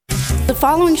The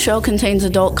following show contains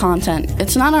adult content.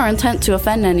 It's not our intent to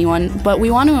offend anyone, but we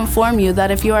want to inform you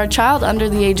that if you are a child under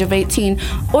the age of 18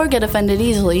 or get offended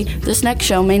easily, this next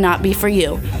show may not be for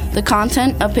you. The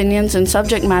content, opinions, and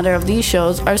subject matter of these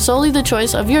shows are solely the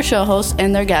choice of your show hosts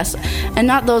and their guests, and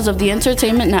not those of the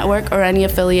Entertainment Network or any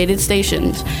affiliated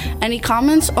stations. Any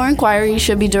comments or inquiries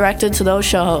should be directed to those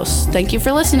show hosts. Thank you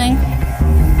for listening.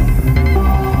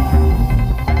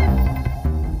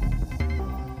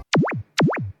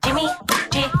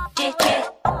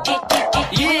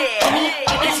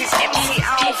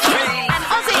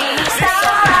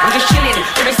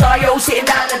 Sitting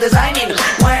down and designing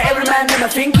where every man them are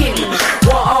thinking,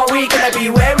 what are we gonna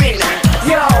be wearing?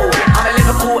 Yo, I'm a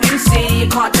Liverpool MC, you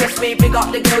can't test me. Big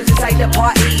up the girls inside the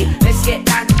party, let's get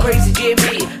down to crazy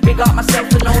Jimmy. Big up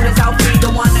myself and known as Alfie, the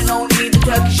one and only, the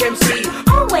Turkish MC.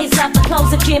 Always love the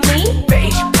clothes of Jimmy.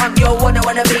 British, I'm your one I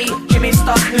wanna be. Jimmy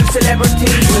Star, new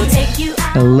celebrity. We'll take you out.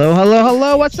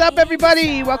 Hello. What's up,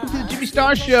 everybody? Welcome to the Jimmy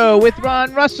Star Show with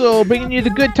Ron Russell, bringing you the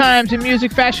good times in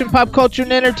music, fashion, pop culture,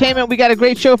 and entertainment. We got a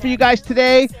great show for you guys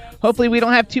today. Hopefully, we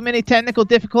don't have too many technical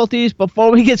difficulties.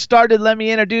 Before we get started, let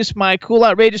me introduce my cool,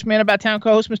 outrageous man about town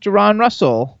co-host, Mr. Ron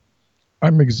Russell.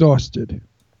 I'm exhausted,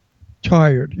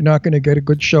 tired. You're not going to get a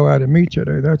good show out of me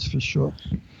today, that's for sure.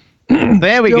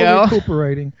 There we go.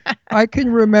 Recuperating. I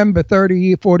can remember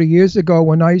 30, 40 years ago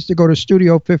when I used to go to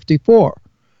Studio 54.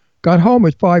 Got home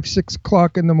at 5, 6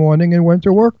 o'clock in the morning and went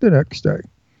to work the next day.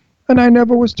 And I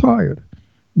never was tired.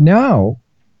 Now,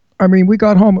 I mean, we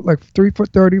got home at like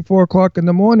 3:30, 4 o'clock in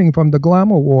the morning from the Glam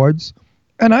Awards,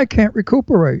 and I can't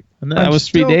recuperate. And that was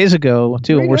 3 days ago,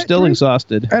 too, and we're still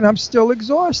exhausted. And I'm still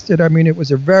exhausted. I mean, it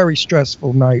was a very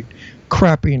stressful night,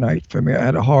 crappy night for me. I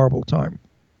had a horrible time.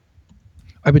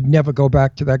 I would never go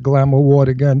back to that Glam Award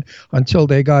again until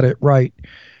they got it right.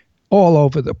 All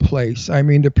over the place. I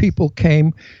mean, the people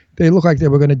came. They looked like they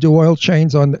were going to do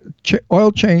changes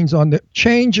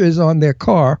on their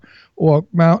car, or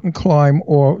mountain climb,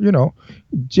 or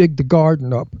dig the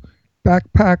garden up.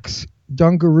 Backpacks,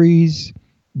 dungarees,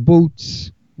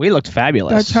 boots. We looked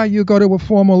fabulous. That's how you go to a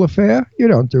formal affair? You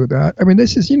don't do that. I mean,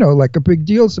 this is, like a big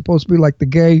deal. It's supposed to be like the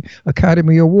Gay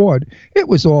Academy Award. It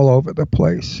was all over the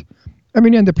place. I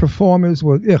mean, and the performers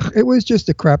were, it was just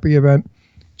a crappy event.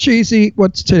 Cheesy,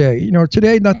 what's today?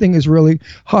 Today nothing is really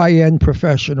high-end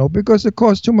professional because it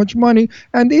costs too much money,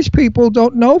 and these people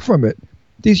don't know from it.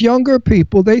 These younger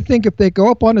people, they think if they go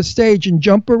up on a stage and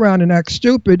jump around and act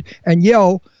stupid and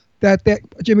yell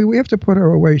Jimmy, we have to put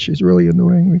her away. She's really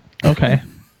annoying me. Okay.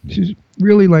 She's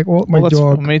really like my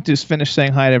dog. Let me just finish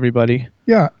saying hi to everybody.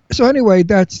 Yeah. So anyway,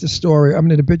 that's the story. I'm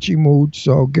in a bitchy mood,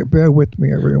 so bear with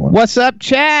me, everyone. What's up,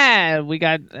 Chad? We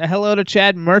got hello to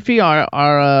Chad Murphy,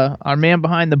 our man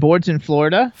behind the boards in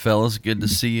Florida. Fellas, good to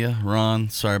see you. Ron,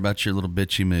 sorry about your little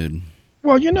bitchy mood.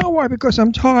 Well, you know why? Because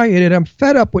I'm tired and I'm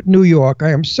fed up with New York.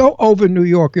 I am so over New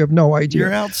York, you have no idea.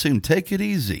 You're out soon. Take it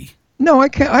easy. No, I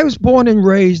can't. I was born and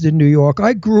raised in New York.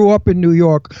 I grew up in New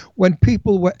York when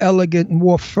people were elegant and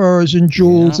wore furs and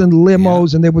jewels and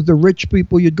limos, and there was the rich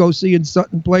people you'd go see in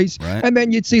Sutton Place, and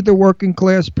then you'd see the working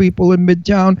class people in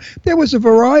Midtown. There was a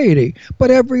variety,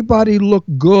 but everybody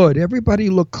looked good.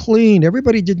 Everybody looked clean.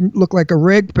 Everybody didn't look like a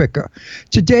rag picker.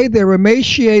 Today, they're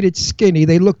emaciated, skinny.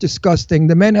 They look disgusting.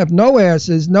 The men have no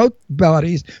asses, no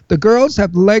bodies. The girls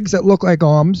have legs that look like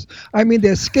arms. I mean,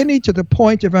 they're skinny to the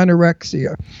point of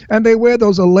anorexia. And they wear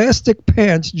those elastic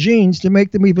pants, jeans, to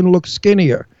make them even look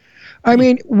skinnier. I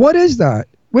mean, what is that?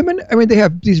 Women, I mean, they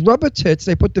have these rubber tits.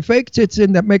 They put the fake tits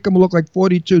in that make them look like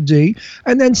 42D.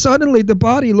 And then suddenly the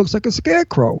body looks like a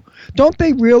scarecrow. Don't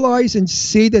they realize and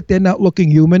see that they're not looking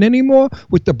human anymore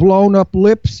with the blown up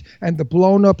lips and the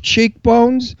blown up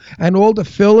cheekbones and all the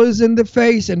fillers in the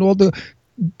face and all the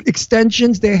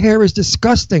extensions? Their hair is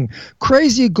disgusting.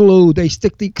 Crazy glue. They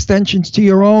stick the extensions to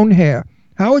your own hair.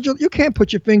 How would you can't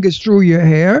put your fingers through your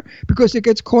hair because it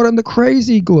gets caught on the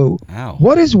crazy glue. Ow.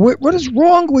 What is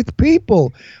wrong with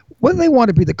people? What do they want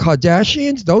to be, the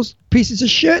Kardashians? Those pieces of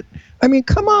shit? I mean,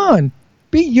 come on.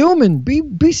 Be human.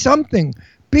 Be something.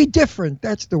 Be different.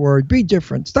 That's the word. Be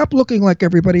different. Stop looking like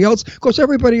everybody else because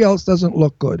everybody else doesn't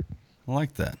look good. I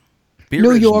like that.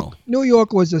 New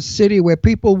York was a city where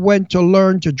people went to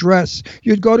learn to dress.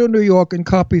 You'd go to New York and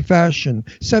copy fashion.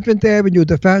 7th Avenue,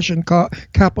 the fashion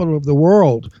capital of the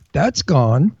world. That's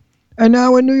gone. And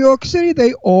now in New York City,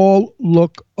 they all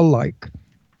look alike.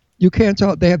 You can't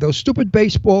tell. They have those stupid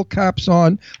baseball caps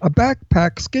on, a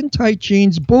backpack, skin-tight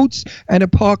jeans, boots, and a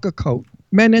parka coat.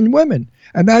 Men and women.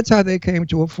 And that's how they came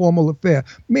to a formal affair.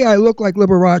 Me, I look like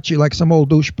Liberace, like some old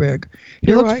douchebag.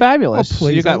 You look fabulous. Oh,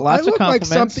 please. You got lots of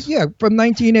compliments. Like something, from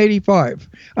 1985.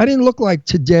 I didn't look like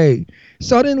today.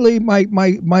 Suddenly,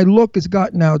 my look has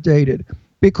gotten outdated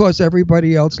because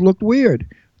everybody else looked weird.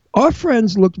 Our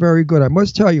friends looked very good. I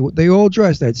must tell you, they all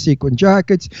dressed. They had sequin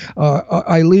jackets.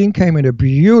 Eileen came in a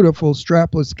beautiful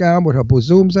strapless gown with her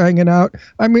bozooms hanging out.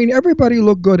 I mean, everybody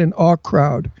looked good in our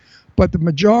crowd. But the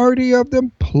majority of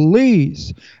them,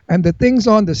 please. And the things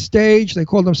on the stage, they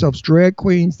call themselves drag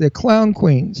queens. They're clown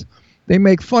queens. They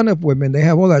make fun of women. They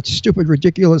have all that stupid,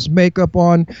 ridiculous makeup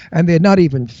on, and they're not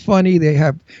even funny.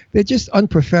 They're just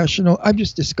unprofessional. I'm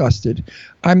just disgusted.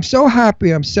 I'm so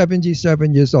happy I'm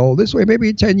 77 years old. This way, maybe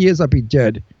in 10 years, I'll be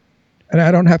dead. And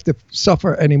I don't have to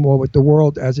suffer anymore with the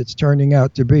world as it's turning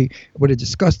out to be, with a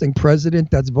disgusting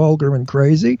president that's vulgar and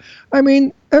crazy. I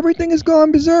mean, everything has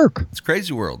gone berserk. It's a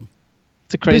crazy world.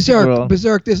 It's a crazy world.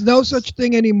 Berserk. There's no such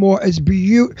thing anymore as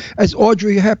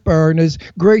Audrey Hepburn, as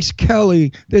Grace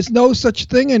Kelly. There's no such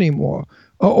thing anymore.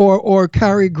 Or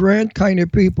Cary Grant kind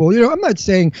of people. You know, I'm not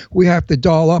saying we have to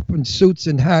doll up in suits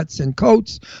and hats and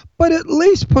coats, but at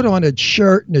least put on a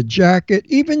shirt and a jacket.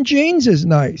 Even jeans is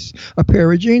nice. A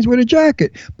pair of jeans with a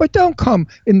jacket. But don't come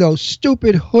in those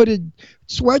stupid hooded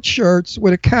sweatshirts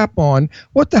with a cap on.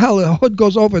 What the hell? The hood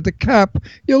goes over the cap.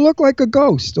 You look like a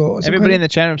ghost. Everybody in the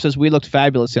chat room says we looked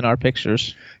fabulous in our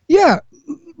pictures. Yeah,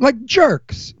 like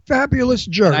jerks. Fabulous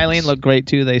jerks. And Eileen looked great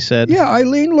too, they said. Yeah,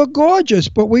 Eileen looked gorgeous,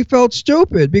 but we felt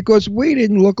stupid because we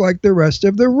didn't look like the rest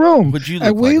of the room. What'd you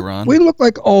look like, Ron? We look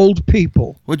like old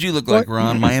people. What'd you look like,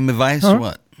 Ron? Miami Vice Huh? or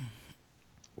what?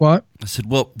 What? I said,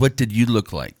 what did you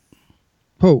look like?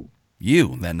 Who?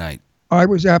 You that night. I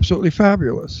was absolutely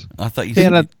fabulous. I thought you He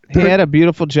said had a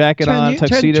beautiful jacket on,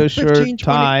 tuxedo shirt, 15, 20,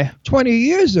 tie. 20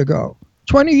 years ago.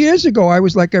 20 years ago, I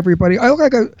was like everybody. I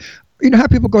look like you know how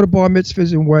people go to bar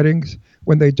mitzvahs and weddings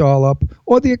when they doll up,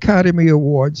 or the Academy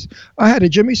Awards. I had a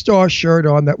Jimmy Star shirt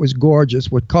on that was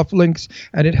gorgeous with cufflinks,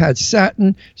 and it had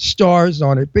satin stars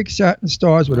on it, big satin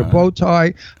stars with a bow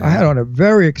tie. I had on a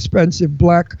very expensive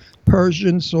black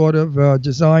Persian sort of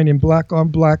design in black on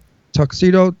black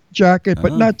tuxedo jacket,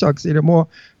 but not tuxedo, more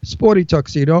sporty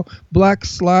tuxedo, black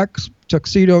slacks,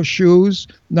 tuxedo shoes,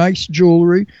 nice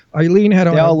jewelry. Eileen had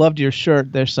on. They all loved your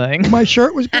shirt, they're saying. My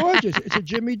shirt was gorgeous. It's a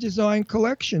Jimmy Design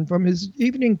collection from his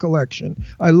evening collection.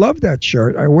 I love that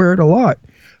shirt. I wear it a lot.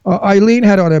 Eileen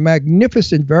had on a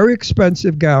magnificent, very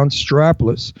expensive gown,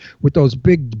 strapless, with those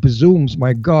big bazooms.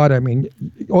 My God, I mean,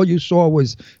 all you saw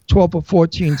was 12 or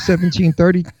 14, 17,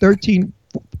 30, 13,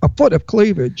 a foot of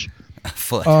cleavage.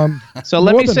 foot. So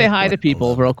let me say hi to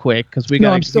people real quick because we got.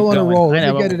 No, I'm still on a roll. I Let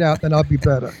know, me get it out, then I'll be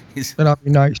better. Then I'll be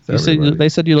nice to everybody. They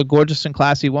said you look gorgeous and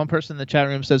classy. One person in the chat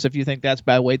room says if you think that's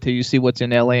bad, wait till you see what's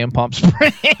in L.A. and Palm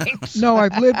Springs. No,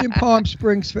 I've lived in Palm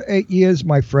Springs for 8 years,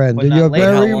 my friend, Well, and not you're late.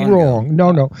 very How long wrong.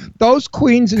 No. Those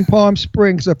queens in Palm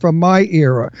Springs are from my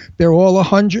era. They're all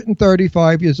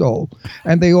 135 years old,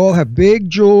 and they all have big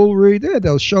jewelry. They're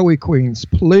those showy queens.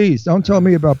 Please, don't tell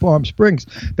me about Palm Springs.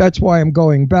 That's why I'm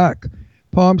going back.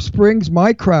 Palm Springs,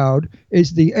 my crowd,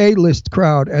 is the A-list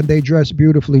crowd, and they dress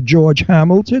beautifully. George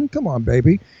Hamilton, come on,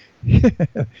 baby.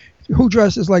 Who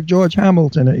dresses like George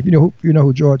Hamilton? If you know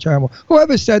who George Hamilton.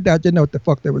 Whoever said that didn't know what the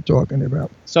fuck they were talking about.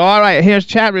 So all right, here's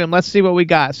chat room. Let's see what we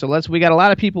got. So we got a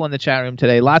lot of people in the chat room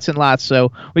today, lots and lots.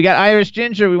 So we got Irish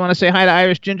Ginger. We want to say hi to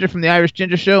Irish Ginger from the Irish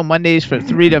Ginger Show, Mondays from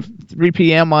 3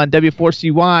 p.m. on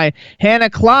W4CY. Hannah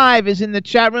Clive is in the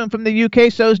chat room from the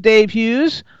UK. So's Dave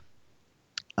Hughes.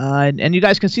 And you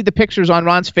guys can see the pictures on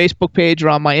Ron's Facebook page or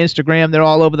on my Instagram. They're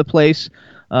all over the place.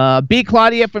 B.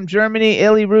 Claudia from Germany.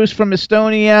 Illy Roos from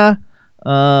Estonia.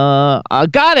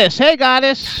 Goddess. Hey,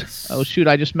 Goddess. Oh, shoot.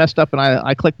 I just messed up and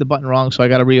I clicked the button wrong, so I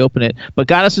got to reopen it. But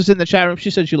Goddess is in the chat room. She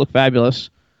said you look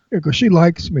fabulous. Yeah, because she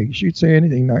likes me. She'd say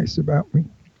anything nice about me.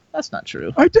 That's not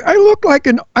true. I look like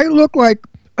an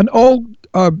old,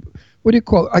 what do you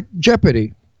call it? Like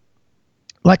Jeopardy.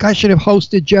 Like I should have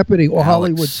hosted Jeopardy or Alex.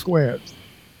 Hollywood Squares.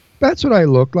 That's what I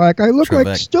look like. I look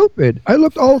like stupid. I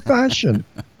look old-fashioned.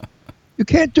 You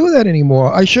can't do that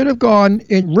anymore. I should have gone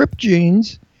in ripped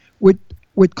jeans with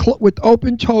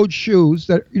open-toed shoes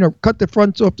that cut the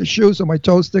fronts off the shoes so my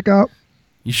toes stick out.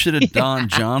 You should have Don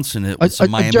Johnson it with A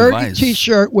some Miami dirty Vice.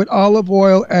 T-shirt with olive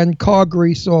oil and car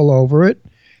grease all over it,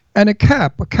 and a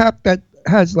cap that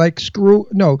has like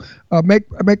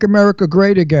Make America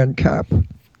Great Again cap.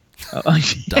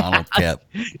 Donald Cap.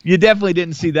 You definitely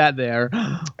didn't see that there.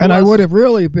 And I would have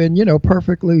really been,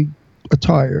 perfectly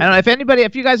attired. I don't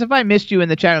know if I missed you in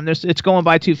the chat room, it's going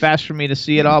by too fast for me to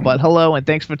see it all, but hello and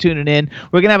thanks for tuning in.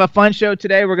 We're going to have a fun show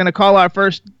today. We're going to call our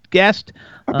first guest.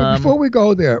 But before we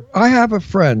go there, I have a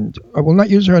friend. I will not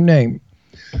use her name.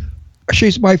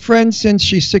 She's my friend since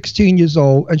she's 16 years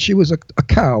old, and she was a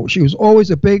cow. She was always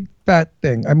a big, fat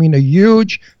thing. I mean, a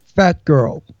huge, fat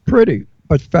girl. Pretty,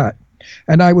 but fat.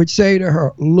 And I would say to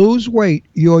her, lose weight,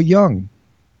 you're young.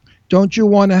 Don't you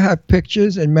want to have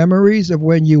pictures and memories of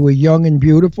when you were young and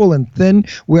beautiful and thin,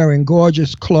 wearing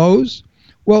gorgeous clothes?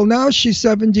 Well, now she's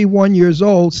 71 years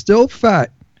old, still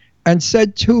fat, and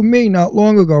said to me not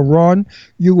long ago, Ron,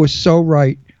 you were so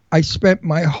right. I spent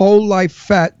my whole life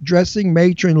fat, dressing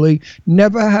matronly,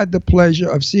 never had the pleasure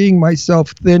of seeing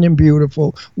myself thin and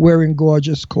beautiful, wearing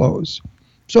gorgeous clothes.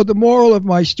 So the moral of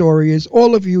my story is,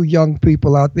 all of you young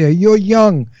people out there, you're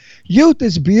young. Youth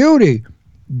is beauty.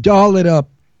 Doll it up.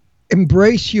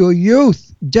 Embrace your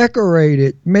youth, decorate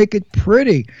it, make it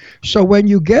pretty. So when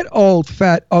you get old,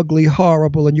 fat, ugly,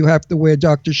 horrible, and you have to wear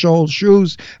Dr. Scholl's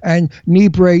shoes and knee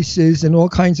braces and all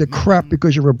kinds of crap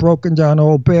because you're a broken down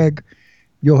old bag,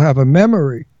 you'll have a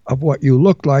memory of what you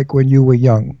looked like when you were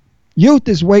young. Youth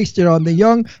is wasted on the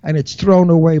young, and it's thrown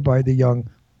away by the young,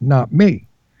 not me.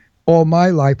 All my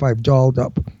life I've dolled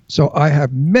up. So I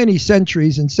have many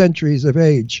centuries and centuries of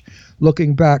age.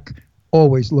 Looking back,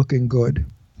 always looking good.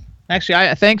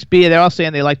 Actually, thanks, Bia. They're all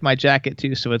saying they liked my jacket,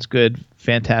 too, so it's good.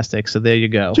 Fantastic. So there you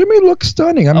go. Jimmy looks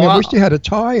stunning. I mean, I wish he had a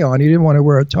tie on. He didn't want to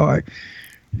wear a tie.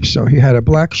 So he had a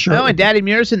black shirt. Oh, and Daddy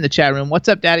Muir's in the chat room. What's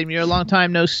up, Daddy Muir? Long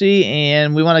time no see.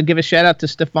 And we want to give a shout-out to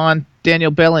Stefan, Daniel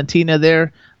Bell, and Tina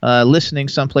there listening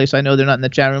someplace. I know they're not in the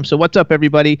chat room. So what's up,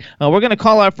 everybody? We're going to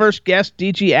call our first guest,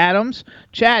 DG Adams.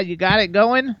 Chad, you got it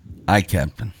going? Aye,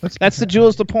 Captain. That's the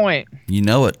Jules the Point. You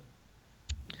know it.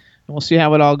 We'll see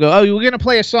how it all goes. Oh, we're going to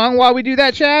play a song while we do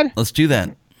that, Chad? Let's do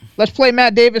that. Let's play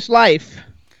Matt Davis Life.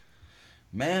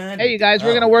 Man. Hey, you guys,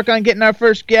 we're going to work on getting our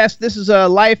first guest. This is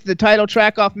Life, the title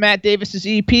track off Matt Davis's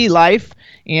EP, Life.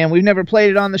 And we've never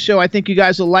played it on the show. I think you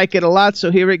guys will like it a lot. So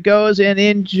here it goes, and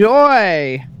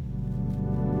enjoy.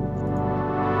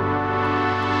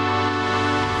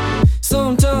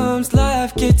 Sometimes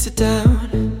life gets it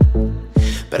down,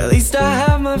 but at least I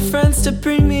have my friends to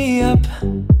bring me up.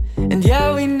 And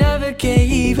yeah, we never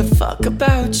gave a fuck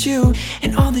about you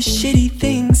and all the shitty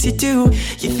things you do.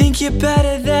 You think you're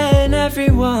better than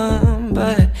everyone,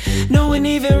 but no one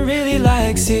even really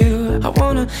likes you. I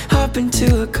wanna hop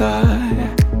into a car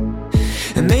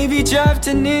and maybe drive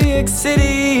to New York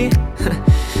City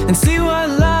and see what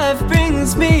life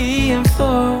brings me. And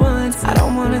for once, I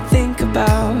don't wanna think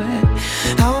about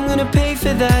how I'm gonna pay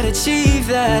for that, achieve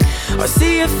that, or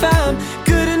see if I'm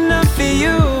good enough for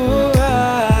you.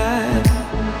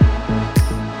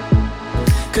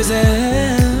 'Cause I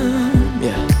am,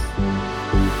 yeah.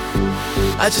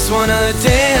 I just wanna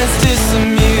dance to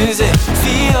some music,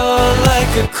 feel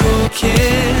like a cool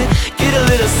kid, get a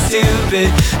little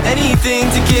stupid, anything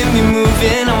to get me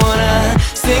moving. I wanna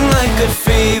sing like a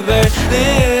free bird,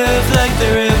 live like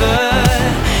the river,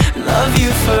 love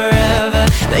you forever,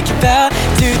 like you're about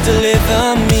to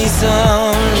deliver me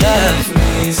some love. Give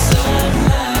me some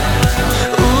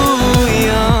love. Ooh,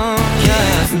 young,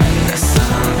 give me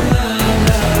some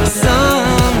love.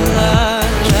 Some love.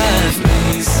 Give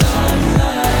me some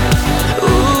love.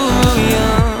 Ooh,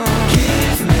 young,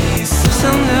 give me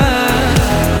some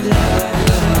love.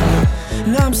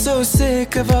 And I'm so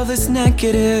sick of all this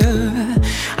negative.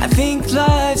 I think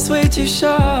life's way too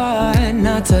short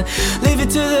not to live it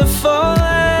to the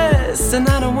fullest. And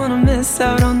I don't wanna miss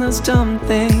out on those dumb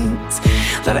things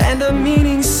that end up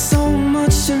meaning so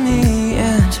much to me.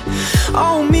 And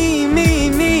oh, me,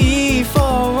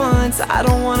 for once I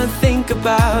don't wanna think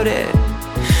about it,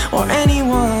 or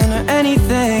anyone, or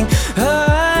anything.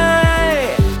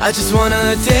 Hey, I just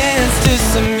wanna dance to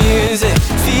some music,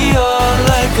 feel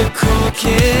like a cool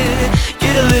kid,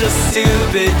 get a little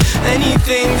stupid,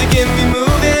 anything to get me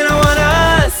moving. I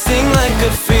wanna sing like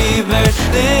a free bird,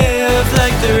 live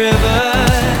like the river,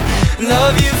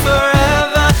 love you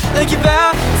forever, like you're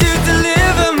about to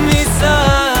deliver me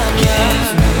some. Give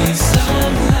me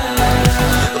some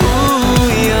love. Ooh,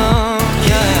 young,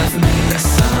 give me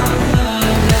some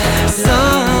love.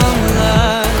 Some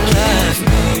love. Give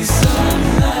me some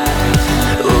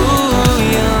love. Ooh,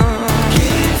 young,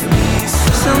 give me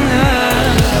some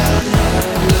love.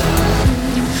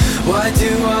 Why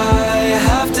do I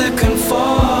have to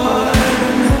conform?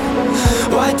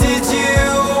 Why did you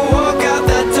walk out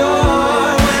that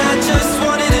door when I just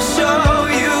wanted to show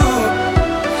you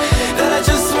that I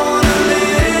just wanna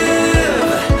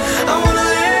live? I wanna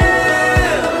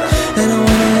live. And I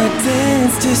wanna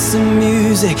dance to some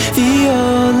music,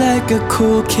 feel like a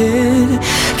cool kid,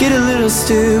 get a little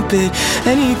stupid,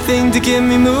 anything to get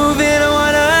me moving. I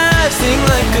wanna sing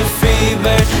like a free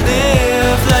bird,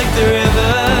 live like the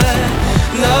river,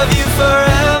 love you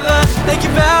forever, like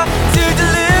you're about to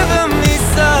deliver me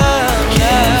some.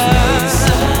 Give me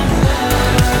some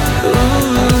love.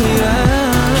 Ooh,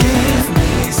 yeah. Give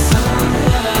me some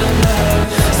love.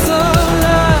 Some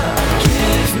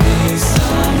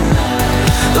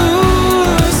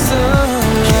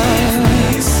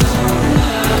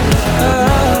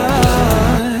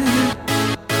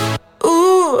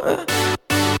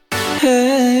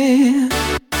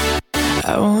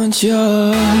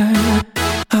your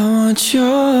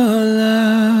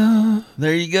love.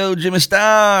 There you go, Jimmy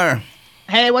Star.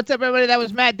 Hey, what's up, everybody? That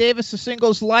was Matt Davis, the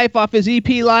singles Life off his EP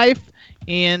Life.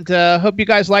 And hope you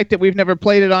guys liked it. We've never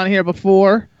played it on here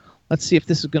before. Let's see if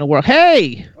this is going to work.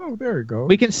 Hey! Oh, there you go.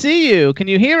 We can see you. Can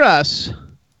you hear us?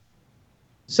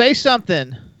 Say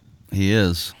something. He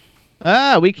is.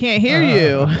 We can't hear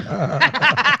you.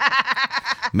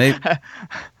 Maybe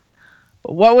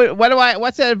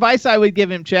What's the advice I would give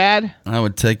him, Chad? I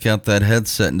would take out that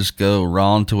headset and just go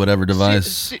raw onto whatever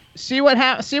device. See what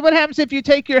happens if you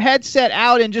take your headset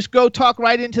out and just go talk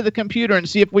right into the computer and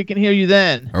see if we can hear you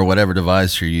then. Or whatever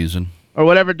device you're using. Or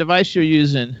whatever device you're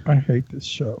using. I hate this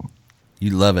show.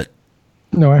 You love it.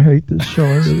 No, I hate this show.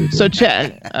 I really do. So,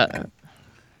 Chad,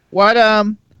 what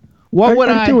would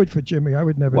I do it for Jimmy? I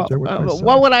would never do it myself.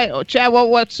 What would I, Chad?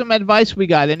 What's some advice we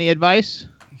got? Any advice?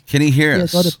 Can he hear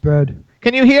us? Go to bed.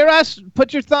 Can you hear us?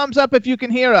 Put your thumbs up if you can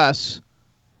hear us.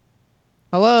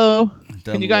 Hello?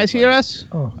 Can you guys hear us?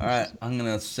 Oh. All right, I'm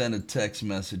going to send a text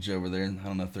message over there. I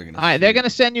don't know if they're going to. All right, they're going to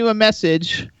send you a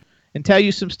message and tell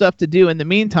you some stuff to do. In the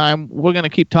meantime, we're going to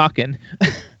keep talking.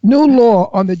 New law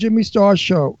on the Jimmy Star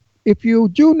Show. If you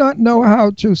do not know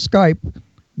how to Skype,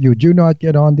 you do not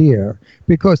get on the air,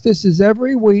 because this is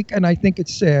every week, and I think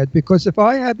it's sad, because if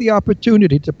I had the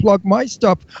opportunity to plug my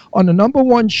stuff on the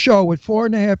 #1 show with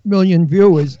 4.5 million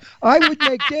viewers, I would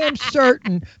make damn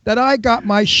certain that I got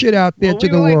my shit out there to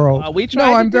the world.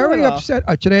 No, I'm very upset.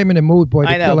 Today I'm in a mood, boy,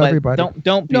 to kill everybody.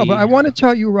 Don't be. No, but I want to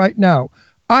tell you right now,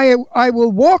 I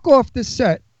will walk off the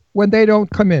set when they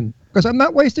don't come in, because I'm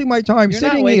not wasting my time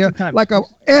sitting here like an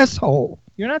asshole.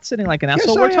 You're not sitting like an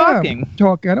asshole. We're talking. I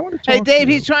don't want to talk. Hey, Dave,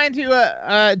 he's trying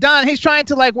to, Don, he's trying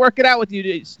to, work it out with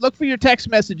you. Look for your text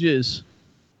messages.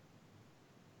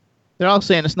 They're all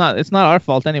saying it's not our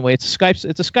fault anyway. It's a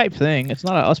Skype thing. It's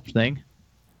not an us thing.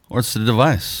 Or it's the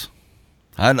device.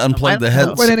 I'd unplug the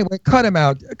headset. But anyway, cut him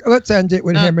out. Let's end it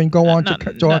with him and go on to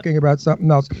talking about something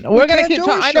else. We're going to keep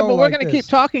talking. I know, but we're going to keep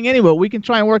talking anyway. We can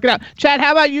try and work it out. Chad,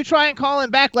 how about you try and call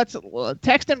him back? Let's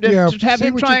text him to have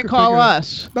him try and call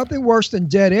us. Nothing worse than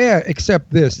dead air except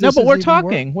this. No, but we're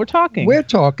talking. We're talking. We're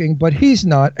talking, but he's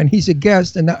not, and he's a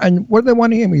guest. And what do they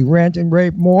want to hear me rant and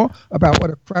rave more about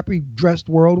what a crappy dressed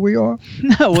world we are?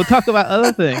 No, we'll talk about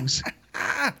other things.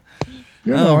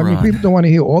 People don't want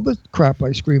to hear all the crap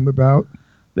I scream about.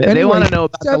 They want to know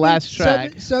about the last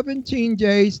track. 17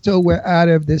 days till we're out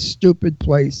of this stupid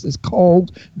place, this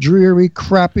cold, dreary,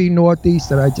 crappy Northeast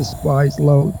that I despise,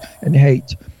 loathe, and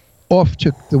hate. Off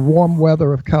to the warm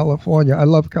weather of California. I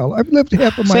love California. I've lived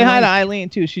half of my life. Say hi to Eileen,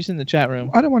 too. She's in the chat room.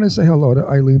 I don't want to say hello to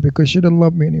Eileen because she doesn't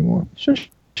love me anymore. Sure,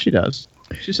 she does.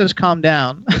 She says calm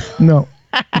down. No.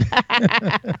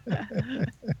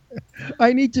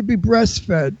 I need to be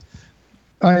breastfed.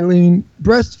 Eileen,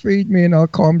 breastfeed me and I'll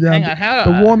calm down.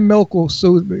 The warm milk will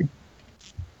soothe me.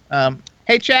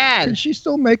 Hey, Chad. Can she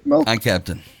still make milk? Hi,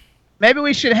 Captain. Maybe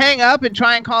we should hang up and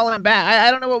try and call him back. I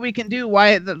don't know what we can do.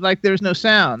 Why, there's no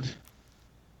sound.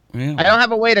 Yeah. I don't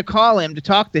have a way to call him to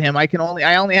talk to him. I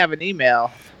only have an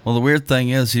email. Well, the weird thing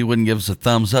is he wouldn't give us a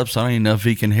thumbs up, so I don't even know if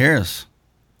he can hear us.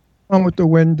 On with the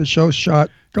wind. The show's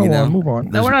shot. Go on, move on.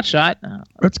 No, we're not shot. No.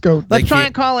 Let's go. Let's try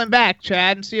and call him back,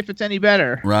 Chad, and see if it's any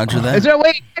better. Roger that. Is there a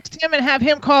way to text him and have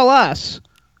him call us?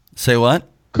 Say what?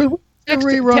 Could we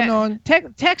rerun on?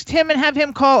 Text him and have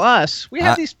him call us. We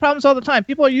have these problems all the time.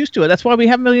 People are used to it. That's why we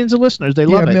have millions of listeners. They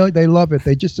love it. They love it.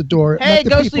 They just adore it. Hey,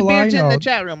 Ghostly Beard's in the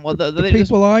chat room. Well, the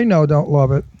people I know don't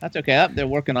love it. That's okay. They're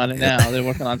working on it now. They're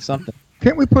working on something.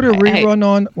 Can't we put a rerun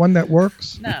on one that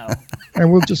works? No. And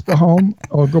we'll just go home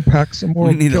or go pack some more.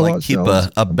 We need to keep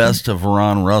a best of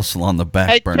Ron Russell on the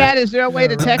back burner. Hey, Chad, is there a way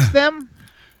to text them?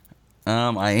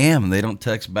 I am. They don't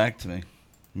text back to me.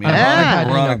 We're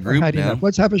on a group now.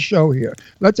 Let's have a show here.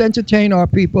 Let's entertain our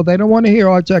people. They don't want to hear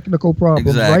our technical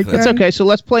problems, right? That's okay. So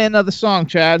let's play another song,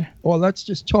 Chad. Or let's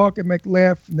just talk and make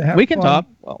laugh and have We can fun. talk.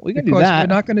 Well, we can do that.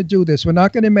 We're not going to do this. We're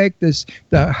not going to make this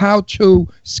the how-to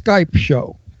Skype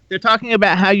show. They're talking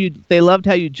about they loved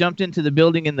how you jumped into the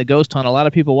building in the Ghost Hunt. A lot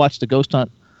of people watched the Ghost Hunt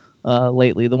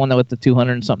lately, the one that with the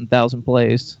 200-something thousand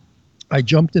plays. I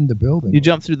jumped in the building. You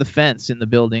jumped through the fence in the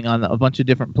building on a bunch of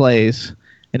different plays,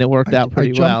 and it worked out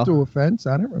pretty well. I jumped through a fence?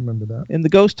 I don't remember that. In the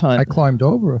Ghost Hunt. I climbed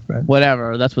over a fence.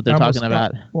 Whatever, that's what they're talking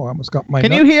about. I almost got my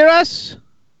Can you hear us?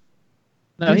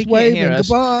 No, He's he can't hear us.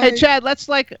 Goodbye. Hey, Chad,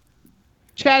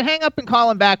 Chad, hang up and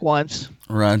call him back once.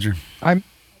 Roger.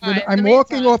 I'm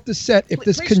walking off the set if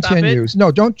this continues.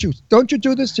 No, don't you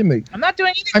do this to me. I'm not doing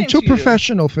anything. I'm too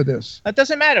professional for this. That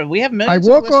doesn't matter. We have millions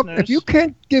of listeners. Up. If you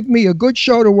can't give me a good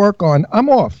show to work on, I'm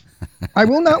off. I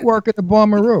will not work at the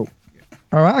Bombaroo.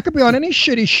 All right, I could be on any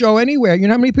shitty show anywhere. You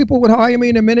know how many people would hire me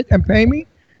in a minute and pay me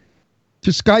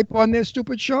to Skype on their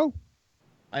stupid show?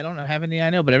 I don't have any. I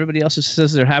know, but everybody else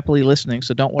says they're happily listening,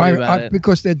 so don't worry about it.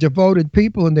 Because they're devoted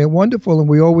people and they're wonderful, and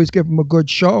we always give them a good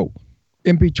show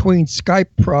in between Skype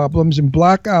problems and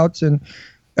blackouts and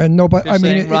nobody. You're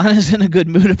saying Ron is in a good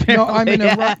mood apparently. No, I'm in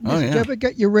a rotten mood. Did you ever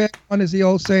get your rag on, as the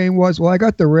old saying was? Well, I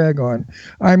got the rag on.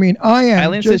 I mean, I am.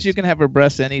 Eileen says you can have her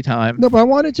breasts anytime. No, but I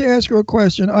wanted to ask her a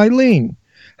question. Eileen,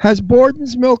 has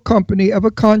Borden's Milk Company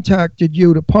ever contacted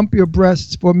you to pump your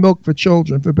breasts for milk for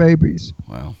children, for babies?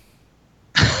 Wow.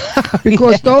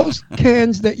 Because those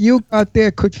cans that you got there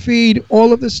could feed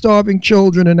all of the starving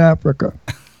children in Africa.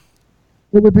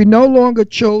 There would be no longer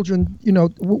children,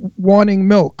 wanting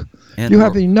milk. You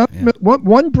have enough milk.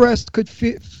 One breast could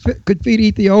feed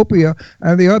Ethiopia,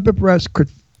 and the other breast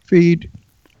could feed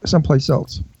someplace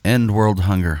else. End world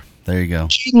hunger. There you go.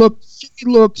 She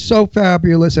looked so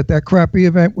fabulous at that crappy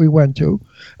event we went to.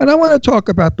 And I want to talk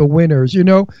about the winners.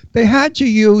 They had to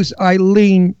use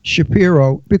Eileen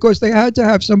Shapiro because they had to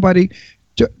have somebody.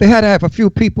 They had to have a few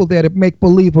people there to make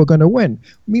believe we're going to win.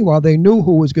 Meanwhile, they knew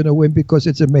who was going to win because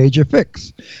it's a major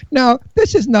fix. Now,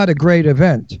 this is not a great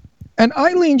event. And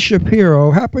Eileen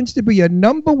Shapiro happens to be a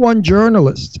 #1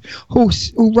 journalist who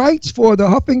writes for the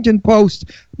Huffington Post,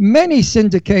 many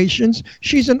syndications.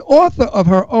 She's an author of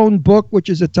her own book, which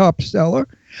is a top seller.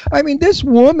 I mean, this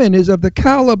woman is of the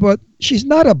caliber. She's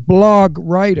not a blog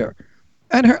writer.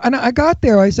 And I got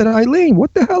there. I said, Eileen,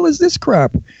 what the hell is this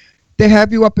crap? They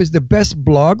have you up as the best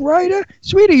blog writer?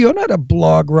 Sweetie, you're not a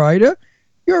blog writer.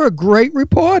 You're a great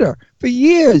reporter. For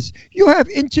years, you have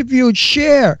interviewed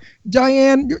Cher,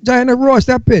 Diana Ross,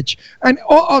 that bitch, and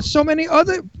so many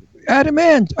other, Adam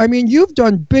Ant. I mean, you've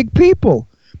done big people.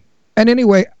 And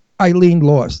anyway, Eileen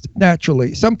lost,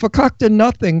 naturally. Some fakakta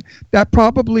nothing that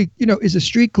probably, is a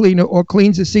street cleaner or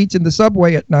cleans the seats in the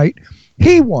subway at night.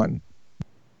 He won.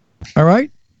 All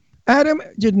right? Adam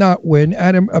did not win.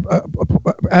 Adam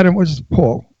was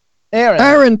Paul.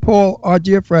 Aaron Paul, our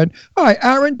dear friend. All right,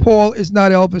 Aaron Paul is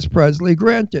not Elvis Presley,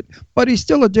 granted, but he's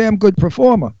still a damn good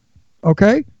performer,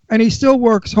 okay? And he still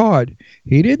works hard.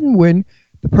 He didn't win.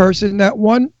 The person that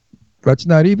won, let's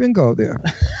not even go there.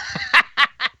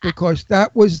 Because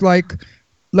that was like,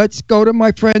 let's go to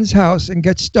my friend's house and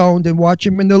get stoned and watch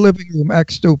him in the living room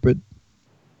act stupid.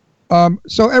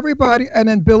 So everybody, and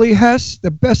then Billy Hess,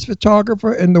 the best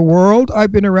photographer in the world.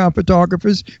 I've been around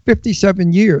photographers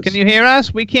 57 years. Can you hear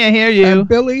us? We can't hear you. And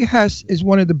Billy Hess is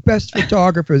one of the best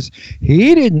photographers.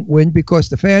 He didn't win because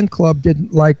the fan club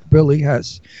didn't like Billy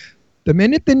Hess. The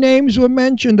minute the names were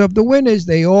mentioned of the winners,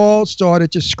 they all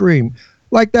started to scream.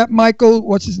 Like that Michael,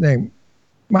 what's his name?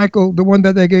 Michael, the one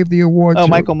that they gave the award to.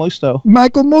 Michael Musto.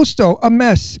 Michael Musto, a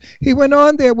mess. He went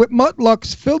on there with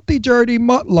muttlocks, filthy, dirty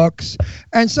muttlocks,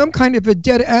 and some kind of a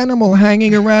dead animal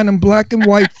hanging around in black and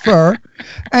white fur.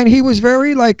 And he was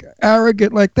very,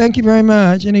 arrogant, thank you very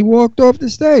much. And he walked off the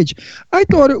stage. I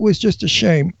thought it was just a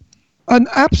shame. An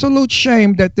absolute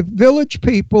shame that the village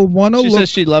people want to look... She says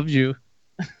she loved you.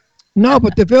 No,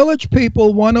 but the village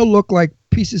people want to look like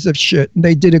pieces of shit, and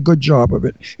they did a good job of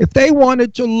it. If they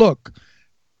wanted to look...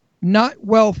 not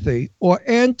wealthy or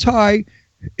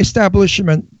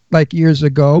anti-establishment like years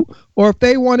ago, or if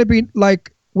they want to be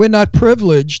like, we're not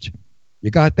privileged, you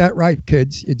got that right,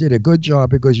 kids. You did a good job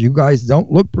because you guys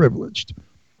don't look privileged.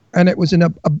 And it was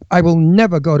I will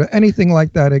never go to anything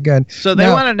like that again. So they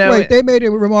want to know. Wait, they made a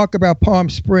remark about Palm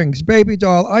Springs. Baby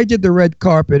doll, I did the red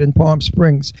carpet in Palm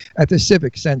Springs at the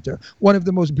Civic Center, one of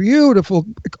the most beautiful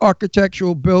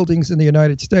architectural buildings in the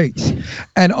United States.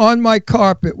 And on my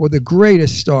carpet were the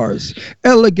greatest stars,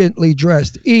 elegantly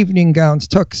dressed, evening gowns,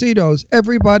 tuxedos.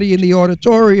 Everybody in the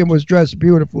auditorium was dressed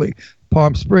beautifully.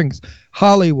 Palm Springs.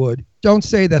 Hollywood. Don't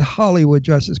say that Hollywood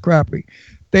dresses crappy.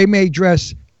 They may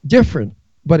dress different,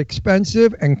 but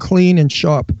expensive and clean and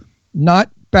sharp. Not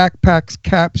backpacks,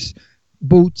 caps,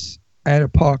 boots, and a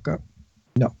parka.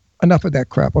 No, enough of that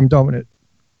crap. I'm done with it.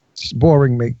 It's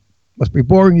boring me. Must be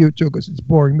boring you too, because it's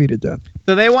boring me to death.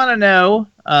 So they want to know...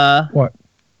 what?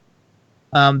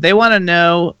 They want to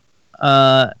know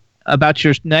about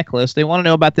your necklace. They want to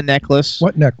know about the necklace.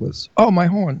 What necklace? Oh, my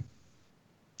horn.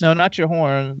 No, not your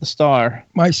horn, the star.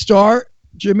 My star,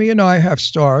 Jimmy and I have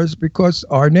stars because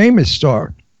our name is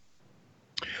Star.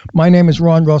 My name is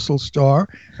Ron Russell Starr,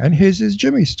 and his is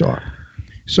Jimmy Starr.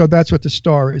 So that's what the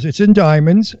star is. It's in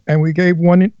diamonds, and we gave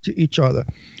one to each other.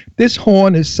 This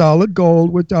horn is solid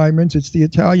gold with diamonds. It's the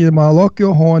Italian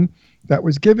Malocchio horn that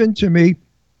was given to me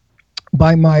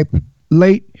by my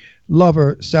late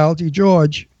lover, Sal Di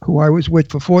George, who I was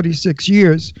with for 46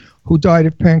 years, who died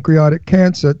of pancreatic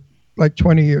cancer like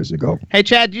 20 years ago. Hey,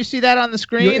 Chad, do you see that on the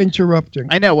screen? You're interrupting.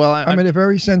 I know. Well, I'm in a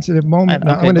very sensitive moment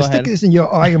now. Okay, I'm going to stick this in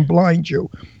your eye and blind you.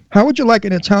 How would you like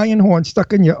an Italian horn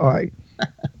stuck in your eye?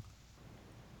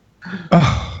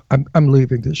 I'm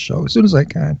leaving this show as soon as I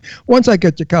can. Once I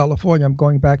get to California, I'm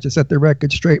going back to set the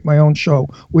record straight, my own show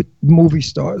with movie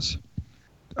stars.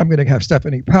 I'm going to have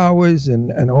Stephanie Powers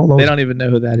and all those. They don't even know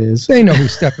who that is. They know who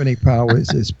Stephanie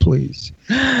Powers is, please.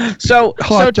 So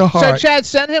Chad,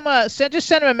 send him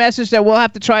a message that we'll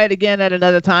have to try it again at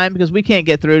another time because we can't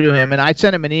get through to him. And I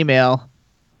sent him an email.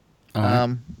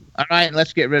 All right,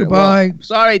 let's get rid of it. Goodbye.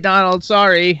 Sorry, Donald.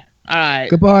 Sorry. All right.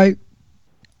 Goodbye.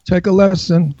 Take a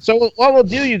lesson. So what we'll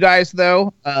do, you guys,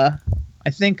 though, I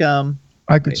think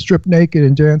I could strip naked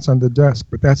and dance on the desk,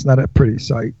 but that's not a pretty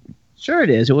sight. Sure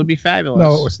it is. It would be fabulous.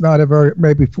 No, it's not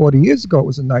maybe 40 years ago it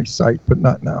was a nice sight, but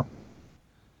not now.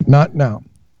 Not now.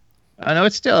 I know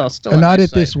it's still and not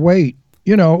at this weight.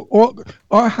 You know,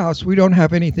 our house, we don't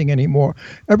have anything anymore.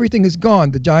 Everything is gone.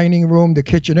 The dining room, the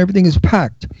kitchen, everything is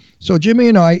packed. So Jimmy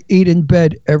and I eat in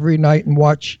bed every night and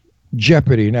watch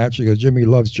Jeopardy, naturally, because Jimmy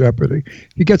loves Jeopardy.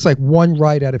 He gets like 1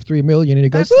 right out of 3 million, and he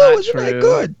goes, "Oh, isn't that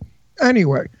good?"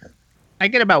 Anyway. I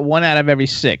get about 1 out of every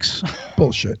 6.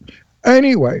 Bullshit.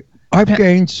 Anyway, I've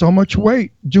gained so much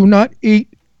weight. Do not eat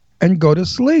and go to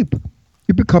sleep.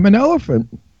 You become an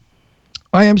elephant.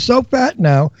 I am so fat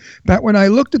now that when I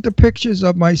looked at the pictures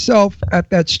of myself at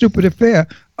that stupid affair,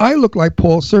 I look like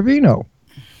Paul Sorvino.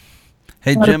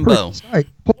 Hey, Jimbo.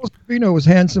 Paul Sorvino was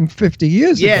handsome 50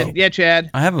 years ago. Yeah, Chad.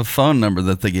 I have a phone number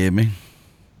that they gave me.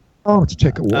 Oh, let's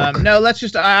take a walk. No, let's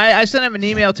just. I sent him an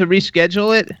email to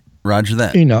reschedule it. Roger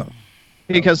that. You know.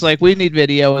 Because we need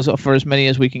video for as many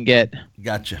as we can get.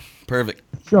 Gotcha. Perfect.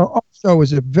 So our show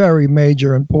is a very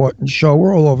major, important show.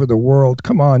 We're all over the world.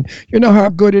 Come on. You know how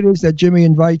good it is that Jimmy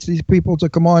invites these people to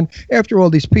come on? After all,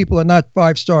 these people are not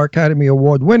 5-star Academy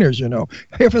Award winners, you know.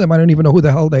 Half of them, I don't even know who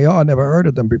the hell they are. Never heard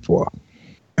of them before.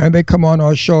 And they come on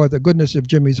our show at the goodness of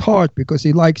Jimmy's heart because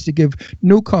he likes to give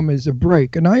newcomers a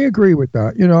break. And I agree with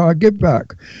that. You know, I give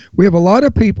back. We have a lot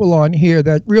of people on here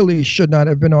that really should not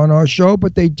have been on our show,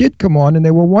 but they did come on and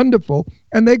they were wonderful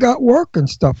and they got work and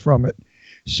stuff from it.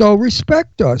 So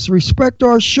respect us. Respect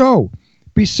our show.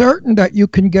 Be certain that you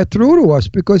can get through to us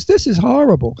because this is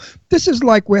horrible. This is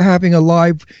like we're having a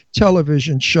live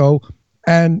television show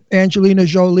and Angelina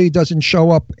Jolie doesn't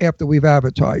show up after we've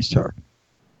advertised her.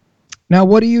 Now,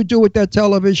 what do you do with that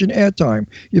television airtime?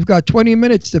 You've got 20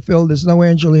 minutes to fill. There's no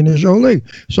Angelina Jolie.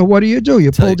 So what do?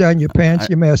 You pull down your pants,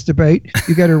 you masturbate,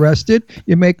 you get arrested,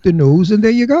 you make the news, and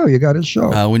there you go. You got a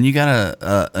show. When you got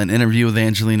an interview with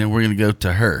Angelina, we're going to go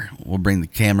to her. We'll bring the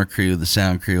camera crew, the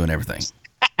sound crew, and everything.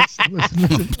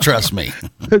 Listen. Trust me.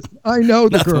 I know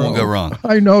the Nothing girl. won't go wrong.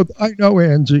 I know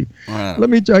Angie. Let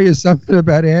me tell you something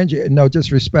about Angie. No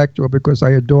disrespect to her because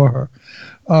I adore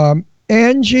her.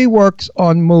 Angie works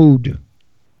on mood.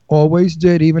 Always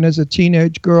did, even as a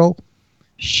teenage girl.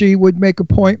 She would make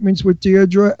appointments with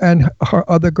Deirdre and her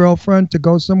other girlfriend to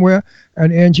go somewhere,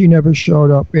 and Angie never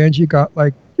showed up. Angie got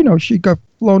she got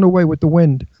flown away with the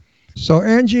wind. So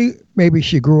Angie, maybe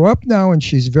she grew up now and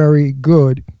she's very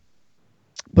good.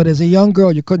 But as a young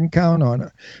girl, you couldn't count on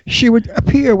her. She would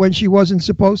appear when she wasn't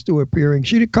supposed to appearing.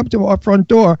 She'd come to our front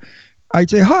door. I'd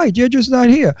say, "Hi, Deirdre's not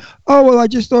here." "Oh, well, I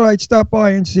just thought I'd stop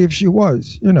by and see if she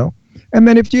was, you know." And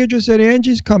then if Deirdre said,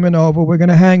 "Angie's coming over, we're going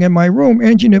to hang in my room,"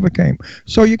 Angie never came.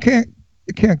 So you can't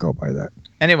go by that.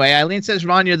 Anyway, Eileen says,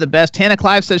 "Ron, you're the best." Hannah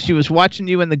Clive says she was watching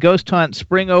you in the ghost hunt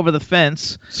spring over the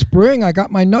fence. Spring? I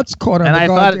got my nuts caught on and the I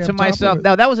thought to myself,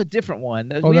 no, that was a different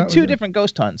one. We had 2 different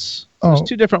ghost hunts. There's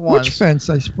 2 different ones. Which fence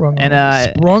I sprung and,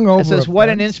 over? Sprung over. It says, "What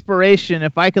an inspiration.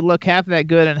 If I could look half that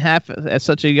good and half at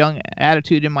such a young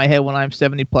attitude in my head when I'm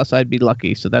 70 plus, I'd be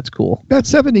lucky." So that's cool. That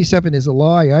 77 is a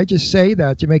lie. I just say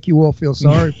that to make you all feel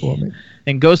sorry for me.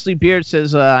 And Ghostly Beard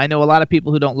says, "I know a lot of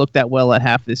people who don't look that well at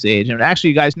half this age." And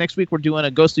actually, guys, next week we're doing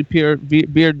a Ghostly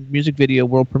Beard music video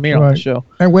world premiere on the show.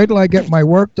 And wait till I get my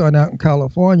work done out in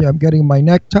California. I'm getting my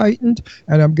neck tightened,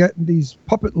 and I'm getting these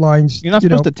puppet lines. You're not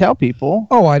supposed to tell people.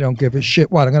 Oh, I don't give a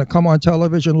shit. What, I'm going to come on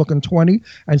television looking 20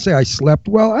 and say I slept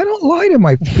well? I don't lie to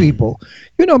my people.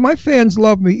 You know, my fans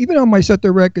love me. Even on my Set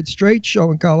the Record Straight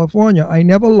show in California, I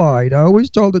never lied. I always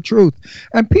told the truth.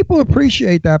 And people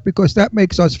appreciate that because that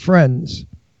makes us friends.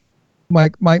 My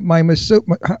masseuse.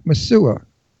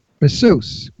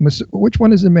 Which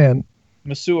one is a man?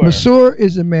 Masseur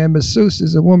is a man. Masseuse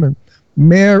is a woman.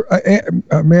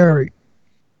 Mary.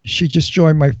 She just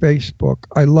joined my Facebook.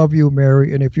 I love you,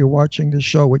 Mary. And if you're watching the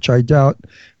show, which I doubt,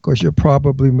 because you're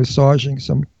probably massaging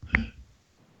some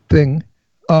thing,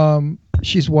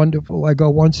 She's wonderful. I go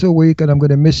once a week, and I'm going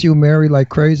to miss you, Mary, like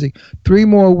crazy. 3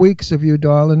 more weeks of you,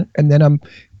 darling, and then I'm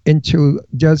into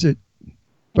desert.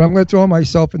 But I'm going to throw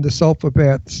myself into sulfur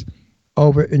baths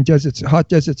over in hot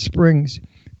desert springs.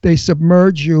 They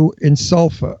submerge you in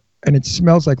sulfur, and it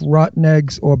smells like rotten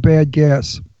eggs or bad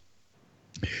gas.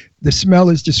 The smell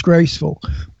is disgraceful,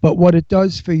 but what it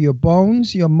does for your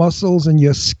bones, your muscles, and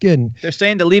your skin. They're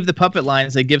saying to leave the puppet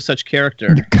lines. They give such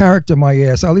character. Character, my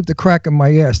ass. I'll leave the crack in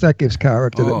my ass. That gives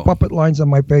character. The puppet lines on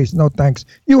my face, no thanks.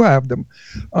 You have them.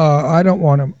 I don't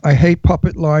want them. I hate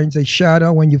puppet lines. They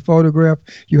shadow when you photograph.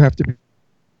 You have to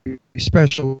be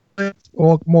special.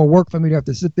 All more work for me to have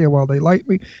to sit there while they light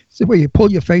me. See where you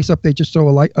pull your face up, they just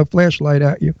throw a flashlight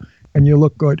at you, and you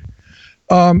look good.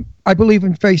 I believe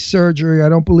in face surgery. I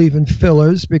don't believe in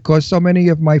fillers because so many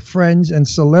of my friends and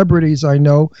celebrities I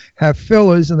know have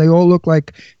fillers and they all look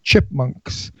like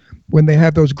chipmunks when they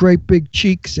have those great big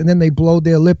cheeks and then they blow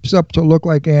their lips up to look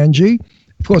like Angie.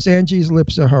 Of course, Angie's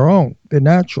lips are her own. They're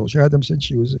natural. She had them since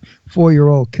she was a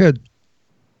 4-year-old kid.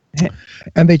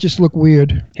 And they just look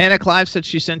weird. Hannah Clive said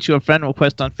she sent you a friend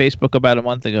request on Facebook about a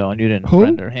month ago and you didn't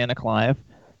friend her. Hannah Clive.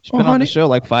 She's been on the show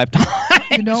like 5 times.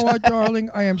 You know what, darling?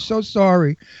 I am so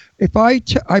sorry. If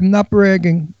I'm not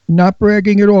bragging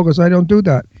at all because I don't do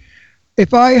that.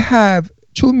 If I have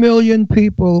 2 million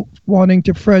people wanting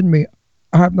to friend me,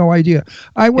 I have no idea.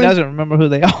 He doesn't remember who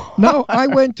they are. No, I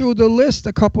went through the list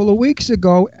a couple of weeks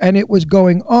ago, and it was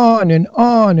going on and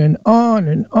on and on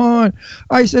and on.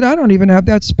 I said, I don't even have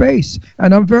that space,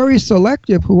 and I'm very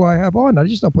selective who I have on. I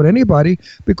just don't put anybody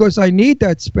because I need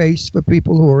that space for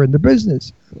people who are in the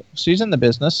business. She's in the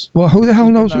business. Well, who the hell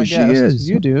knows who she is?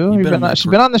 You do. She's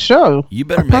been on the show. You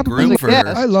better make room for her.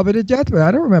 I love her to death, but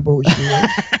I don't remember who she is.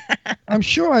 I'm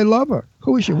sure I love her.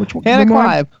 Who is she? Which one? Hannah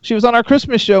Clive. She was on our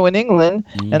Christmas show in England,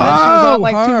 and then she was on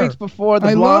like 2 weeks before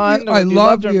the Blonde. I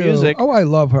love her you. Music. Oh, I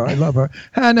love her. I love her.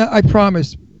 Hannah, I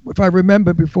promise. If I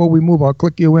remember before we move, I'll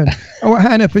click you in. Oh,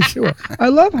 Hannah for sure. I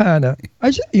love Hannah.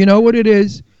 You know what it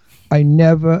is? I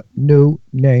never knew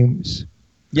names.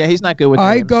 Yeah, he's not good with names.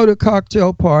 I go to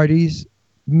cocktail parties,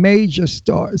 major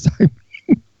stars. I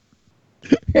mean,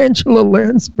 Angela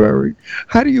Lansbury.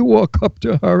 How do you walk up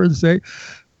to her and say,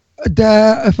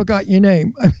 I forgot your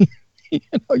name? I mean,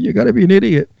 you got to be an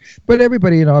idiot. But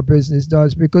everybody in our business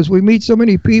does because we meet so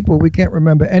many people, we can't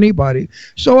remember anybody.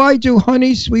 So I do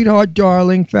honey, sweetheart,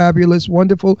 darling, fabulous,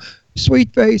 wonderful,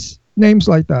 sweet face, names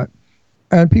like that.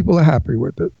 And people are happy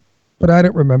with it. But I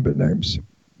don't remember names.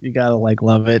 You got to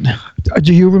love it.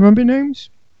 Do you remember names?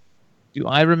 Do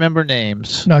I remember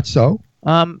names? Not so.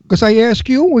 Because I ask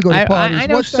you when we go to parties, I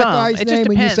know what's some. that guy's it name? Just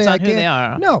And you say, on I who can't. They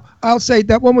are. No, I'll say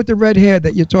that one with the red hair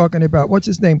that you're talking about. What's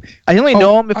his name? I only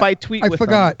know him if I tweet with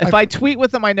forgot. them. If I tweet with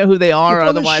them, I know who they are.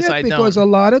 Otherwise, I don't. Because a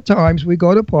lot of times we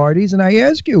go to parties and I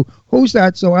ask you, who's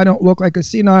that? So I don't look like a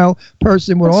senile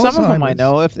person with Alzheimer's. Some of them I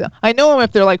know. I know them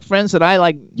if they're like friends that I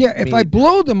like. Yeah, if I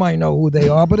blow them, I know who they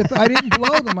are. But if I didn't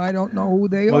blow them, I don't know who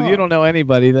they are. Well, you don't know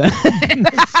anybody then.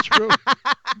 That's true.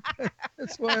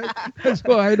 That's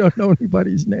why I don't know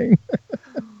anybody's name.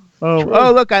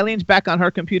 Oh, look, Eileen's back on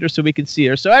her computer so we can see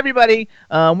her. So everybody,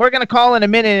 we're going to call in a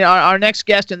minute our next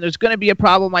guest, and there's going to be a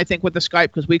problem, I think, with the Skype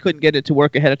because we couldn't get it to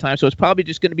work ahead of time. So it's probably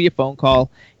just going to be a phone call,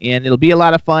 and it'll be a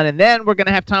lot of fun. And then we're going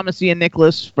to have Thomas Ian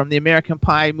Nicholas from the American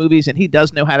Pie movies, and he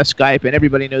does know how to Skype, and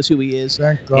everybody knows who he is.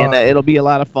 Thank God. And it'll be a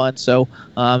lot of fun. So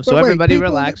everybody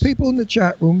relax. People in the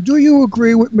chat room, do you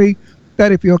agree with me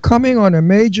that if you're coming on a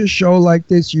major show like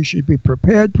this, you should be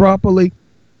prepared properly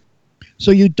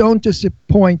so you don't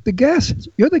disappoint the guests?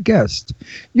 You're the guest.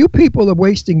 You people are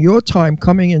wasting your time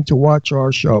coming in to watch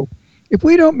our show. If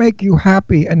we don't make you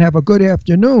happy and have a good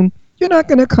afternoon, you're not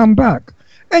going to come back.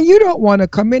 And you don't want to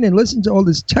come in and listen to all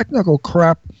this technical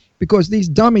crap because these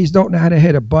dummies don't know how to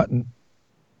hit a button.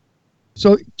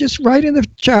 So just write in the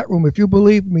chat room if you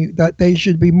believe me that they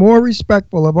should be more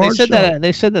respectful of our show.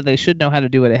 They said that they should know how to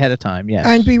do it ahead of time, yes.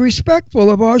 And be respectful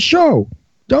of our show.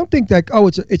 Don't think that,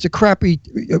 it's a crappy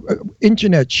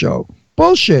internet show.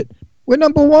 Bullshit. We're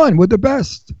number one. We're the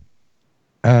best.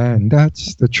 And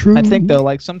that's the truth. I think, though,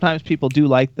 like sometimes people do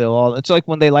like it's like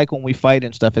when we fight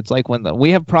and stuff. It's like when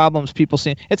we have problems, people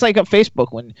see. It's like on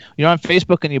Facebook. When you're on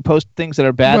Facebook and you post things that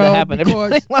are bad that happen,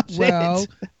 everybody loves it.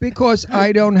 Because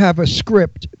I don't have a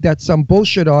script that some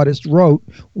bullshit artist wrote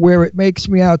where it makes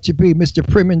me out to be Mr.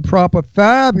 Prim and Proper,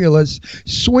 fabulous,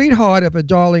 sweetheart of a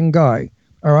darling guy.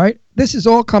 All right? This is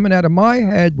all coming out of my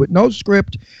head with no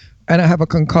script, and I have a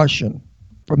concussion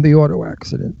from the auto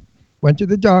accident. Went to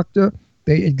the doctor.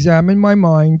 They examined my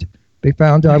mind. They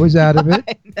found I was out of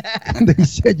it. They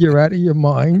said, you're out of your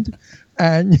mind.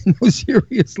 And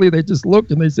seriously, they just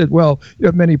looked and they said, "Well, you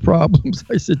have many problems."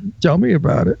 I said, "Tell me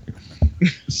about it."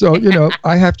 So,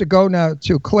 I have to go now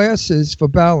to classes for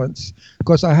balance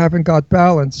because I haven't got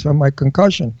balance from my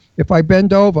concussion. If I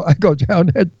bend over, I go down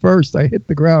head first. I hit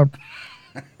the ground.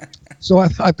 So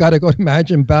I've got to go to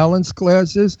Imagine Balance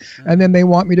classes, and then they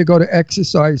want me to go to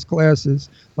exercise classes.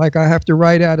 Like I have to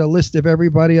write out a list of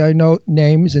everybody I know,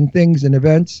 names and things and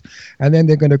events, and then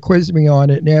they're going to quiz me on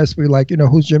it and ask me, like,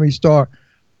 who's Jimmy Star?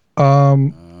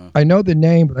 I know the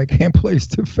name, but I can't place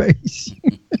the face.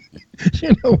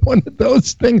 One of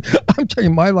those things. I'm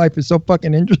telling you, my life is so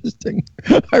fucking interesting.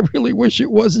 I really wish it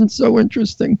wasn't so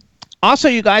interesting. Also,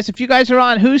 you guys, if you guys are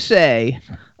on Who Say...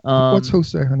 What's Who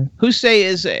Say, honey? Who Say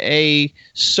is a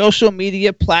social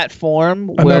media platform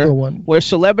where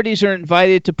celebrities are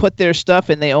invited to put their stuff,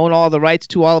 and they own all the rights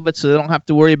to all of it, so they don't have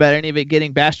to worry about any of it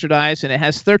getting bastardized. And it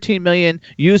has 13 million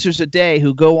users a day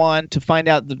who go on to find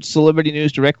out the celebrity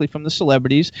news directly from the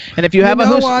celebrities. And if you have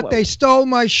they stole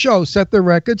my show. Set the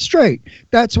record straight.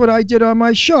 That's what I did on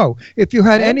my show. If you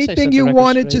had anything you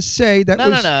wanted to say that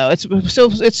no,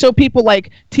 it's so people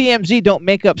like TMZ don't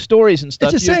make up stories and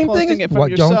stuff. It's the same thing.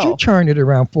 Don't you turn it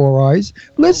around, Four Eyes.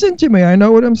 Listen to me. I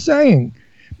know what I'm saying.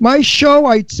 My show,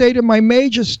 I'd say to my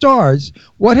major stars,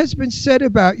 what has been said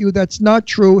about you that's not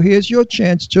true, here's your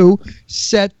chance to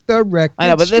set the record straight. I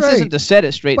know, but this isn't to set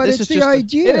it straight. But this it's is the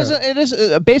idea. It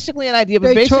is basically an idea,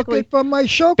 but they took it from my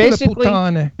show.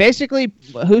 Basically,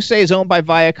 Who Say is owned by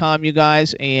Viacom, you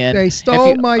guys, and they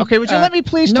stole my... Okay, would you let me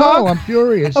please talk? No, I'm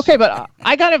furious. Okay, but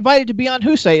I got invited to be on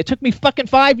Who Say. It took me fucking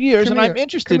 5 years, I'm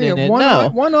interested in it.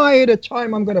 One eye at a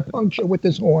time, I'm going to puncture with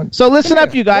this horn. So listen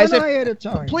up, you guys. One eye at a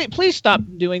time. Please stop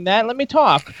doing that. Let me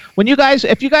talk.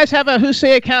 If you guys have a Who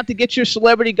Say account to get your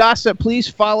celebrity gossip, please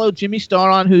follow Jimmy Star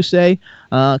on Who Say,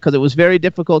 because it was very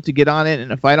difficult to get on it,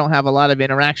 and if I don't have a lot of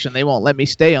interaction, they won't let me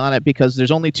stay on it because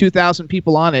there's only 2,000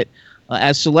 people on it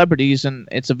as celebrities, and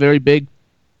it's a very big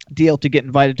deal to get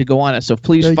invited to go on it. So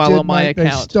please follow my account.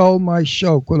 They stole my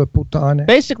show, quella putane.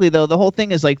 Basically, though, the whole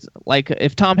thing is like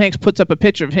if Tom Hanks puts up a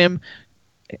picture of him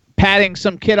patting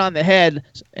some kid on the head,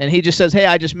 and he just says, "Hey,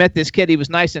 I just met this kid. He was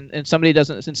nice," and somebody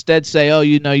doesn't instead say, "Oh,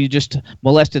 you just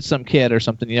molested some kid or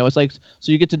something." It's like,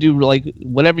 so you get to do like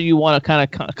whatever you want to kind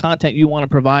of content you want to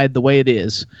provide the way it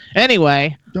is.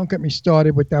 Anyway, don't get me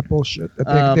started with that bullshit.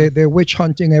 They're witch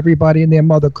hunting everybody and their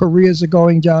mother. Careers are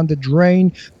going down the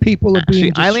drain. People are being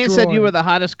destroyed. Eileen said you were the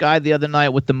hottest guy the other night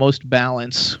with the most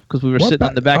balance because we were sitting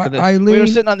on the back of the. Eileen, we were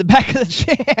sitting on the back of the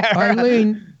chair.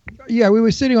 Eileen. Yeah, we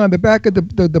were sitting on the back of the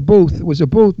booth. It was a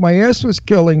booth. My ass was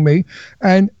killing me,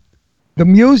 and the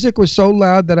music was so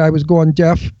loud that I was going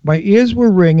deaf. My ears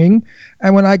were ringing,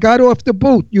 and when I got off the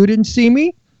booth, you didn't see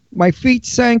me? My feet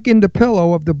sank in the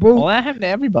pillow of the booth. Well, that happened to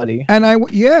everybody. And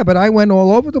but I went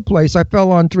all over the place. I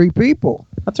fell on 3 people.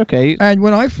 That's okay. And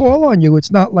when I fall on you,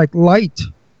 it's not like light.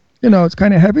 It's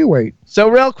kind of heavyweight. So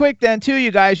real quick then, too,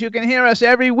 you guys, you can hear us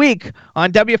every week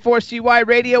on W4CY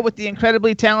Radio with the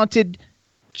incredibly talented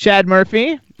Chad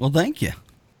Murphy. Well, thank you.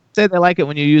 Say they like it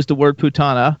when you use the word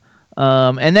putana.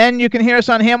 And then you can hear us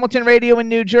on Hamilton Radio in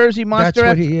New Jersey, That's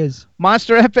what he is.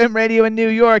 Monster FM Radio in New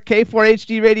York,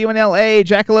 K4HD Radio in LA,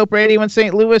 Jackalope Radio in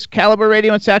St. Louis, Caliber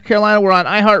Radio in South Carolina. We're on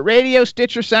iHeartRadio,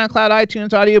 Stitcher, SoundCloud,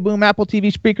 iTunes, Audio Boom, Apple TV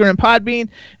Speaker, and Podbean.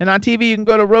 And on TV, you can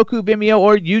go to Roku, Vimeo,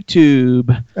 or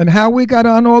YouTube. And how we got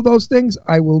on all those things,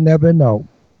 I will never know.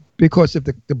 Because of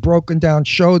the broken down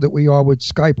show that we are with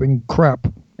Skype and crap.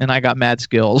 And I got mad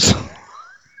skills.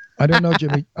 I don't know,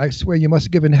 Jimmy. I swear you must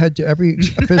have given head to every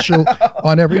official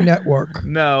on every network.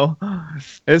 No.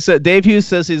 It's Dave Hughes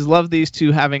says he's loved these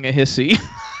two having a hissy.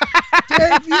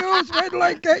 Dave Hughes, wait till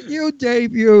I get you,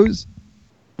 Dave Hughes.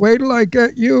 Wait till I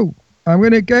get you. I'm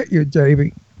going to get you,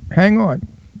 Davey. Hang on.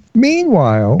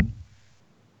 Meanwhile,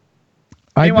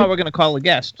 we're going to call a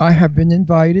guest. I have been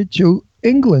invited to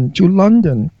England, to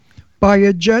London, by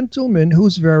a gentleman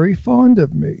who's very fond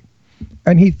of me.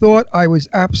 And he thought I was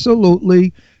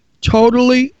absolutely,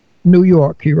 totally New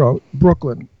York, he wrote.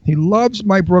 Brooklyn. He loves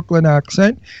my Brooklyn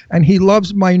accent, and he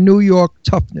loves my New York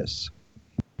toughness.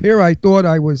 Here I thought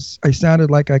I sounded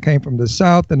like I came from the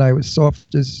South, and I was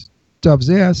soft as dove's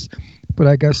ass, but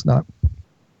I guess not.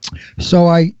 So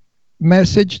I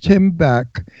messaged him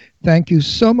back, "Thank you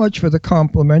so much for the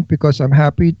compliment, because I'm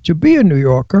happy to be a New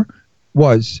Yorker."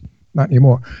 Was, not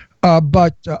anymore.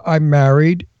 But I'm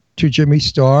married to Jimmy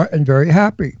Star and very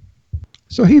happy.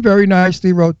 So he very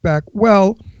nicely wrote back,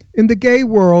 "Well, in the gay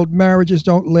world, marriages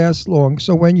don't last long,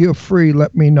 so when you're free,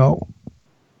 let me know."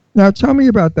 Now tell me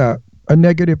about that, a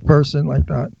negative person like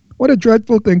that. What a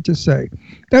dreadful thing to say.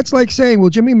 That's like saying, well,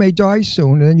 Jimmy may die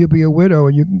soon and then you'll be a widow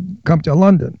and you can come to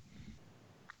London.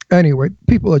 Anyway,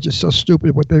 people are just so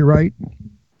stupid what they write.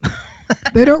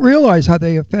 They don't realize how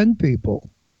they offend people.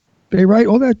 They write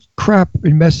all that crap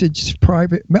in message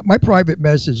private. My private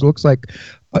message looks like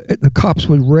the cops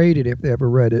would raid it if they ever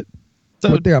read it.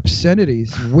 So with their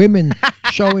obscenities, women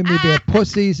showing me their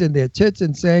pussies and their tits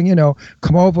and saying, you know,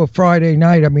 come over Friday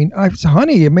night. I mean,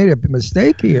 honey, you made a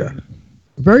mistake here.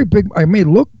 Very big. I may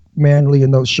look manly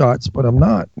in those shots, but I'm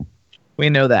not. We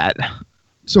know that.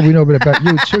 So we know a bit about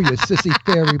you too, you sissy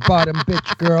fairy bottom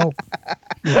bitch girl.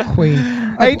 You queen.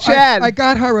 Hey, Chad. I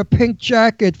got her a pink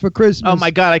jacket for Christmas. Oh,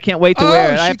 my God. I can't wait to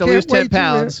wear it. I have to lose 10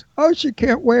 pounds. Oh, she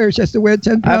can't wear it. She has to wear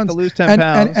 10 pounds. I have to lose 10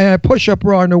 pounds. And a push-up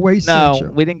bra and a waist cincher. No,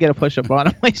 we didn't get a push-up bra and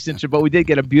a waist cincher, but we did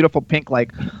get a beautiful pink,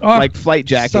 like flight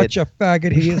jacket. Such a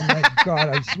faggot he is. My God,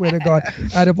 I swear to God.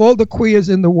 Out of all the queers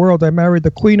in the world, I married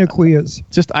the queen of queers.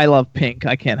 Just, I love pink.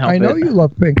 I can't help it. I know you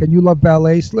love pink, and you love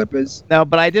ballet slippers. No,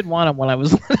 but I did want them when I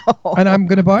was little. And I'm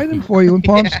going to buy them for you in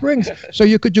Palm Springs, so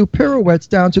you could do pirouettes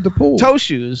down to the pool. Toe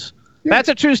shoes. Yeah. That's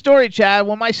a true story, Chad.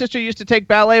 When my sister used to take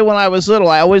ballet when I was little,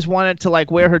 I always wanted to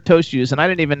like wear her toe shoes, and I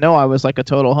didn't even know I was like a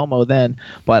total homo then.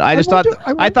 But I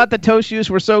thought the toe shoes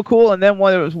were so cool. And then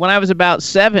when I was about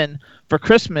 7 for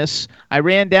Christmas, I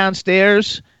ran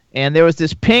downstairs, and there was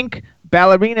this pink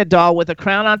ballerina doll with a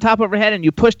crown on top of her head, and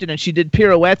you pushed it, and she did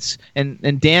pirouettes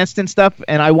and danced and stuff,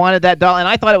 and I wanted that doll, and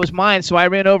I thought it was mine, so I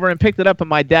ran over and picked it up, and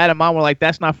my dad and mom were like,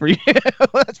 that's not for you.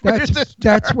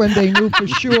 That's when they knew for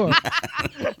sure.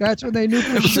 That's when they knew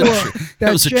for sure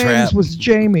that James was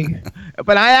Jamie.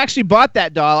 But I actually bought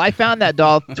that doll. I found that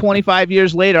doll 25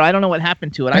 years later. I don't know what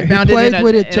happened to it. I found it in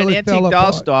an antique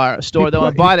doll store, though,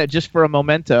 and bought it just for a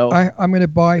memento. I'm going to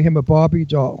buy him a Barbie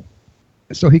doll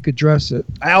so he could dress it.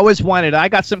 I always wanted it. I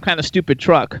got some kind of stupid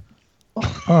truck.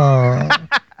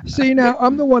 See, now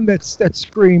I'm the one that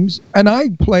screams, and I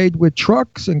played with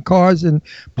trucks and cars and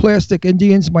plastic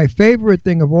Indians. My favorite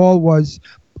thing of all was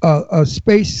a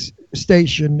space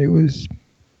station. It was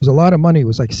a lot of money. It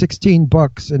was like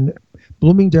 $16, and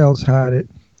Bloomingdale's had it.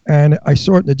 And I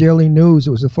saw it in the Daily News. It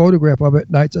was a photograph of it.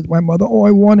 And I said to my mother, oh,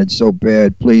 I want it so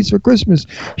bad, please, for Christmas.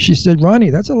 She said,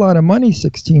 Ronnie, that's a lot of money,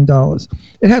 $16.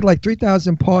 It had like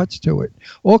 3,000 parts to it.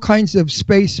 All kinds of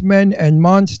spacemen and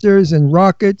monsters and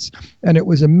rockets. And it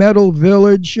was a metal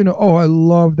village. You know, oh, I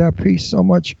love that piece so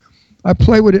much. I'd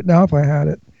play with it now if I had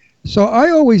it. So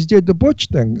I always did the butch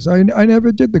things. I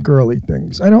never did the girly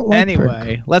things. I don't like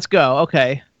Anyway, pink. Let's go.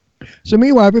 Okay. So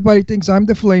meanwhile, everybody thinks I'm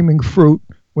the flaming fruit.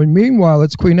 When meanwhile,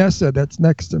 it's Queenessa that's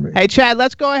next to me. Hey, Chad,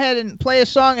 let's go ahead and play a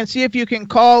song and see if you can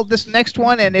call this next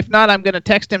one. And if not, I'm going to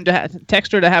text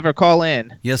her to have her call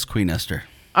in. Yes, Queen Esther.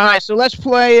 All right, so let's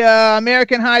play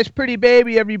American High's Pretty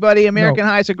Baby, everybody. American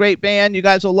High's a great band. You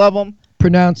guys will love them.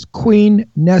 Pronounced Queenessa.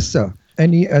 Nessa.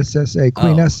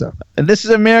 Queenessa. And this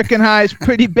is American High's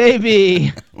Pretty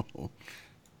Baby.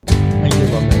 I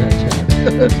give up that,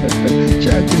 Chad.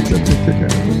 Chad did something to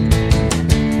that.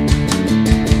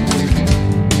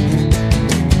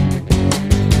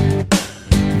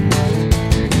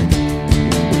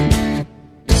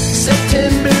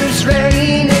 September's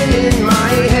raining in my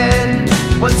head.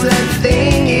 What's that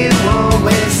thing you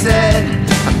always said?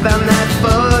 I found that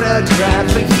photograph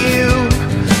of you,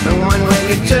 the one where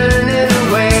you turn it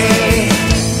away.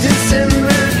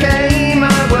 December came,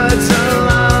 I was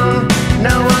alone.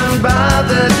 No one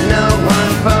bothered, no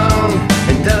one phoned.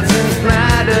 It doesn't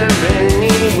matter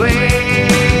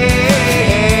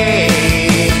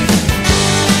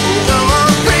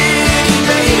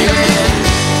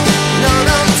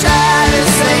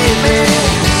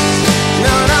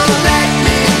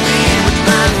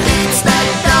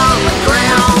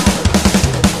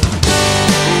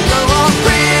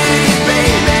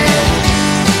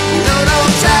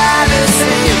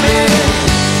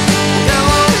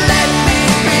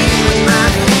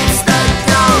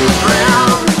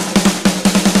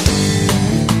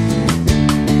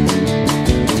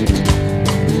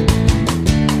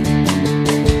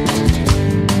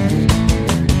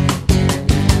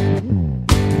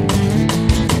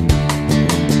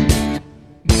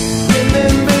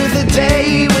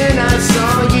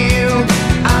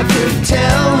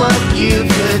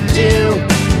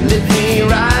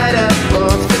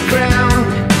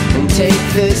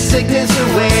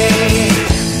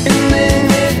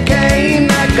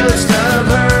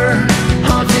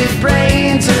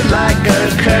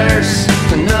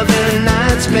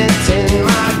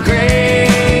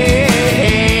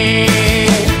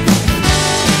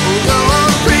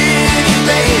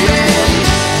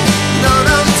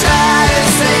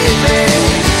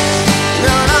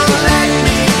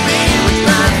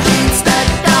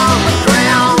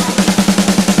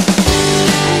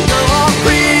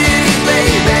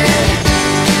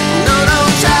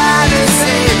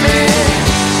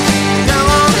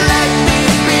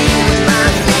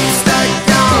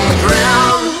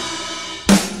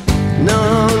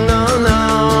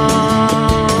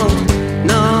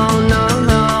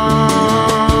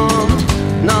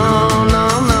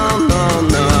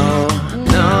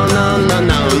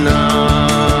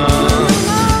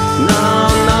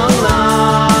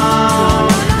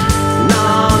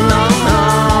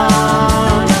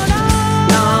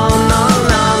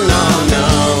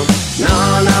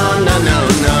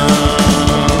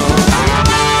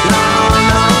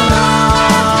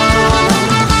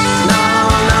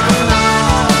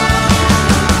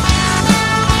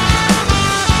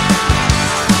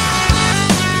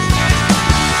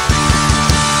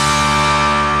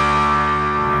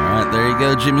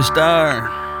Star.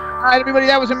 All right, everybody,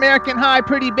 that was American High,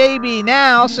 Pretty Baby.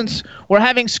 Now, since we're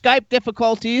having Skype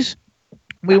difficulties,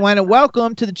 we want to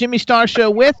welcome to the Jimmy Star Show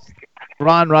with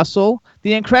Ron Russell,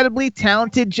 the incredibly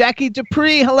talented Jackie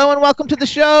Dupree. Hello and welcome to the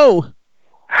show.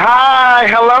 Hi,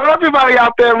 hello everybody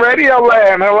out there in Radio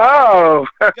Land. Hello.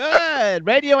 Good.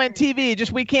 Radio and TV.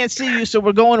 Just we can't see you, so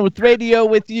we're going with radio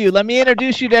with you. Let me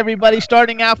introduce you to everybody,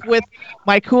 starting off with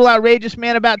my cool, outrageous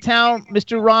man about town,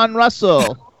 Mr. Ron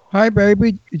Russell. Hi,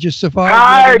 baby. Did you survive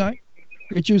Hi. the other night?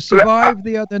 Did you survive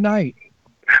the other night?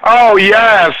 Oh,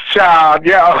 yes, child.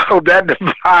 Yeah, oh, that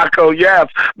debacle, yes.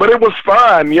 But it was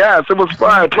fun. Yes, it was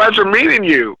fun. Pleasure meeting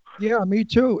you. Yeah, me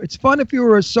too. It's fun if you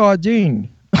were a sardine.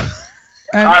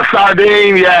 A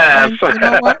sardine, yes. And you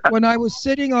know what? When I was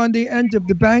sitting on the end of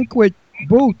the banquet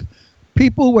booth,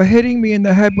 people were hitting me in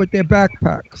the head with their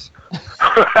backpacks.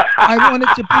 I wanted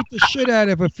to beat the shit out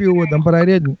of a few of them, but I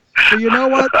didn't. So you know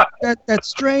what? That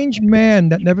strange man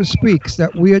that never speaks,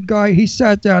 that weird guy, he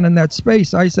sat down in that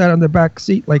space. I sat on the back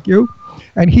seat like you,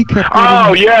 and he kept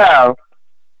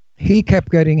he kept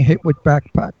getting hit with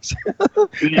backpacks.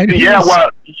 And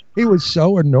he was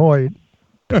so annoyed.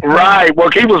 Right. Well,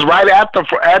 he was right at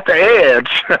the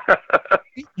edge.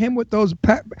 Him with those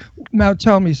Now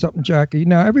tell me something, Jackie.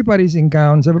 Now everybody's in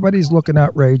gowns. Everybody's looking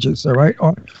outrageous, all right,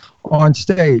 on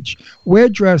stage. We're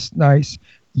dressed nice.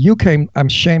 You came. I'm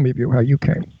ashamed of you how you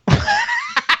came.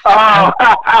 Oh.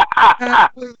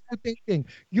 Thinking,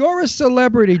 you're a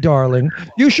celebrity, darling.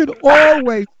 You should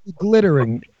always be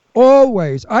glittering.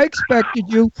 Always. I expected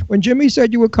you. When Jimmy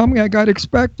said you were coming, I got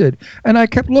expected. And I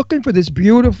kept looking for this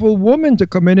beautiful woman to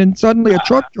come in, and suddenly a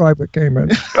truck driver came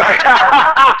in.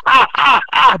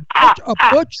 a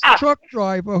butch truck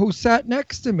driver who sat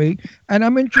next to me, and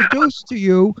I'm introduced to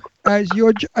you as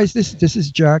this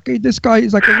is Jackie. This guy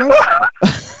is like a wrestler.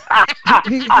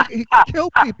 he can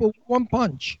kill people with one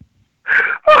punch.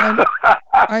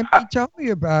 And tell me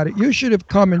about it. You should have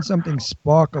come in something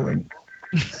sparkling.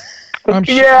 I'm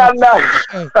shame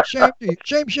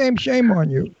on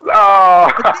you.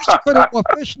 Oh. At least you could have wore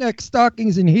fishnet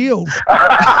stockings and heels.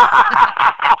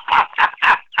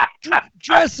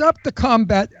 Dress up the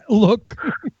combat look.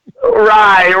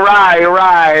 Right.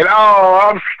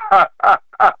 Oh,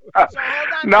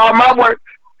 no, my word.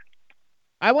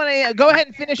 I want to go ahead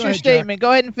and finish your statement. Jack.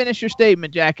 Go ahead and finish your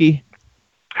statement, Jackie.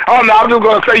 Oh, no, I'm just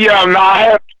going to say, I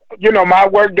had, my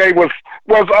work day was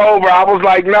over. I was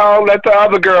like, no, let the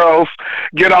other girls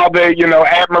get all the,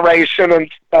 admiration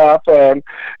and stuff. And,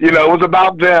 it was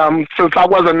about them since I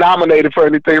wasn't nominated for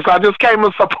anything. So I just came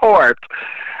to support,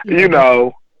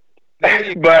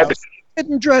 But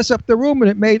didn't dress up the room,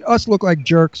 and it made us look like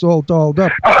jerks all dolled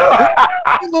up.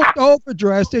 You looked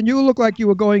overdressed, and you looked like you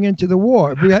were going into the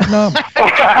war, Vietnam.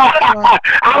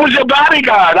 I was your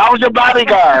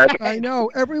bodyguard. I know.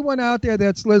 Everyone out there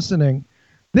that's listening,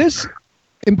 this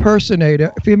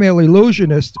impersonator, female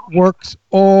illusionist, works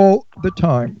all the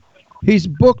time. He's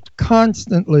booked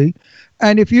constantly,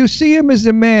 and if you see him as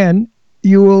a man,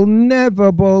 you will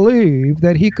never believe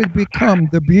that he could become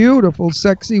the beautiful,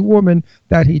 sexy woman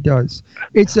that he does.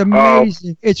 It's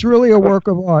amazing. It's really a work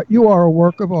of art. You are a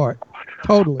work of art.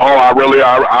 Totally. Oh, I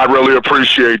really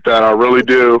appreciate that. I really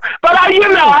do. But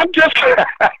I'm just.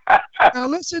 Now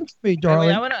listen to me,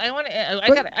 darling.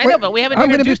 I know, but we haven't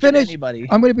introduced anybody.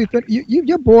 I'm going to be finished.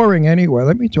 You're boring anyway.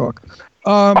 Let me talk.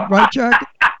 Right, Jack?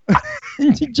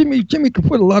 Jimmy could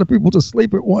put a lot of people to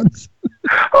sleep at once.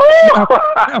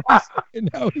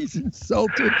 now he's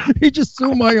insulted. He just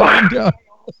threw my arm down.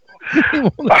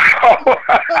 I'm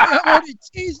only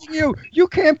teasing you. You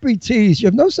can't be teased. You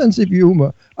have no sense of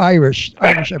humor. Irish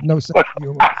have no sense of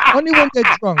humor. Only when they're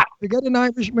drunk. You get an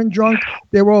Irishman drunk,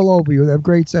 they're all over you. They have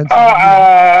great sense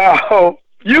of humor.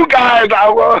 You guys,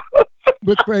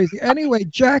 we're crazy. Anyway,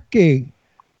 Jackie,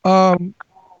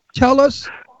 tell us.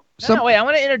 Wait, I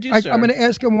want to introduce her. I'm going to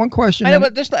ask him one question. I know,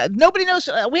 but nobody knows.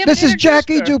 This is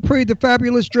Jackie Dupree, the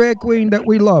fabulous drag queen that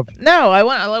we love.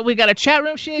 No, we got a chat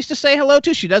room she needs to say hello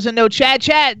to. She doesn't know Chad.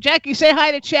 Jackie, say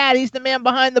hi to Chad. He's the man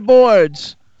behind the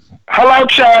boards. Hello,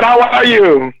 Chad. How are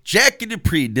you? Jackie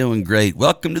Dupree, doing great.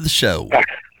 Welcome to the show.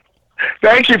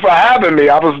 Thank you for having me.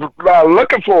 I was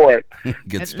looking for it.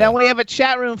 Now we have a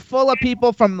chat room full of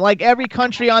people from like every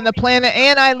country on the planet,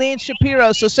 and Eileen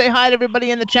Shapiro. So say hi to everybody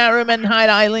in the chat room and hi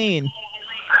to Eileen.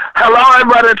 Hello,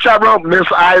 everybody in the chat room.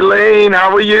 Miss Eileen,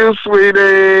 how are you,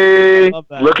 sweetie?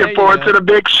 Looking forward to the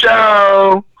big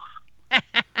show.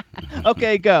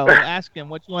 Okay, go. Ask him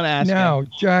what you want to ask him. Now,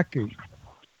 Jackie.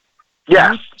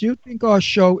 Yes. Do you think our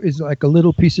show is like a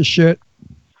little piece of shit?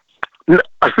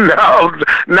 No,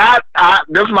 not.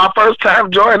 This is my first time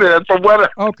joining it. From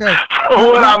what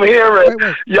I'm hearing,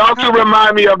 y'all two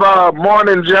remind me of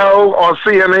Morning Joe on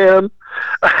CNN.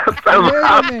 Wait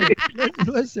a minute.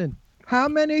 Listen, how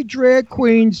many drag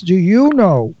queens do you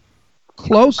know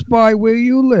close by where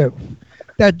you live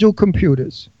that do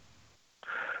computers?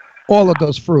 All of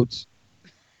those fruits.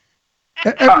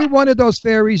 Every one of those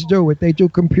fairies do it. They do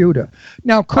computer.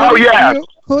 Now,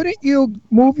 couldn't you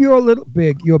move your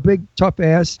big tough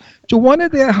ass to one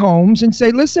of their homes and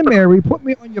say, "Listen, Mary, put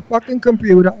me on your fucking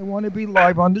computer. I want to be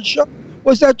live on the show."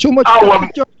 Was that too much?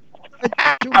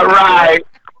 Right.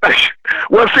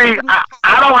 Well, see,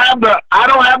 I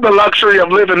don't have the luxury of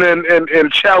living in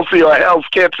Chelsea or Hell's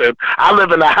Kitchen. I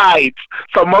live in the Heights,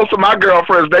 so most of my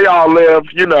girlfriends, they all live,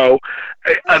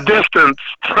 a distance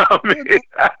from me.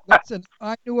 Listen,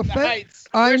 I knew a Heights.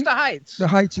 Where's the Heights? The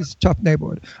Heights is a tough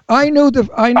neighborhood. I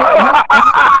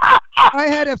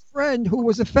had a friend who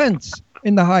was a fence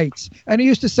in the Heights, and he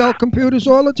used to sell computers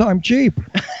all the time, cheap.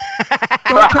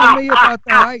 Don't tell me about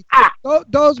the Heights.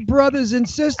 Those brothers and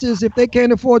sisters, if they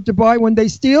can't afford to buy one, they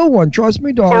steal one. Trust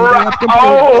me, darling.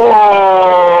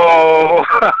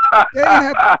 They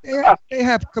have computers. They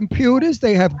have computers.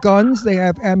 They have guns. They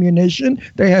have ammunition.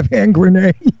 They have hand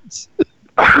grenades.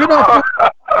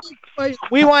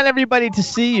 We want everybody to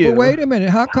see you. But wait a minute.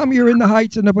 How come you're in the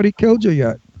Heights and nobody killed you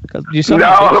yet? Because I know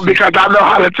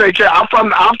how to take care. I'm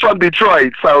from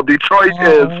Detroit, so Detroit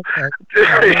is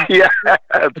okay.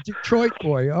 A Detroit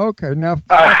boy. Okay, now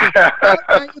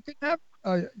you can have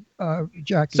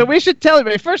Jackie. So we should tell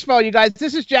everybody. First of all, you guys,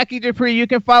 this is Jackie Dupree. You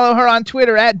can follow her on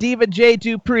Twitter at Diva J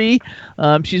Dupree.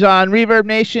 She's on Reverb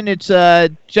Nation. It's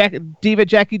Diva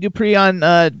Jackie Dupree on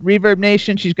Reverb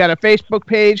Nation. She's got a Facebook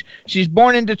page. She's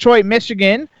born in Detroit,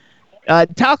 Michigan.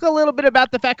 Talk a little bit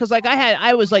about the fact, because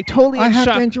I was totally in shock.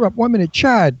 I have to interrupt 1 minute.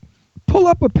 Chad, pull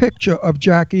up a picture of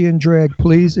Jackie in drag,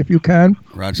 please, if you can.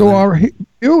 Roger. So our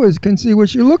viewers can see what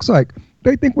she looks like.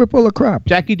 They think we're full of crap.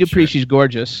 Jackie Dupree, she's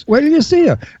gorgeous. Where do you see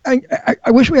her? I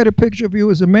wish we had a picture of you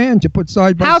as a man to put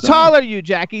side by side. How tall are you,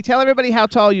 Jackie? Tell everybody how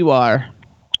tall you are.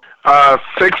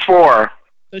 6'4".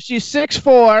 So she's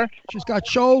 6'4". She's got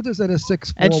shoulders that are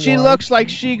 6'4". And she looks like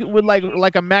she would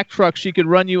like a Mack truck. She could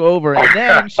run you over. And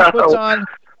then she puts on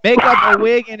makeup, a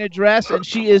wig, and a dress, and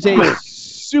she is a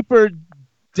super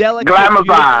delicate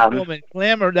woman.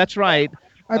 Glamour, that's right.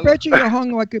 I bet you're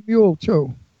hung like a mule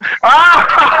too.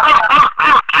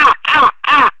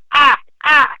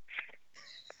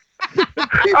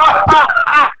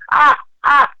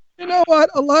 You know what?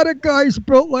 A lot of guys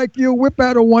built like you whip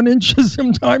out of 1 inch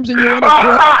sometimes, and you want to.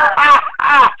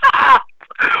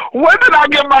 What did I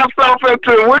get myself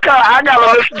into? I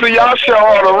gotta listen to y'all show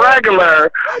on a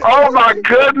regular. Oh my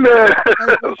goodness!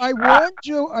 I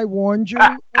warned you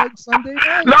on Sunday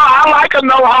night. No, I like a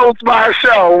no holds barred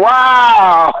show.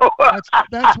 Wow.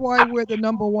 That's why we're the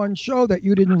 #1 show that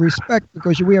you didn't respect,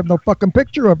 because we have no fucking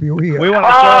picture of you here. We want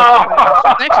to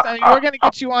show next time we're gonna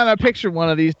get you on a picture one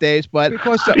of these days, but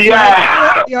because the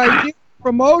idea of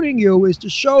promoting you is to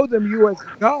show them you as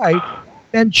a guy.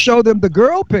 And show them the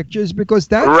girl pictures, because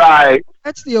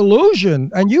that's the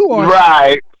illusion, and you are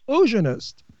an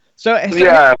illusionist. So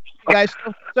guys.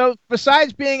 So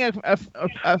besides being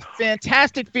a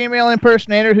fantastic female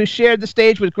impersonator who shared the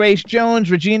stage with Grace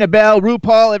Jones, Regina Bell,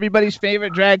 RuPaul, everybody's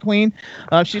favorite drag queen,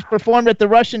 she's performed at the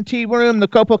Russian Tea Room, the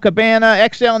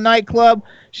Copacabana, XL Nightclub.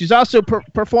 She's also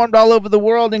performed all over the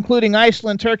world, including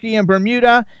Iceland, Turkey, and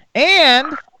Bermuda,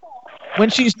 and when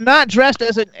she's not dressed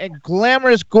as a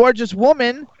glamorous, gorgeous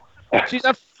woman, she's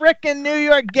a frickin' New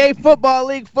York Gay Football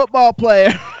League football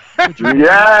player.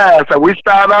 Yeah, so we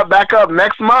start back up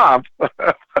next month.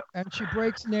 And she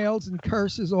breaks nails and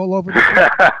curses all over the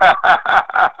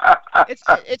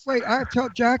place. Wait, I tell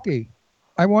Jackie,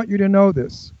 I want you to know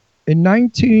this. In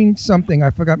 19-something, I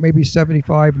forgot, maybe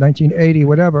 75, 1980,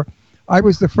 whatever, I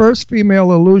was the first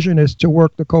female illusionist to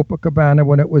work the Copacabana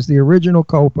when it was the original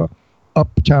Copa.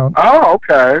 Uptown. Oh,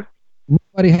 okay.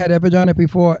 Nobody had ever done it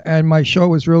before, and my show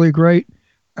was really great.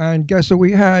 And guess who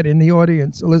we had in the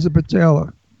audience? Elizabeth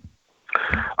Taylor.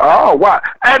 Oh, wow.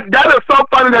 And that is so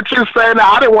funny that you say that.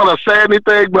 I didn't want to say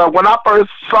anything, but when I first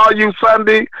saw you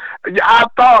Sunday, I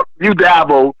thought you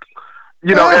dabbled,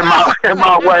 in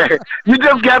my way. You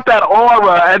just get that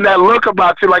aura and that look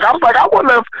about you. Like, I was like, I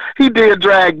wonder if he did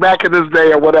drag back in his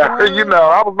day or whatever.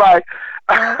 I was like,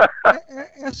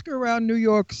 ask around New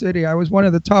York City. I was one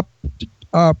of the top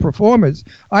performers.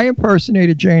 I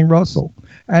impersonated Jane Russell,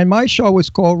 and my show was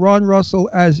called Ron Russell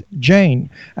as Jane.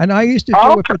 And I used to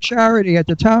do it for charity at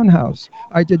the Townhouse.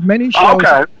 I did many shows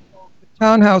at the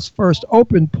Townhouse first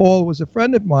opened, Paul was a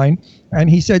friend of mine, and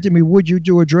he said to me, would you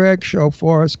do a drag show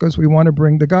for us because we want to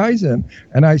bring the guys in?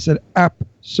 And I said,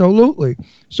 absolutely.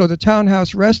 So the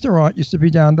Townhouse restaurant used to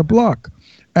be down the block.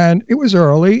 And it was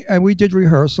early, and we did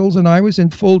rehearsals, and I was in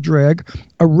full drag,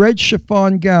 a red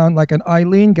chiffon gown, like an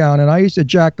Eileen gown, and I used to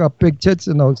jack up big tits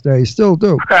in those days, still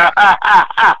do.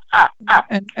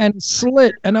 and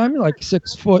slit, and I'm like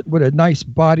 6 foot with a nice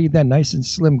body, then nice and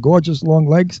slim, gorgeous long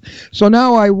legs. So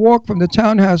now I walk from the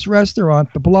Townhouse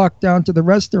restaurant, the block down to the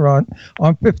restaurant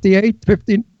on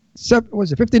 59th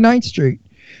Street.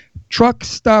 Trucks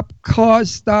stopped, cars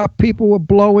stopped, people were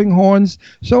blowing horns.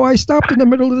 So I stopped in the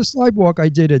middle of the sidewalk. I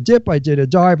did a dip, I did a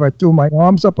dive, I threw my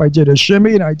arms up, I did a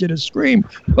shimmy, and I did a scream.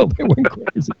 Well, they went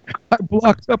crazy. I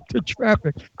blocked up the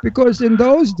traffic because in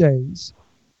those days,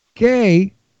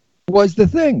 gay was the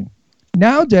thing.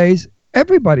 Nowadays,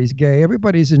 everybody's gay,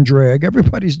 everybody's in drag,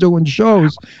 everybody's doing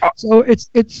shows. So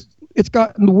it's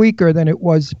gotten weaker than it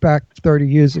was back 30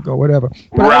 years ago, whatever.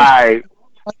 But right.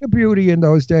 Like a beauty in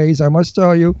those days, I must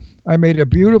tell you. I made a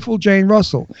beautiful Jane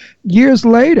Russell. Years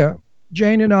later,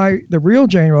 Jane and I, the real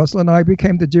Jane Russell and I,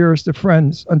 became the dearest of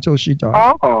friends until she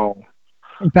died. Oh.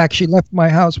 In fact, she left my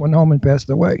house, went home, and passed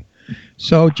away.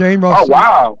 So Jane Russell. Oh,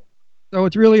 wow. So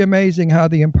it's really amazing how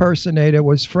the impersonator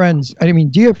was friends. I mean,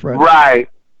 dear friends. Right.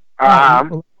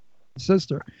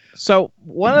 Sister. So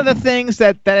one of the things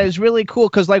that is really cool,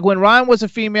 because like when Ron was a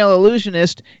female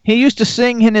illusionist, he used to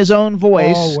sing in his own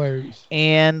voice. Always.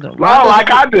 And well, like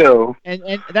I do. And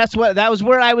that was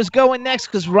where I was going next,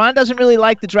 because Ron doesn't really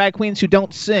like the drag queens who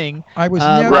don't sing. I was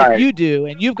never like you do,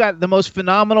 and you've got the most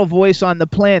phenomenal voice on the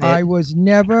planet. I was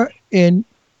never in.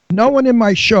 No one in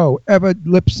my show ever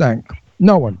lip sync.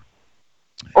 No one.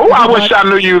 Oh, I wish I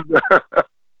knew you.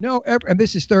 No, and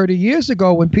this is 30 years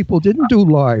ago when people didn't do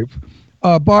live.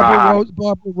 Barbara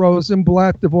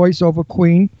Rosenblatt, the voiceover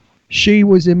queen, she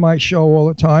was in my show all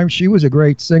the time. She was a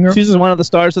great singer. She was one of the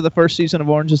stars of the first season of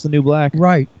Orange is the New Black.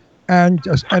 Right. And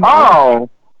Michael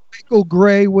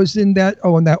Gray was in that.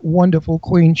 Oh, and that wonderful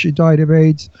queen. She died of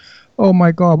AIDS. Oh,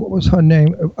 my God. What was her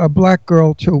name? A black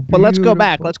girl, too. But let's go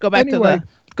back. Let's go back anyway,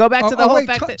 to the whole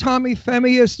fact that Tommy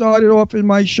Femia started off in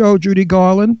my show, Judy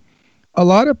Garland. A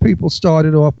lot of people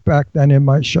started off back then in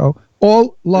my show.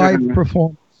 All live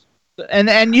performance.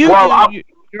 And you do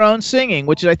your own singing,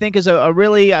 which I think is a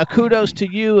really kudos to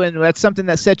you, and that's something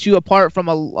that sets you apart from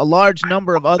a large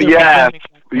number of other. Yes,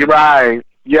 you're right.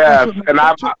 Yes,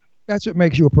 that's what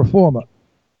makes you a performer.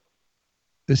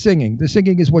 The singing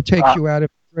is what takes you out of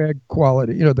drag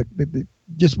quality. You know, the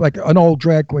just like an old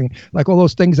drag queen, like all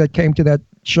those things that came to that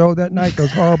show that night,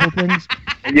 those horrible things.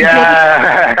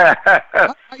 Yeah.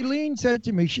 Eileen said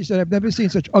to me, she said, I've never seen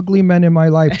such ugly men in my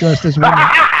life dressed as women.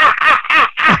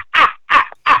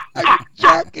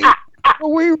 Jackie, were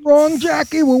we wrong,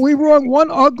 Jackie? Were we wrong? One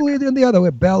uglier than the other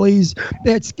with bellies.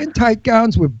 They had skin-tight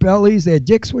gowns with bellies. Their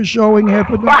dicks were showing half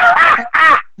of them.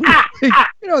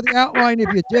 You know, the outline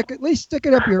of your dick. At least stick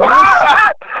it up your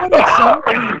ass.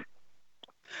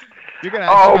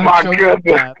 Oh, my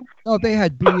goodness. No, they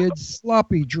had beards.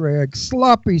 Sloppy drag.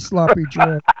 Sloppy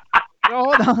drag. So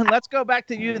hold on. Let's go back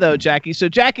to you, though, Jackie. So,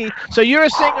 you're a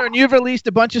singer, and you've released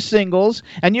a bunch of singles,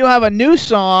 and you have a new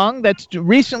song that's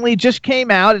recently just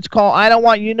came out. It's called I Don't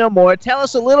Want You No More. Tell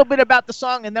us a little bit about the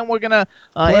song, and then we're going to,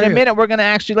 in a minute, we're going to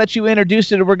actually let you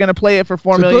introduce it, and we're going to play it for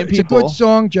 4 million people. It's a good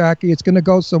song, Jackie. It's going to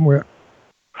go somewhere.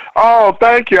 Oh,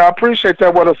 thank you. I appreciate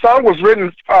that. Well, the song was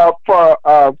written for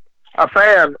a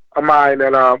fan of mine,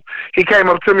 and he came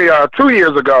up to me 2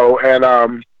 years ago, and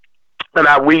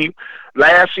we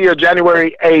last year,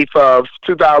 January 8th of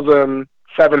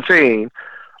 2017,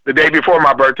 the day before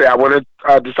my birthday,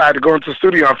 I decided to go into the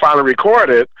studio and finally record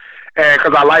it, and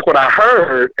because I like what I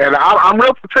heard, and I'm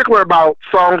real particular about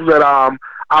songs that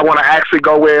I want to actually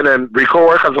go in and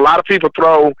record, because a lot of people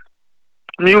throw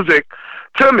music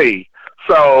to me,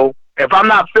 so if I'm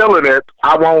not feeling it,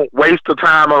 I won't waste the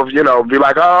time of, be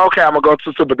like, oh, okay, I'm going to go to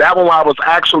the studio. But that one I was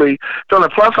actually feeling.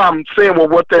 Plus, I'm seeing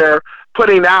what they're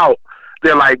putting out.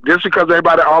 They're like, just because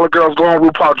all the girls go on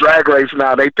RuPaul Drag Race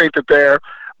now, they think that they're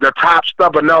the top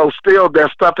stuff. But no, still, their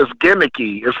stuff is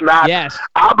gimmicky. It's not. Yes.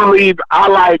 I believe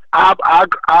I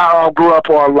grew up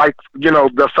on,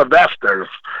 the Sylvesters.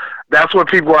 That's what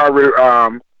people are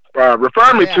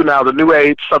referring me to now, the new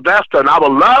age Sylvester. And I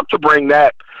would love to bring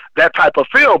that type of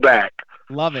feel back.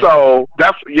 Love it. So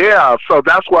that's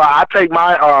why I take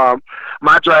my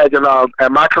my drag and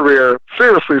my career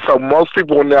seriously. So most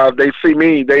people when they see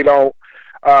me, they don't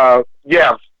call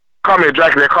me a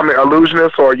drag, they call me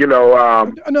illusionist or an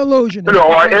illusionist,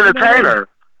 or entertainer.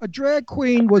 A drag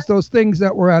queen was those things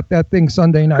that were at that thing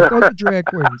Sunday night. Those are drag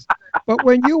queens. But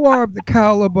when you are of the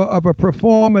caliber of a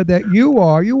performer that you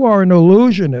are an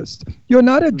illusionist. You're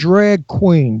not a drag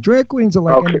queen. Drag queens are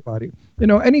like anybody. You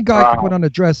know, any guy can put on a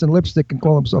dress and lipstick and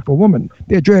call himself a woman.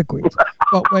 They're drag queens.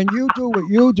 But when you do what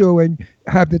you do and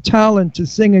have the talent to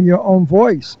sing in your own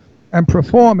voice and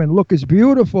perform and look as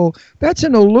beautiful, that's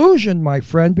an illusion, my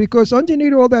friend, because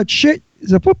underneath all that shit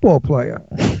is a football player.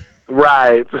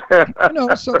 Right. You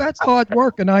know, so that's hard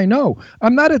work, and I know.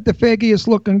 I'm not the faggiest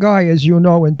looking guy, as you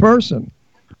know, in person.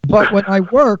 But when I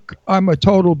work, I'm a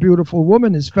total beautiful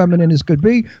woman, as feminine as could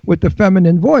be, with the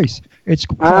feminine voice. It's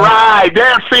right.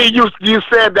 There, see, you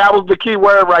said that was the key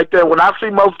word right there. When I see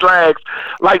most drags,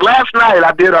 like last night,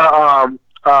 I did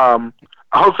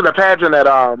hosted a pageant at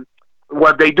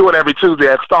what they do it every Tuesday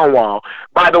at Stonewall.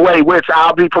 By the way, which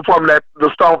I'll be performing at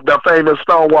the famous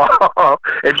Stonewall.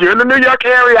 If you're in the New York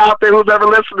area out there who's ever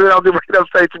listening on the radio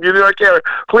station, New York area,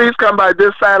 please come by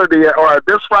this Saturday or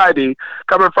this Friday,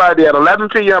 coming Friday at 11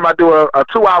 p.m. I do a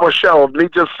 2-hour show of me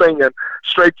just singing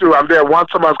straight through. I'm there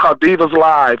once a month called Divas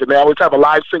Live, and they always have a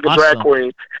live singing drag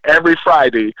queen every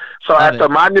Friday. So at the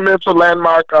monumental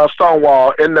landmark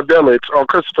Stonewall in the Village on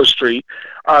Christopher Street,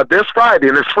 this Friday,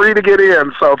 and it's free to get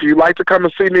in. So if you'd like to come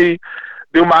and see me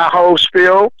do my whole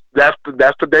spiel, that's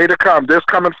the day to come. This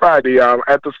coming Friday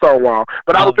at the Stonewall.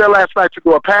 But I was there last night to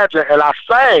do a pageant, and I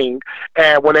sang.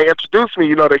 And when they introduced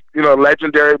me, the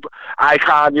legendary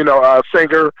icon,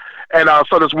 singer. And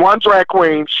so this one drag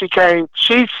queen, she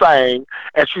sang,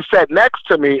 and she sat next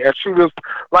to me, and she was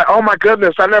like, "Oh my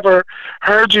goodness, I never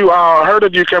heard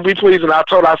of you. Can we please?" And I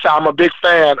said, I'm a big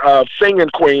fan of singing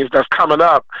queens that's coming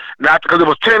up. Not because it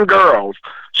was 10 girls.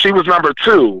 She was number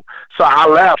 2. So I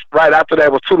left right after that.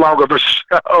 It was too long of a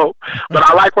show. But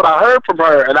I like what I heard from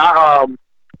her, and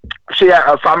so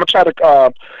I'm gonna try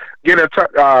to get in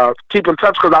touch, keep in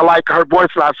touch, because I like her voice,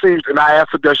 and I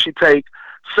asked her, does she take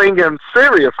singing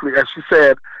seriously? And she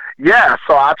said yes.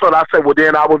 So I said, well,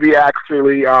 then I would be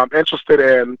actually interested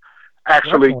in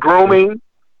grooming.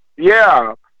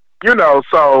 Yeah.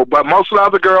 But most of the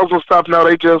other girls and stuff, no,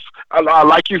 they just,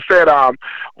 like you said, I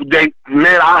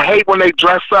hate when they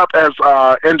dress up as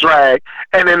in drag,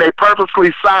 and then they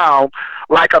purposely sound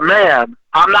like a man.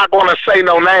 I'm not going to say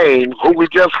no name, who we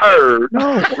just heard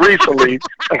recently.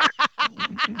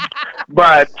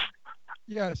 But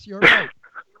yes, you're right.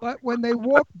 But when they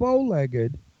walk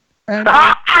bow-legged, and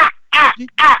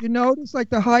you notice like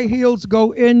the high heels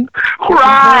go in,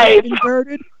 right,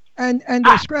 inverted. And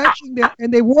they're scratching there,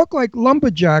 and they walk like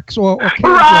lumberjacks or cabbie,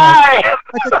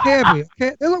 like a cabbie.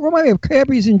 They remind me of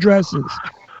cabbies in dresses.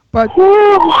 But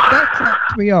that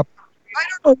cracks me up. I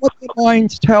don't know what the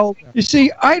lines tell them. You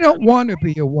see, I don't want to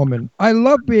be a woman. I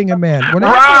love being a man.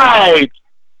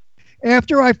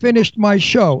 After I finished my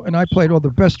show, and I played all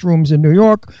the best rooms in New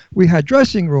York, we had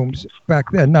dressing rooms back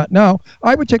then, not now.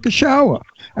 I would take a shower,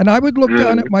 and I would look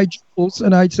down at my jewels,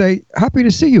 and I'd say, happy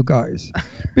to see you guys.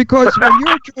 Because when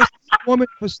you're dressed as a woman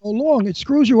for so long, it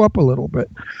screws you up a little bit.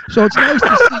 So it's nice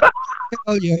to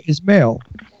see is male.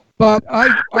 But I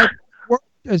worked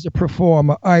as a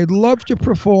performer. I love to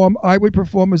perform. I would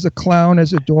perform as a clown,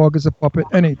 as a dog, as a puppet,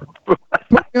 anything.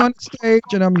 Put me on stage,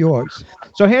 and I'm yours.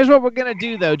 So here's what we're going to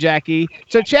do, though, Jackie.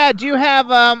 So, Chad, do you have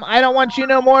I Don't Want You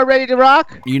No More ready to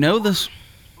rock? You know this.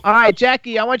 All right,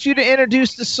 Jackie, I want you to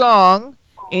introduce the song,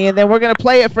 and then we're going to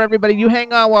play it for everybody. You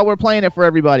hang on while we're playing it for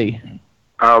everybody.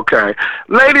 Okay.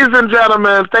 Ladies and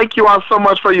gentlemen, thank you all so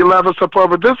much for your love and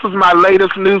support. But this is my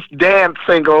latest new dance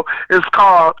single. It's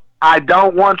called I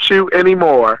Don't Want You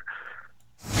Anymore.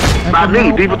 By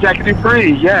me, Diva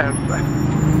Dupree, yes.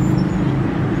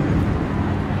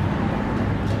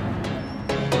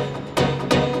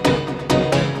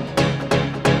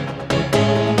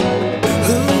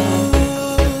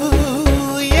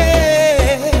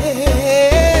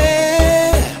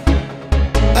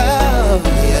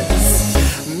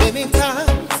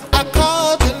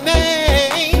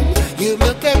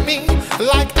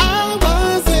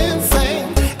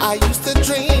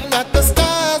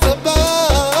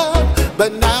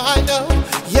 But now I know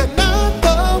you're not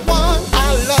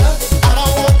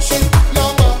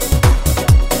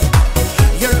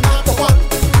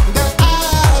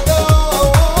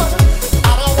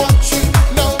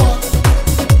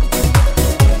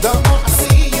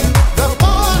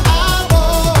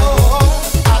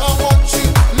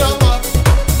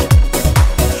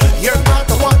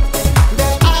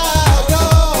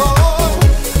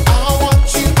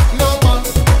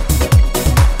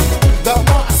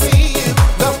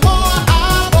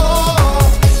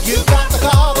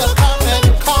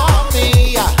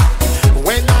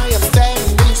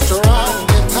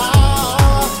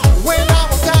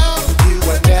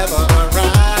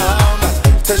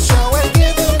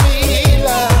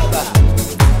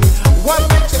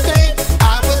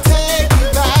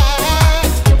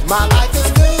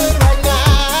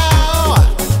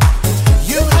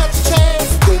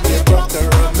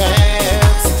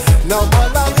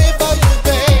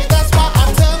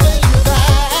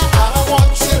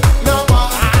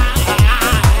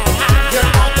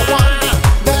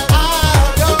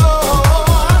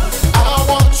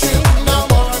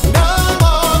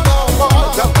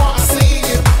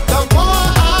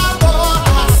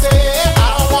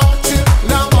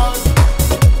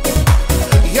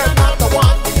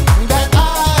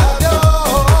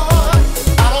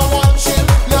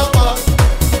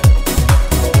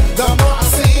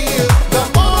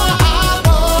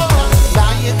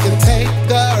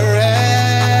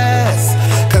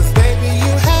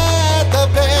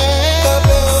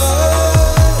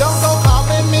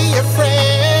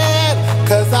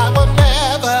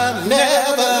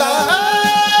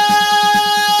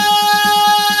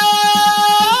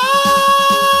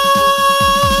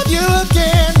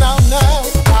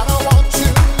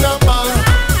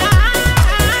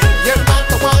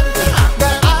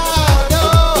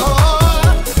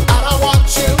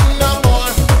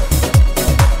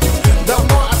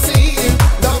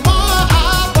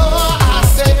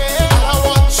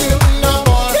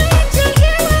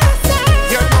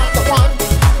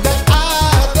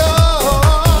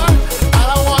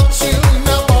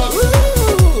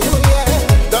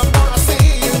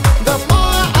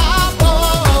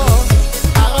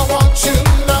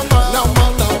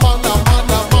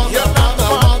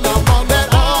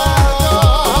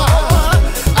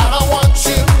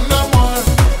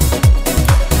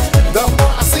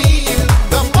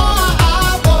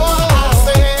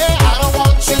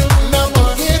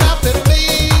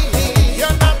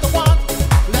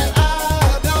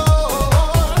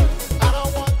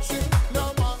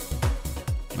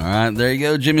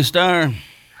go, Jimmy Star.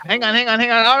 Hang on.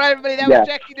 All right, everybody, that was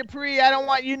Jackie Dupree. I don't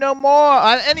want you no more,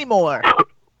 anymore.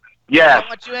 Yes. I don't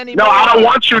want you anymore. No, I don't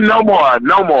want you no more.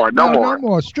 No more. No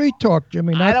more. Street talk,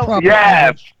 Jimmy. Not proper Yes.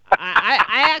 English.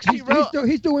 I actually wrote.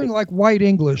 He's doing like white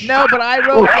English. No, but I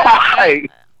wrote. Right.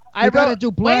 I gotta wrote.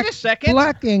 do black. Wait a second.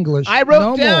 Black English. I wrote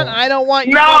no down. more. I don't want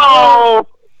you. No.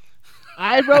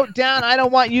 I wrote down. I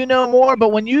don't want you no more.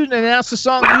 But when you announced the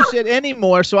song, you said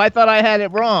anymore. So I thought I had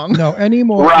it wrong. No,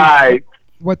 anymore. Right.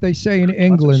 What they say in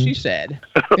England. That's what she said.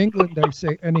 England, they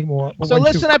say anymore. But So when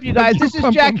listen up, you guys. This is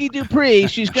Jackie Dupree.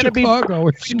 She's gonna be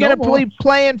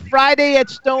playing Friday at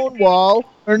Stonewall.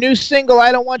 Her new single,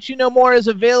 "I Don't Want You No More," is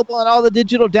available on all the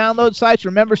digital download sites.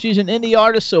 Remember, she's an indie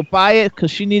artist, so buy it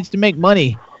because she needs to make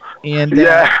money. And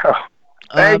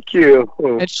Thank you.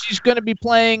 And she's going to be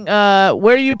playing.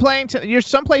 Where are you playing? You're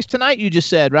someplace tonight. You just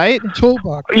said, right?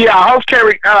 Toolbox. Yeah, host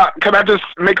Carrie. Can I just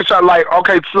make a shot? Like,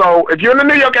 okay, so if you're in the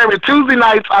New York area, Tuesday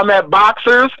nights I'm at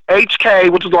Boxers HK,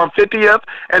 which is on 50th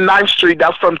and 9th Street.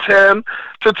 That's from 10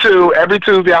 to 2 every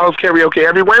Tuesday. I host karaoke.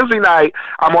 Every Wednesday night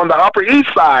I'm on the Upper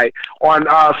East Side on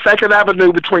 2nd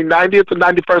Avenue between 90th and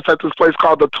 91st at this place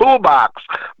called the Toolbox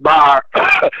Bar.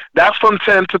 That's from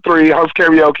 10 to 3. Host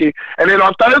karaoke, and then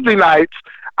on Thursday nights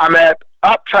I'm at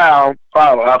Uptown,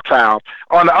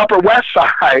 on the Upper West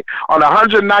Side on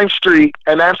 109th Street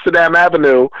and Amsterdam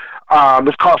Avenue.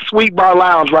 It's called Sweet Bar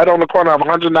Lounge, right on the corner of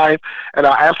 109th and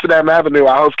Amsterdam Avenue.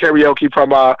 I host karaoke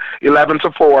from 11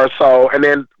 to 4. So, and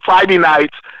then Friday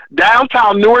nights,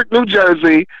 downtown Newark, New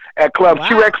Jersey, at Club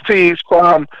QXT's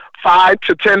from 5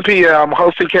 to 10 p.m.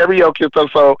 hosting karaoke.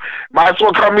 So might as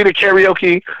well call me the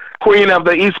karaoke queen of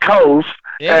the East Coast.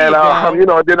 Then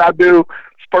I do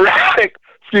sporadic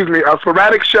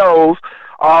shows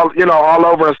all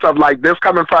over and stuff. Like this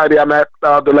coming Friday, I'm at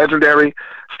the legendary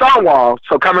Stonewall.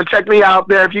 So come and check me out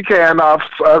there if you can.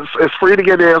 It's free to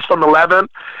get in. It's from 11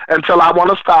 until I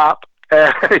want to stop.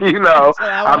 And,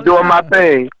 I'm doing my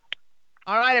thing.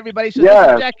 All right, everybody. So this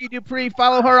is Jackie Dupree.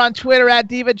 Follow her on Twitter at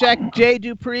Diva J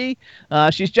Dupree.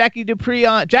 She's Jackie Dupree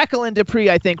Jacqueline Dupree,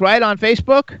 I think, right, on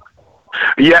Facebook?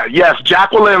 Yeah, yes,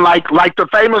 Jacqueline, like the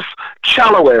famous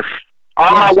celloist.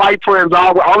 All my white friends,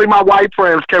 only my white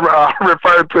friends can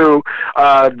refer to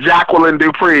Jacqueline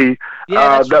Dupree,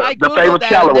 the famous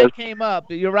celloist. That came up.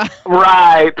 You're right.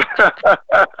 Right.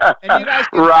 And you guys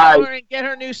can follow her and get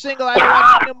her new single, "I Don't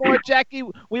Want You No More." Jackie,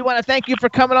 we want to thank you for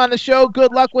coming on the show.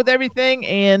 Good luck with everything,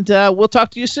 and we'll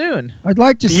talk to you soon. I'd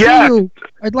like to see you.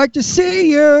 I'd like to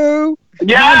see you.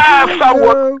 Yes, I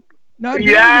would.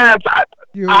 Yes,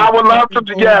 I would love to.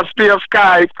 Yes, via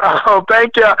Skype. Oh,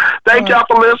 thank you, y'all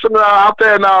for listening out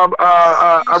there in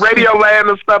Radio Land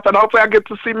and stuff. And hopefully, I get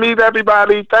to meet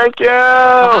everybody. Thank you.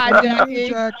 Bye,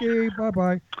 Jackie.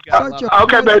 Bye.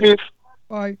 Okay, babies.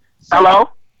 Bye.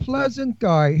 Hello. Pleasant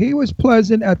guy. He was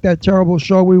pleasant at that terrible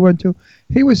show we went to.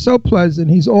 He was so pleasant.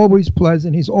 He's always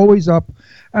pleasant. He's always up.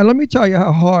 And let me tell you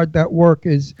how hard that work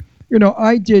is.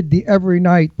 I did the every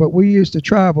night, but we used to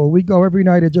travel. We'd go every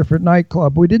night a different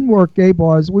nightclub. We didn't work gay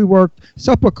bars. We worked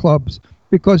supper clubs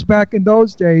because back in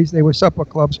those days, they were supper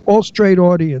clubs, all straight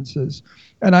audiences.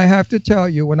 And I have to tell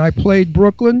you, when I played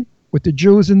Brooklyn with the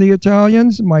Jews and the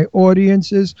Italians, my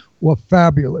audiences were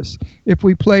fabulous. If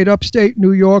we played upstate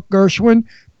New York, Gershwin,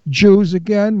 Jews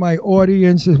again, my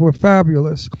audiences were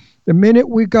fabulous. The minute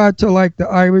we got to like the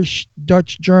Irish,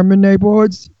 Dutch, German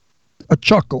neighborhoods, a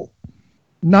chuckle.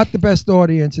 Not the best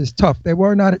audiences, tough. They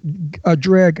were not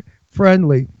drag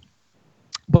friendly.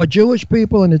 But Jewish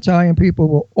people and Italian people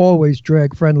were always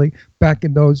drag friendly back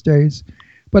in those days.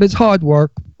 But it's hard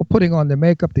work. Putting on the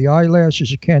makeup, the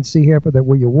eyelashes, you can't see half of that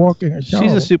where you're walking.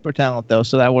 She's a super talent, though,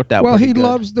 so that worked out well, pretty good.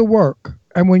 Loves the work.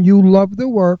 And when you love the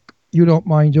work, you don't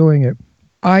mind doing it.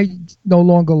 I no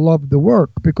longer love the work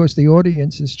because the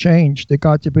audience has changed. There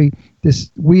got to be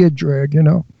this weird drag,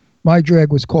 My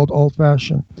drag was called Old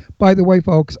Fashioned. By the way,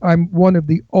 folks, I'm one of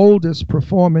the oldest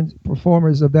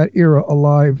performers of that era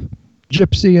alive.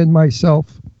 Gypsy and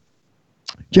myself.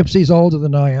 Gypsy's older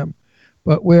than I am,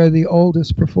 but we're the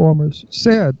oldest performers.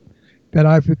 Sad that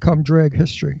I've become drag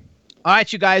history. All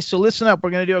right, you guys. So listen up. We're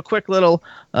going to do a quick little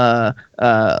blurb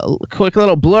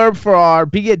for our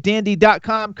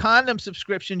beatdandy.com condom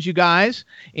subscriptions, you guys.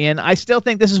 And I still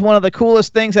think this is one of the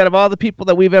coolest things out of all the people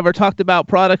that we've ever talked about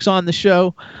products on the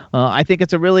show. I think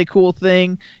it's a really cool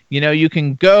thing. You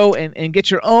can go and get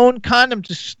your own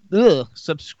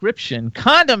subscription.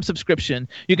 Condom subscription.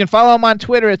 You can follow them on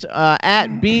Twitter. It's at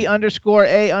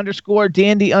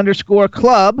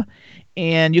B_A_dandy_club.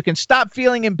 And you can stop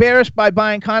feeling embarrassed by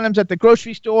buying condoms at the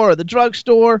grocery store or the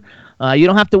drugstore. You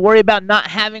don't have to worry about not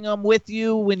having them with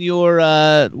you when you're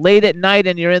late at night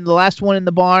and you're in the last one in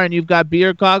the bar and you've got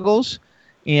beer goggles.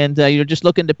 and you're just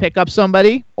looking to pick up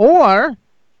somebody, or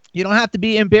you don't have to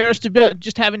be embarrassed about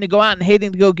just having to go out and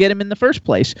hating to go get them in the first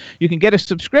place. You can get a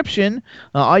subscription.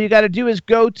 All you got to do is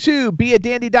go to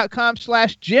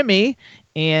beadandy.com/Jimmy,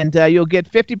 and you'll get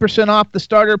 50% off the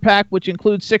starter pack, which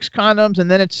includes 6 condoms,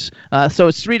 and then it's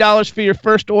 $3 for your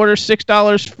first order,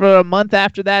 $6 for a month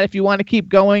after that if you want to keep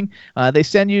going. They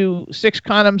send you 6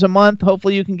 condoms a month.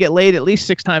 Hopefully you can get laid at least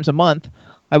 6 times a month.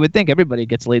 I would think everybody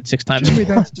gets laid 6 times. Jimmy,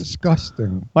 that's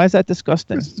disgusting. Why is that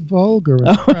disgusting? It's vulgar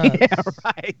and crass. Yeah,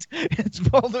 right. It's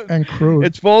vulgar and crude.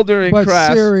 It's vulgar and but crass.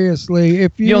 But seriously,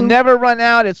 you'll never run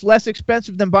out. It's less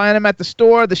expensive than buying them at the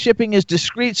store. The shipping is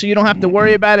discreet, so you don't have to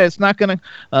worry about it. It's not going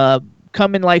to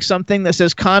come in like something that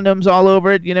says condoms all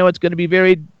over it. It's going to be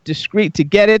very discreet to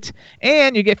get it.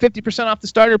 And you get 50% off the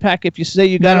starter pack if you say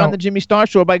you got it on the Jimmy Star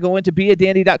Show by going to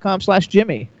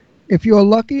beadandy.com/Jimmy. If you're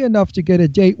lucky enough to get a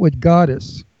date with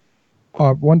Goddess,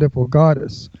 our wonderful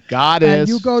Goddess, and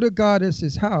you go to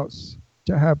Goddess's house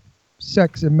to have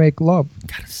sex and make love,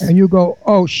 and you go,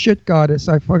 oh shit, Goddess,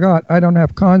 I forgot, I don't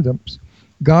have condoms.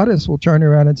 Goddess will turn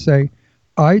around and say,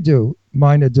 I do,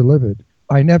 mine are delivered.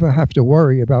 I never have to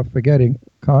worry about forgetting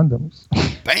condoms.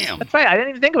 Bam. That's right. I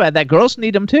didn't even think about that. Girls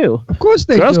need them too. Of course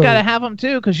they do. Girls got to have them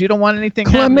too, because you don't want anything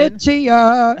happening.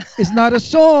 Chlamydia is not a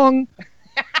song.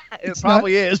 It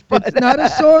probably is, but it's not a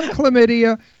song,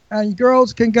 chlamydia, and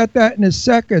girls can get that in a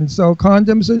second. So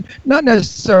condoms are not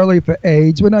necessarily for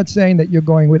AIDS. We're not saying that you're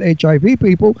going with HIV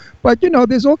people, but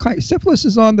there's all kinds. Syphilis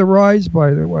is on the rise,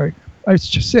 by the way. I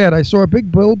just said I saw a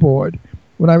big billboard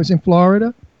when I was in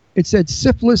Florida. It said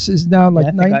syphilis is now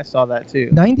like I saw that too.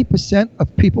 90%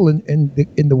 of people in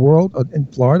the world in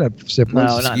Florida have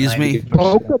syphilis. No, not Excuse me.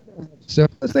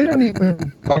 Syphilis, they don't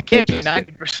even. It can't be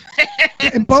 90%.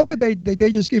 In Boca, they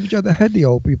just give each other head. The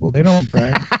old people, they don't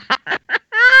bang.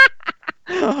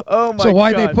 Oh my God. So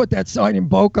why they put that sign in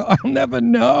Boca, I'll never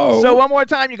know. So one more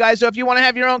time, you guys. So if you want to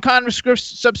have your own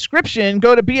subscription,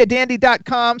 go to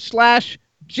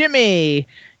beadandy.com/Jimmy.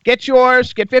 Get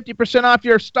yours. Get 50% off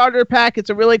your starter pack. It's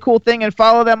a really cool thing. And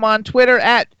follow them on Twitter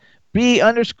at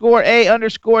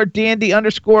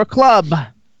B_A_Dandy_Club.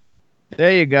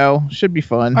 There you go. Should be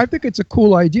fun. I think it's a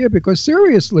cool idea because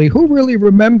seriously, who really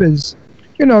remembers?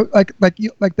 Like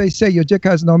they say, your dick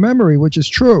has no memory, which is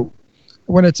true.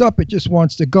 When it's up, it just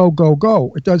wants to go, go,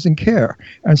 go. It doesn't care.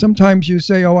 And sometimes you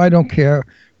say, oh, I don't care.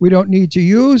 We don't need to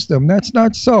use them. That's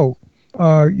not so.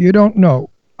 You don't know.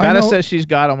 Goddess says she's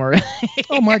got them already.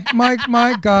 Oh, my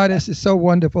Goddess is so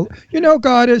wonderful.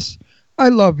 Goddess, I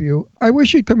love you. I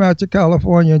wish you'd come out to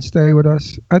California and stay with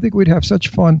us. I think we'd have such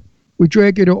fun. We'd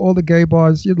drag you to all the gay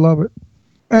bars. You'd love it.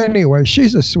 Anyway,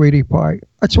 she's a sweetie pie.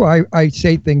 That's why I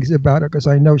say things about her, because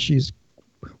I know she's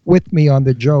with me on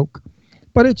the joke.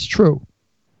 But it's true.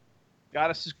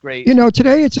 Goddess is great.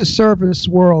 Today it's a service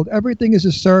world. Everything is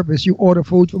a service. You order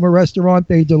food from a restaurant,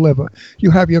 they deliver.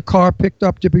 You have your car picked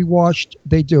up to be washed,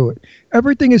 they do it.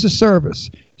 Everything is a service.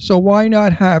 So why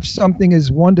not have something as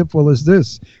wonderful as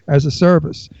this as a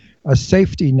service, a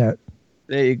safety net?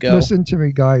 There you go. Listen to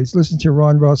me, guys. Listen to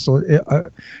Ron Russell.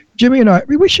 Jimmy and I,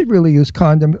 we should really use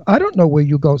condoms. I don't know where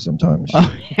you go sometimes.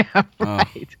 Oh, yeah,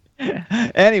 right.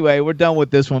 Anyway, we're done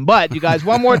with this one. But, you guys,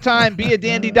 one more time,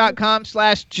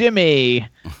 beadandy.com/Jimmy.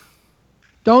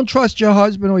 Don't trust your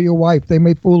husband or your wife. They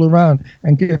may fool around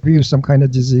and give you some kind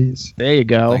of disease. There you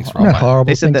go. Horrible.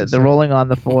 They said that they're rolling on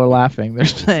the floor laughing. They're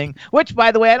saying, which,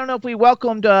 by the way, I don't know if we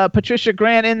welcomed Patricia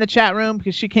Grant in the chat room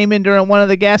because she came in during one of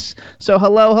the guests. So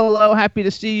hello, happy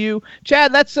to see you.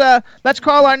 Chad, let's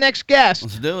call our next guest.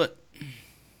 Let's do it.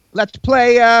 Let's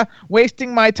play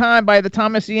Wasting My Time by the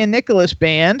Thomas Ian Nicholas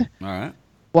Band. All right.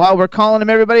 While we're calling him,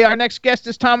 everybody, our next guest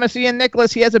is Thomas Ian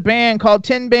Nicholas. He has a band called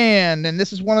Tin Band, and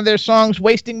this is one of their songs,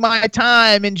 Wasting My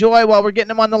Time. Enjoy while we're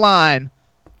getting him on the line.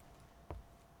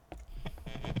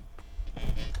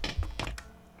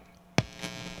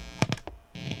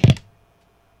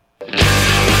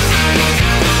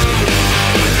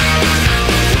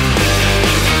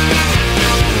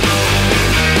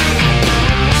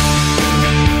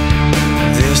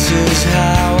 This is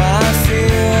how I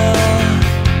feel.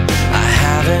 I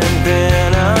haven't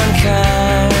been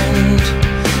unkind.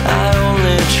 I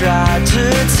only tried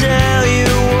to tell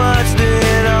you what's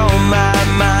been on my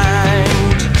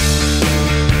mind.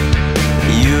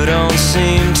 You don't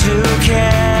seem to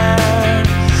care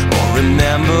or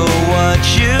remember what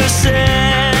you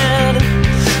said.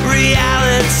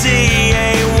 Reality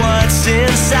ain't what's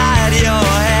inside your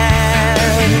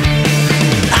head.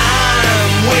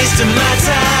 I'm wasting my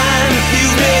time.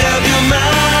 You've made up your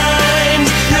mind.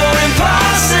 You're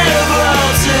impossible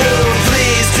to.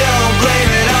 Please don't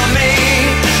blame it on me,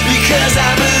 because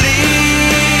I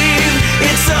believe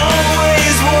it's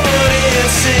always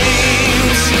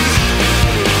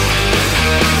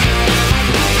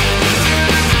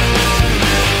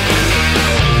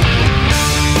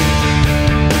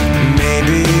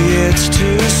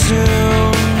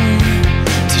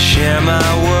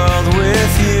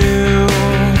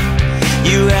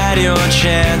had your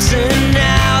chance and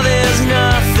now there's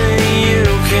nothing you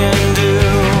can do.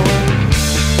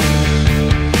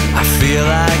 I feel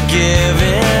like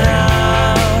giving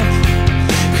up,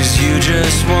 'cause you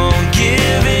just won't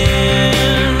give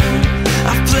in.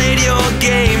 I've played your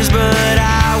games, but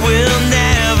I will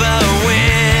never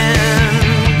win.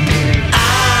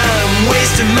 I'm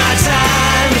wasting my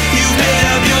time, you've made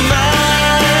up your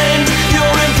mind.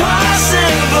 You're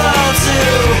impossible to.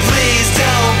 Please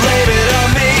don't blame it on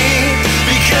me,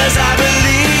 because I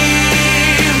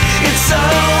believe it's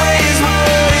always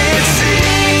what it seems.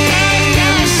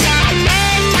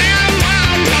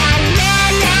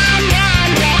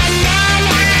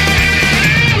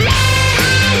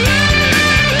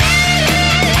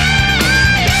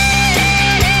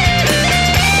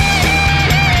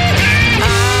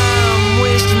 I'm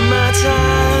wasting my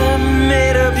time,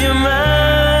 made up your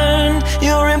mind.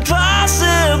 You're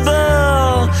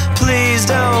impossible. Please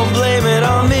don't blame it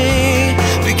on me,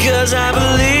 because I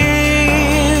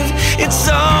believe it's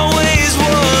always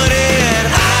wanted.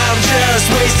 I'm just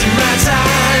wasting my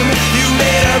time. You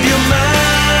made up your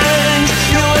mind.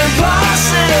 You're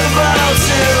impossible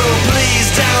to. Please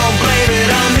don't blame it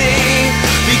on me,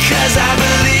 because I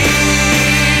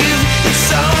believe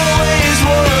it's always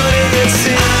wanted.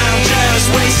 I'm just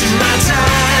wasting my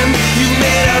time. You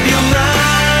made up your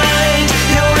mind.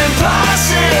 You're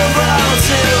impossible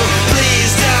to.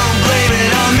 Please don't blame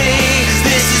it on me.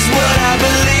 This is what I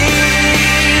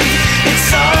believe. It's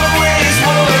always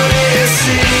what it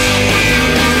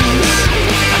seems.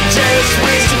 I'm just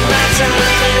wasting my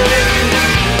time.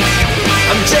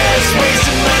 I'm just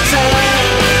wasting my time.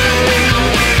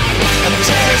 I'm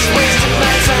just wasting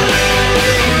my time.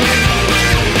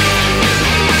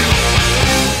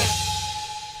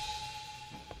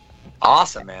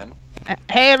 Awesome, man.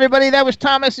 Hey, everybody, that was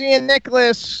Thomas Ian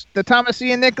Nicholas, the Thomas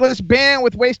Ian Nicholas Band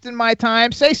with Wasting My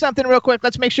Time. Say something real quick.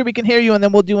 Let's make sure we can hear you, and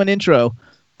then we'll do an intro.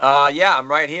 Yeah, I'm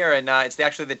right here, and it's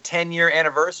actually the 10-year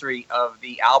anniversary of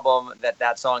the album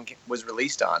that song was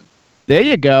released on. There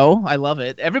you go. I love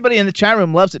it. Everybody in the chat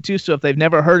room loves it, too, so if they've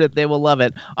never heard it, they will love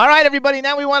it. All right, everybody,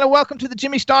 now we want to welcome to the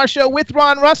Jimmy Star Show with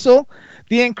Ron Russell,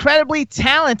 the incredibly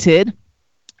talented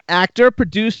actor,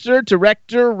 producer,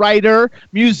 director, writer,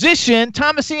 musician,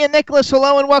 Thomas Ian Nicholas.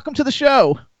 Hello, and welcome to the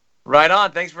show. Right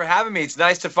on. Thanks for having me. It's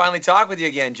nice to finally talk with you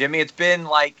again, Jimmy. It's been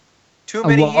like too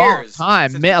many years.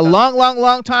 A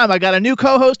long time. I got a new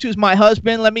co-host who's my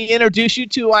husband. Let me introduce you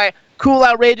to my cool,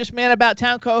 outrageous man about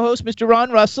town co-host, Mr. Ron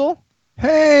Russell.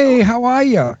 Hey, how are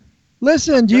you?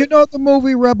 Listen, do you know the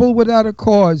movie Rebel Without a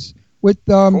Cause with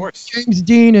James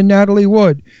Dean and Natalie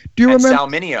Wood? Do you remember? Sal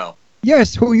Mineo.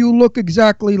 Yes, who you look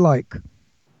exactly like.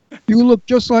 You look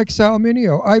just like Sal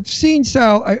Mineo. I've seen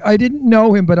Sal. I didn't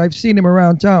know him, but I've seen him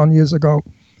around town years ago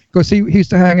because he used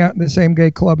to hang out in the same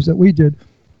gay clubs that we did.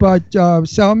 But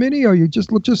Sal Mineo, you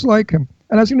just look just like him.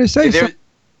 And I was going to say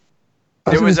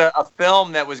there was a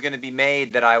film that was going to be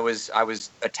made that I was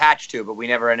attached to, but we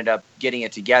never ended up getting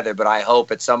it together. But I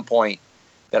hope at some point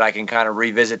that I can kind of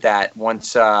revisit that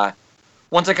once I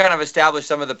kind of establish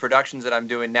some of the productions that I'm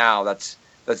doing now. That's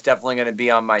definitely going to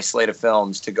be on my slate of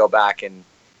films to go back and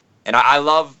I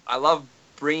love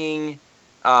bringing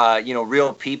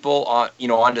real people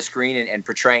onto screen and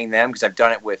portraying them, because I've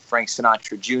done it with Frank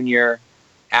Sinatra Jr.,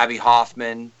 Abby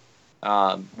Hoffman,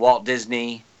 Walt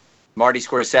Disney, Marty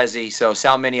Scorsese. So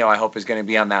Sal Mineo, I hope, is going to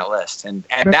be on that list, and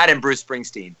that and Bruce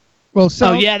Springsteen. Well,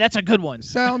 Sal, that's a good one.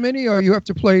 Sal Mineo, you have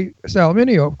to play Sal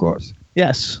Mineo, of course.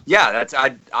 Yes. Yeah,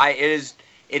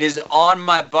 it is on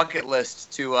my bucket list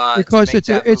to because it's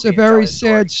a very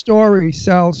sad story,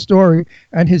 Sal's story,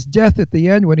 and his death at the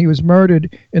end when he was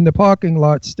murdered in the parking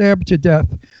lot, stabbed to death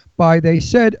by, they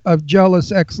said, a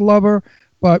jealous ex-lover,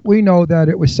 but we know that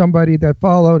it was somebody that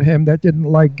followed him that didn't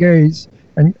like gays,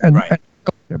 and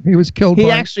he was killed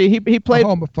by he played a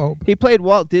homophobe. He played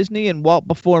Walt Disney and Walt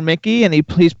Before Mickey, and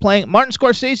he's playing Martin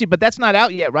Scorsese, but that's not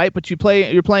out yet, right? But you're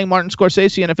playing Martin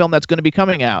Scorsese in a film that's going to be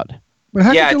coming out.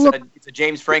 But it's a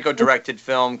James Franco directed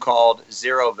film called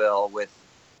Zeroville with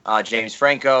James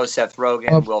Franco, Seth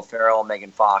Rogen, Will Ferrell,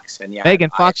 Megan Fox, and Megan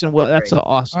Fox and Will. That's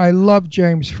awesome. I love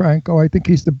James Franco. I think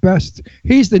he's the best.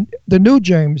 He's the new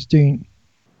James Dean.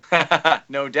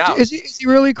 No doubt. Is he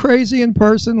really crazy in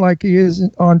person like he is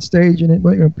on stage?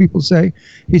 And people say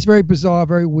he's very bizarre,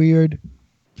 very weird.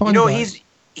 Fun guy.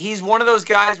 He's one of those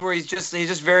guys where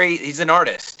he's an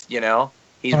artist.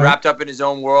 He's wrapped up in his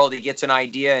own world. He gets an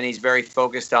idea, and he's very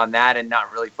focused on that, and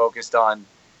not really focused on,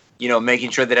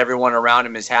 making sure that everyone around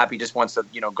him is happy. He just wants to,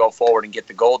 go forward and get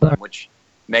the goal done, which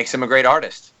makes him a great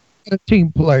artist. A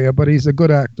team player, but he's a good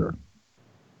actor.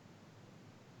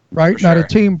 Right? For Not sure. a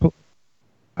team player.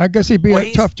 I guess he'd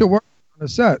be tough to work the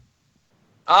set.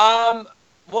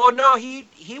 Well, no,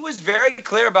 he was very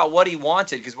clear about what he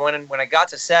wanted, because when I got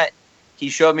to set, he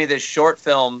showed me this short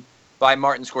film by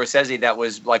Martin Scorsese that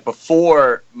was like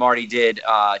before Marty did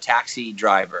Taxi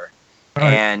Driver,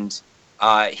 Right. and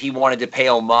he wanted to pay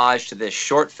homage to this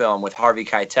short film with Harvey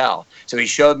Keitel. So he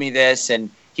showed me this, and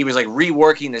he was like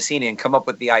reworking the scene and come up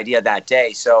with the idea that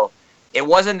day. So it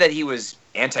wasn't that he was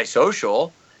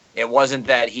antisocial. It wasn't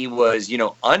that he was,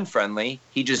 unfriendly.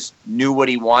 He just knew what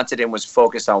he wanted and was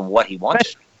focused on what he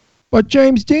wanted. But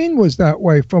James Dean was that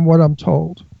way, from what I'm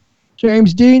told.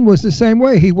 James Dean was the same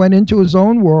way. He went into his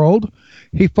own world.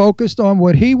 He focused on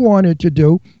what he wanted to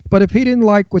do. But if he didn't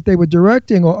like what they were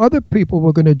directing or other people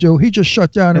were going to do, he just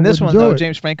shut down and this one, wouldn't do though, it.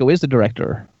 James Franco is the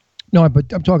director. No, but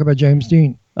I'm talking about James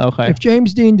Dean. Okay. If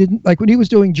James Dean didn't, like when he was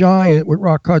doing Giant with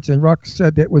Rock Hudson, Rock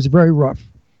said that was very rough.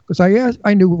 Because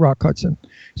I knew Rock Hudson.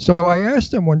 So I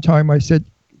asked him one time, I said,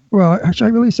 well, should I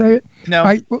really say it? No.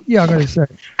 Yeah, I'm going to say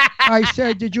it. I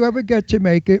said, did you ever get to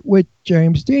make it with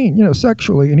James Dean,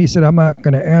 sexually? And he said, I'm not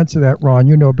going to answer that, Ron.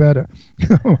 You know better.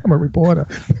 I'm a reporter.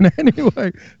 And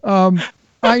anyway,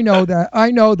 I know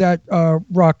that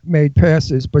Rock made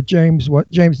passes, but James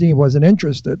Dean wasn't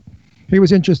interested. He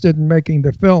was interested in making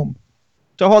the film.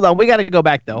 So hold on, we got to go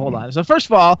back though. Hold on. So first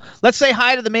of all, let's say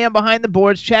hi to the man behind the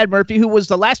boards, Chad Murphy, who was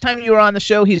the last time you were on the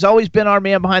show. He's always been our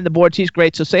man behind the boards. He's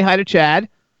great. So say hi to Chad.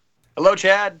 Hello,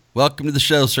 Chad. Welcome to the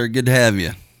show, sir. Good to have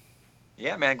you.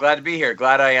 Yeah, man, glad to be here.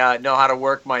 Glad I know how to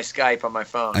work my Skype on my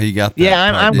phone. Oh, you got that. Yeah,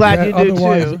 I'm glad you do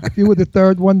too. If you were the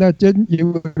third one that didn't,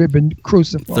 you would have been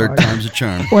crucified. Third time's a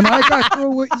charm. When I got through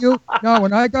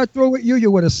with you, you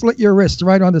would have slit your wrist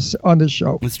right on the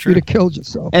show. That's true. You'd have killed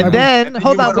yourself. And then,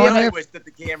 hold on, I wish that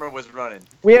the camera was running.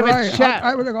 We have right, a chat.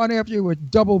 I would have gone after you with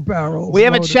double barrels. We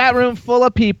have a chat room full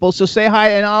of people. So say hi,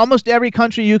 and almost every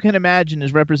country you can imagine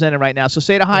is represented right now. So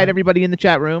say hi to everybody in the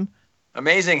chat room.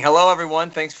 Amazing. Hello, everyone.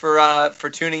 Thanks for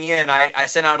tuning in. I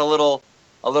sent out a little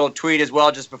tweet as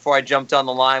well just before I jumped on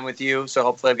the line with you. So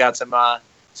hopefully I've got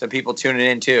some people tuning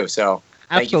in too. So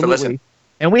thank you for listening.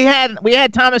 And we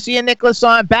had Thomas Ian Nicholas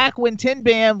on back when Tin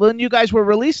Band, when you guys were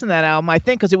releasing that album, I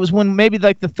think, because it was when maybe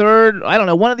like the third, I don't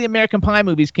know, one of the American Pie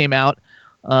movies came out.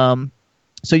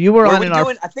 So you were on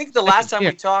I think the last time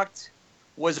we talked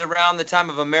was around the time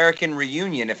of American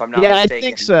Reunion, if I'm not mistaken. I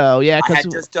think so. Yeah, I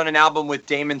had just done an album with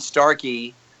Damon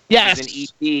Starkey. Yes, an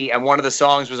EP, and one of the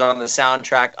songs was on the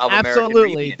soundtrack of American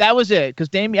Reunion. That was it. Because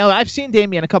Damien, I've seen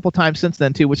Damien a couple times since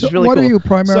then too, which is really cool. What are you,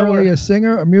 primarily a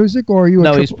singer, a music, or are you?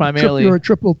 He's primarily you're a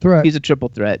triple threat. He's a triple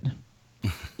threat.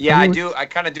 Yeah, I do. I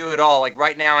kind of do it all. Like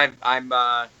right now,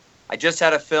 I just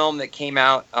had a film that came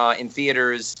out in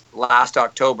theaters last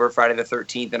October, Friday the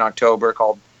 13th in October,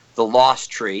 called The Lost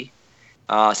Tree.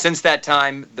 Since that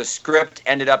time, the script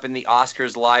ended up in the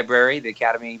Oscars library, the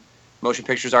Academy Motion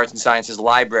Pictures Arts and Sciences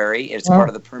library. It's part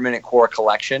of the Permanent Core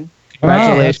collection.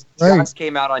 Congratulations. It just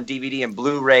came out on DVD and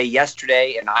Blu-ray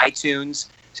yesterday and iTunes,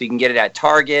 so you can get it at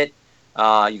Target.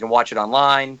 You can watch it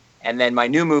online. And then my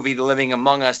new movie, The Living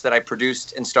Among Us, that I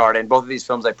produced and starred in, both of these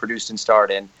films I produced and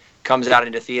starred in, comes out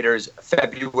into theaters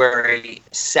February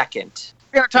 2nd.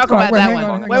 We're going to talk about that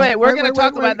one. Wait, we're going to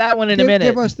talk about that one in a minute.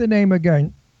 Give us the name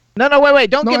again. No, wait.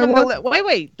 Don't give him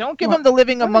the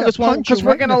Living Among Us one, because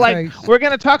we're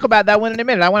gonna talk about that one in a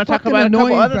minute. I want to talk about a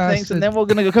couple other things, and then we're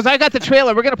gonna go, because I got the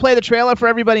trailer. We're gonna play the trailer for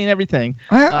everybody and everything.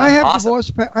 I have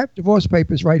divorce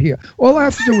papers right here. All I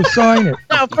have to do is sign it.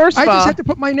 No, first of all, I just have to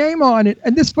put my name on it,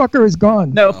 and this fucker is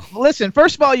gone. No, listen.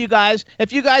 First of all, you guys,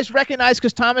 if you guys recognize,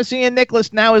 because Thomas Ian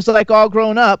Nicholas now is like all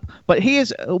grown up, but he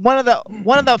is one of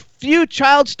the few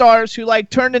child stars who like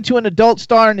turned into an adult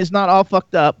star and is not all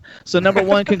fucked up. So number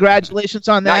one, congratulations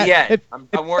on that. Not yet. If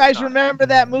you guys remember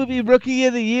that movie Rookie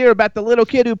of the Year about the little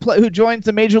kid who joins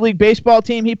the Major League Baseball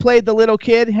team, he played the little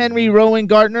kid, Henry Rowan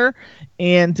Gardner.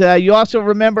 And you also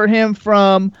remember him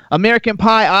from American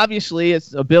Pie, obviously.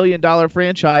 It's a $1 billion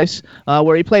franchise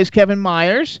where he plays Kevin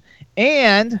Myers.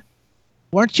 And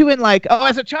weren't you in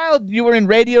as a child, you were in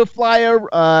Radio Flyer,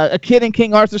 a kid in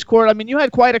King Arthur's Court. I mean, you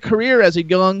had quite a career as a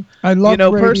young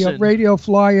person. Radio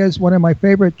Flyer is one of my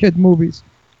favorite kid movies.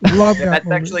 Love that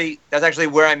movie. That's actually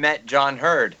where I met John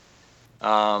Hurd.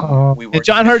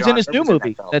 John Hurd's in his new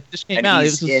movie that just came out.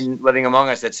 He's in Living Among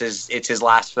Us. It's his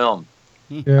last film,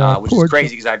 which is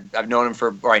crazy because I've known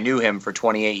him I knew him for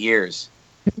 28 years.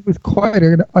 He was quite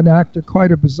an actor,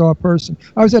 quite a bizarre person.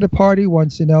 I was at a party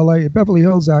once in L.A., Beverly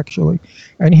Hills actually,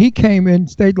 and he came in,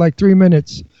 stayed like 3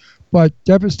 minutes, but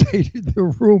devastated the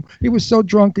room. He was so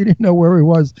drunk he didn't know where he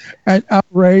was, and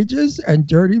outrageous and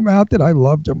dirty-mouthed. I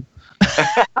loved him.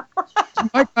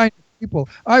 It's my kind of people.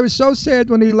 I was so sad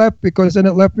when he left, because then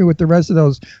it left me with the rest of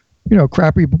those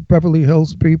crappy Beverly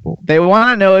Hills people. They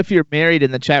want to know if you're married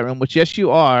in the chat room, which yes,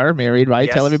 you are married, right?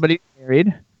 Yes. Tell everybody you're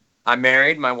married. I'm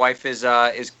married. My wife is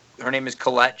her name is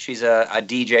Colette. She's a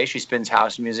DJ. She spins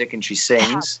house music and she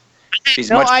sings.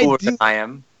 She's much cooler than I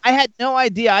am. I had no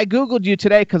idea. I Googled you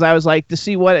today because I was like to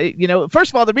see what,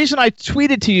 first of all, the reason I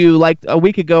tweeted to you like a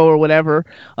week ago or whatever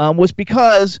was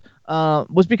because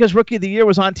Rookie of the Year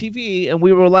was on TV and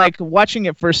we were like watching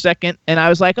it for a second and I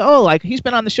was like, oh, like he's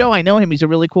been on the show. I know him. He's a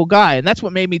really cool guy. And that's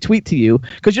what made me tweet to you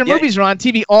because your movies are on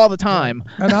TV all the time.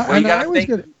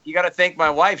 You got to thank my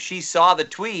wife. She saw the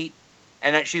tweet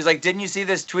and she's like, didn't you see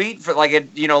this tweet? For like,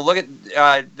 look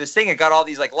at this thing. It got all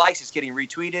these like likes. It's getting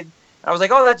retweeted. And I was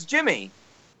like, oh, that's Jimmy.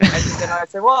 And I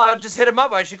said, well, I'll just hit him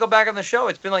up. I should go back on the show.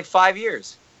 It's been like 5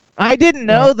 years. I didn't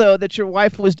know, though, that your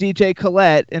wife was DJ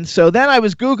Colette. And so then I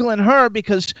was Googling her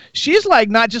because she's like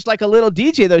not just like a little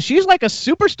DJ, though. She's like a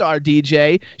superstar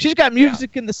DJ. She's got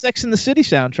music in the Sex and the City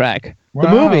soundtrack, the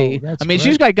movie. I mean,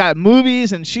 she's got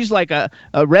movies and she's like a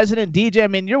resident DJ. I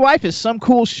mean, your wife is some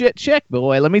cool shit chick,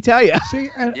 boy, let me tell you.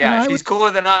 See, she's cooler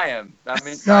than I am. I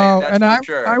mean,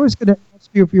 I was going to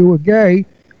ask you if you were gay.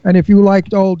 And if you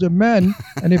liked older men,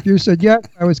 and if you said yes,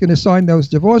 I was going to sign those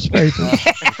divorce papers.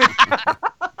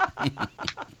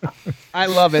 I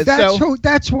love it.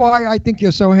 That's why I think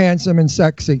you're so handsome and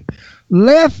sexy.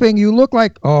 Laughing, you look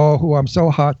like, who I'm so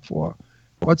hot for.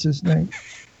 What's his name?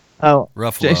 Oh,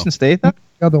 Ruffalo. Jason Statham?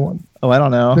 The other one. Oh, I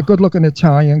don't know. The good-looking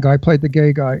Italian guy played the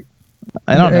gay guy.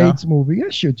 I don't know. AIDS movie.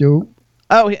 Yes, you do.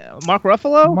 Oh, Mark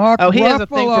Ruffalo? He has a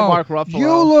thing for Mark Ruffalo.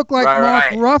 You look like Mark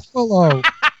Ruffalo.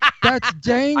 That's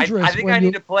dangerous. I think I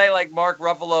need to play like Mark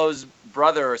Ruffalo's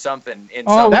brother or something.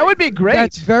 That would be great.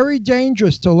 That's very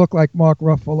dangerous to look like Mark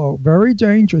Ruffalo. Very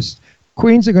dangerous.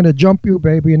 Queens are going to jump you,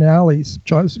 baby, in alleys.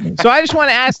 Trust me. So I just want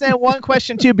to ask that one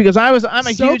question too, because I'm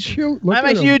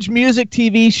a huge music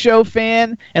TV show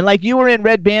fan, and like you were in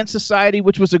Red Band Society,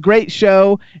 which was a great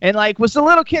show, and like was the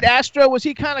little kid Astro? Was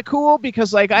he kind of cool?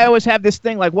 Because like I always have this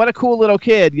thing like, what a cool little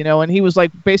kid, and he was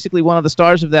like basically one of the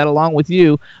stars of that along with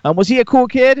you. Was he a cool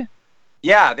kid?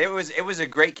 Yeah, it was a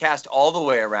great cast all the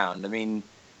way around. I mean,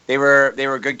 they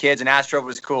were good kids, and Astro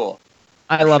was cool.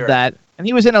 I love that. And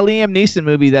he was in a Liam Neeson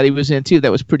movie that he was in, too,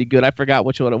 that was pretty good. I forgot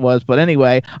which one it was. But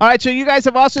anyway. All right, so you guys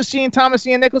have also seen Thomas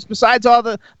Ian Nicholas, besides all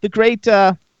the great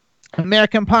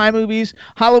American Pie movies.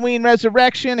 Halloween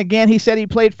Resurrection. Again, he said he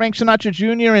played Frank Sinatra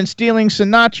Jr. in Stealing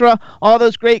Sinatra. All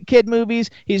those great kid movies.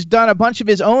 He's done a bunch of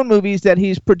his own movies that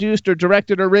he's produced or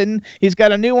directed or written. He's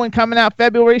got a new one coming out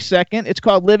February 2nd. It's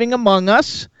called Living Among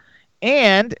Us.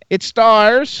 And it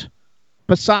stars,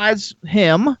 besides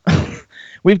him...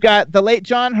 We've got the late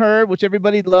John Hurd, which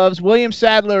everybody loves. William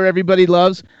Sadler, everybody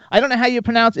loves. I don't know how you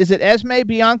pronounce. Is it Esme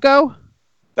Bianco?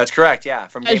 That's correct. Yeah,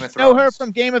 from Game of Thrones. I know her from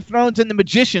Game of Thrones and The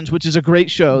Magicians, which is a great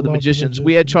show. The Magicians.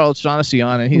 We had Charles Shaughnessy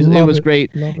on, and it was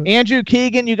great. Andrew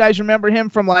Keegan, you guys remember him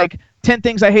from like 10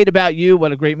 Things I Hate About You.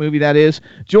 What a great movie that is.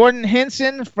 Jordan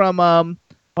Henson from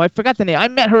I forgot the name. I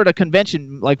met her at a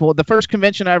convention, the first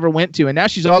convention I ever went to, and now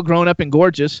she's all grown up and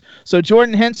gorgeous. So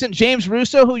Jordan Henson, James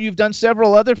Russo, who you've done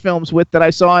several other films with that I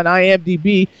saw on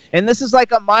IMDb, and this is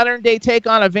like a modern-day take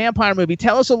on a vampire movie.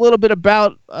 Tell us a little bit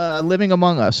about Living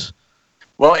Among Us.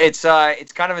 Well, it's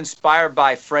kind of inspired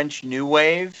by French New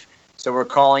Wave, so we're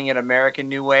calling it American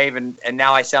New Wave, and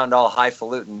now I sound all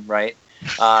highfalutin, right?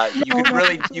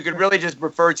 You could really just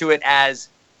refer to it as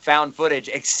found footage,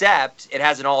 except it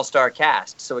has an all-star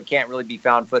cast, so it can't really be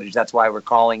found footage. That's why we're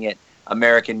calling it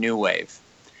American New Wave.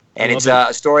 And it's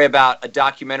a story about a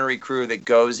documentary crew that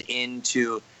goes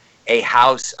into a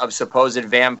house of supposed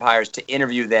vampires to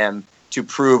interview them to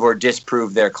prove or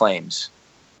disprove their claims.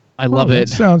 I love it.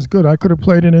 Sounds good. I could have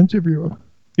played an interviewer.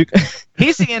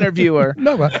 He's the interviewer.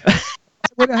 No, I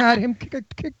would have had him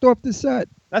kicked off the set.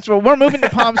 That's what we're moving to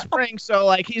Palm Springs, so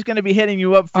like he's going to be hitting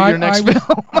you up for your next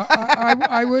film.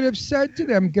 I would have said to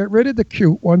them, get rid of the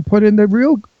cute one, put in the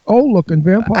real old-looking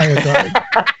vampire guy.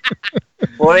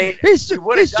 Well, we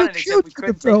would have done it, cute except we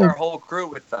couldn't take our whole crew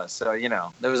with us. So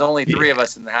there was only 3 of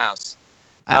us in the house.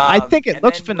 I think it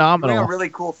looks phenomenal. We're doing a really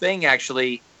cool thing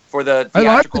actually for the theatrical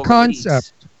I like the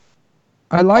concept. Release.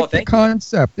 I like the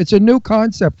concept. It's a new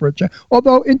concept for a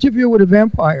although Interview with a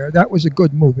Vampire, that was a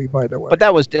good movie, by the way. But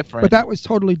that was different. But that was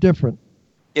totally different.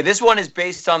 Yeah, this one is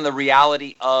based on the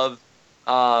reality of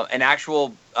an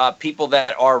actual people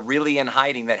that are really in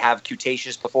hiding that have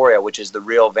cutaneous porphyria, which is the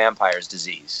real vampire's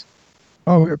disease.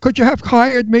 Oh, could you have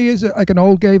hired me as like an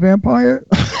old gay vampire?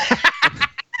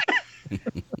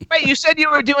 Wait, you said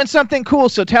you were doing something cool,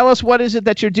 so tell us what is it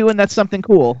that you're doing that's something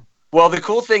cool? Well, the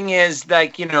cool thing is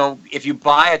that, if you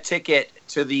buy a ticket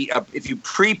to if you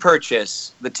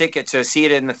pre-purchase the ticket to see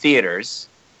it in the theaters,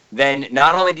 then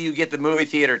not only do you get the movie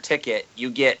theater ticket, you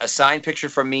get a signed picture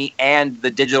from me and the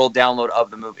digital download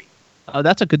of the movie. Oh,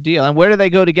 that's a good deal. And where do they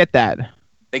go to get that?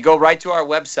 They go right to our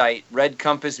website,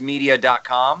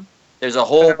 redcompassmedia.com. There's a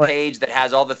whole page that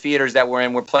has all the theaters that we're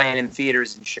in. We're playing in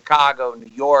theaters in Chicago,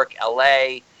 New York,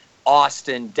 L.A.,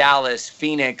 Austin, Dallas,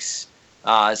 Phoenix,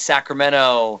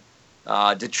 Sacramento,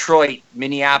 Detroit,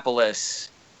 Minneapolis,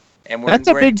 and we're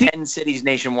in 10 cities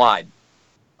nationwide.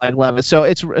 I love it.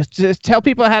 So just tell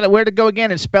people where to go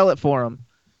again and spell it for them.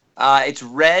 It's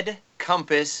Red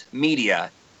Compass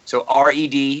Media. So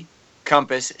R-E-D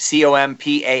Compass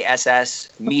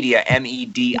COMPASS Media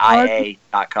MEDIA.com.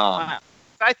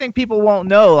 I think people won't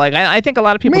know. Like I think a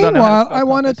lot of people don't know. Meanwhile, I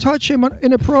want to touch him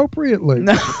inappropriately.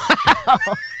 No.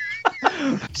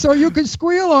 So you could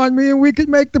squeal on me and we could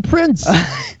make the prints.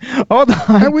 Hold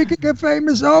on. And we could get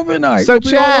famous overnight. So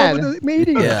Chad, all over the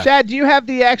media. Yeah. Chad, do you have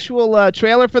the actual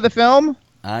trailer for the film?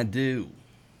 I do.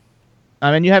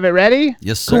 I mean, you have it ready?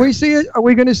 Yes, sir. Can we see it? Are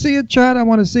we going to see it, Chad? I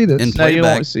want to see this. No, you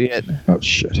won't see it. Oh,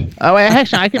 shit. Oh, wait,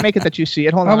 actually, I can make it that you see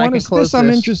it. Hold on, I can close this. I'm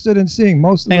interested in seeing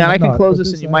most of it. Hang on, I can close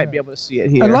this and you might be able to see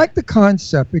it here. I like the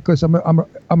concept because I'm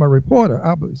a reporter,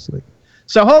 obviously.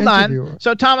 So hold on.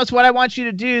 So Thomas, what I want you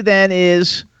to do then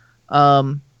is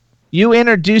you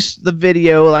introduce the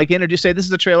video, say this is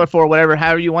the trailer for whatever,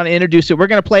 however you want to introduce it. We're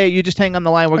going to play it. You just hang on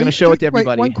the line. We're going to show it to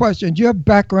everybody. Wait, one question. Do you have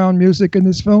background music in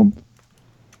this film?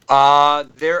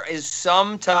 There is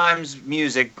sometimes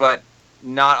music, but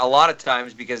not a lot of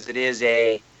times because it is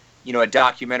a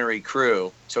documentary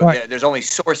crew. So there's only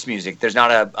source music. There's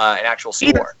not an actual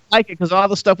score. I like it because all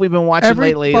the stuff we've been watching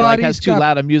lately has too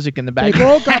loud of music in the background. They've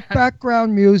all got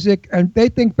background music, and they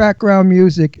think background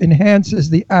music enhances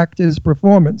the actor's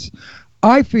performance.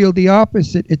 I feel the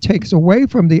opposite. It takes away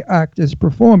from the actor's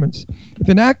performance. If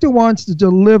an actor wants to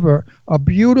deliver a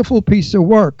beautiful piece of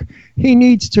work, he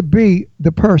needs to be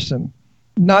the person,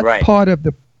 not part of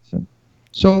the person.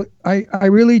 So I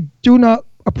really do not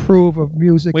approve of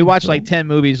music. We watched like 10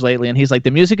 movies lately, and he's like,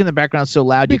 the music in the background is so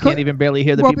loud you can't even barely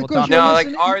hear the people talking. No,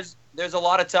 like ours, there's a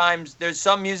lot of times, there's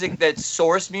some music that's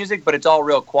source music, but it's all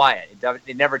real quiet.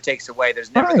 It never takes away.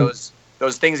 There's never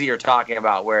those things that you're talking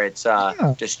about where it's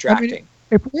distracting. I mean,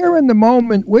 if we're in the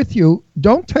moment with you,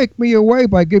 don't take me away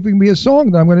by giving me a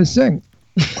song that I'm going to sing.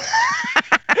 You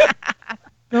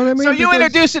know what I mean? So you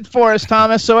introduce it for us,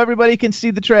 Thomas, so everybody can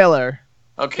see the trailer.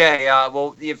 Okay.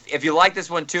 Well, if you like this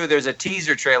one too, there's a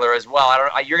teaser trailer as well.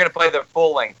 You're going to play the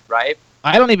full length, right?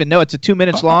 I don't even know. It's 2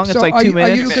 minutes long. It's like 2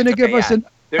 minutes. Are you going to give us an?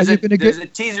 There's a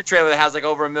teaser trailer that has like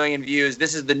over 1 million views.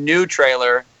 This is the new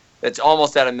trailer that's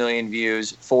almost at 1 million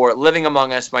views for Living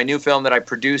Among Us, my new film that I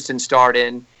produced and starred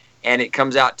in. And it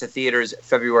comes out to theaters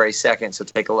February 2nd, so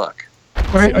take a look.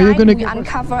 Right, are you going to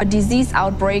uncover a disease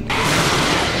outbreak?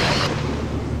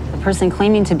 The person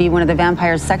claiming to be one of the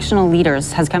vampire's sectional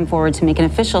leaders has come forward to make an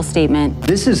official statement.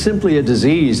 This is simply a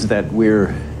disease that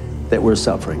we're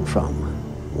suffering from.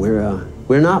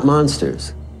 We're not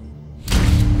monsters.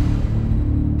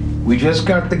 We just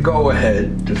got the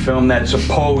go-ahead to film that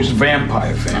supposed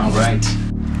vampire film. All right.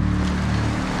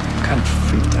 I'm kind of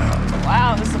freaked out.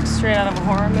 Wow, this looks straight out of a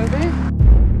horror movie.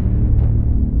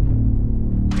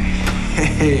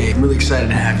 Hey, I'm really excited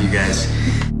to have you guys.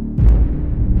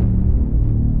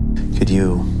 Could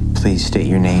you please state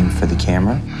your name for the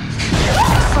camera?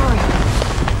 Sorry,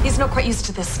 he's not quite used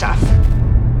to this stuff.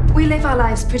 We live our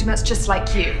lives pretty much just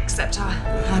like you, except our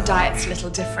diet's a little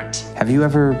different. Have you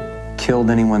ever killed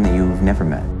anyone that you've never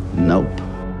met? Nope.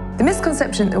 The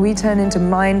misconception that we turn into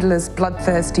mindless,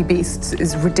 bloodthirsty beasts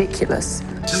is ridiculous.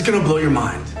 Just gonna blow your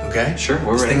mind, okay? Sure,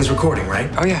 we're ready. ready. This thing is recording,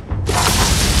 right? Oh, yeah.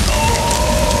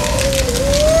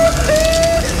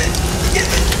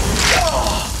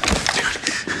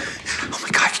 Oh my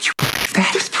God, did you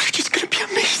that? This footage is gonna be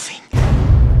amazing.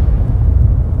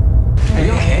 Are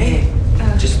you okay?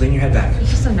 Just lean your head back. It's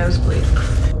just a nosebleed.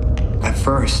 At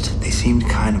first, they seemed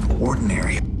kind of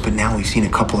ordinary, but now we've seen a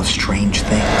couple of strange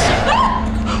things.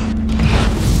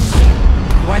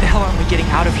 Why the hell aren't we getting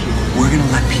out of here? We're gonna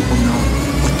let people know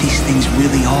what these things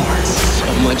really are. So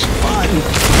much fun.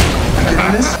 You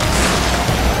doing this?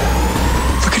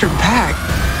 Look at her bag.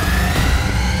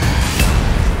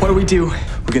 What do we do?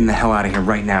 We're getting the hell out of here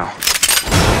right now.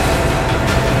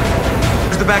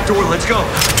 There's the back door. Let's go.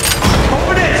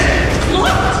 Open it!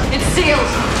 It's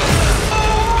sealed.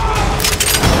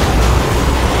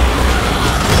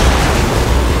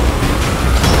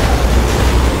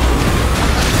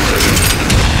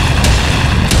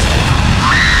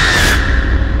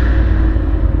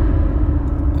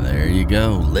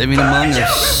 Go, Living Among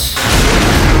Us.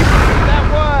 That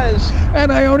was And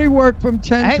I only work from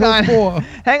 10 till 4.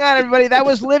 Hang on, everybody. That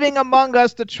was Living Among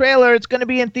Us, the trailer. It's going to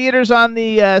be in theaters on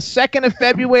the 2nd of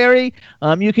February.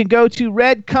 You can go to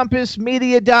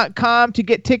redcompassmedia.com to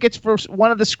get tickets for one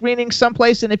of the screenings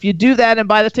someplace. And if you do that and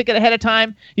buy the ticket ahead of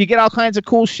time, you get all kinds of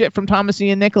cool shit from Thomas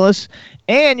Ian Nicholas.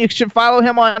 And you should follow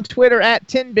him on Twitter at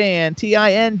Tinband,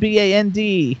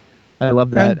 Tinband. I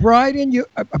love that.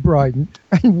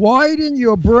 And widen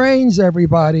your brains,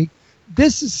 everybody.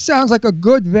 This sounds like a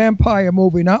good vampire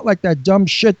movie, not like that dumb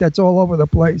shit that's all over the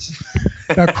place.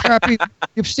 That crappy.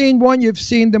 You've seen one. You've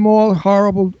seen them all.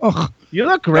 Horrible. Ugh. You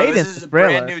look great in this is a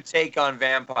brand new take on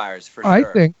vampires for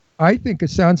sure. I think it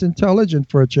sounds intelligent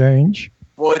for a change.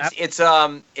 Well, it's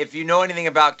if you know anything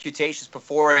about cutaneous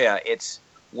porphyria, it's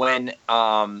when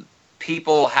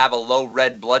people have a low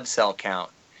red blood cell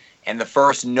count. And the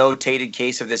first notated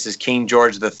case of this is King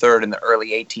George III in the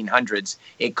early 1800s.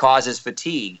 It causes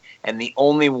fatigue. And the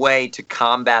only way to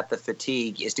combat the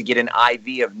fatigue is to get an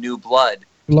IV of new blood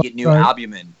to get new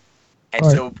albumin. And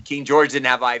so King George didn't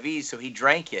have IVs, so he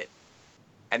drank it.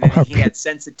 And then he had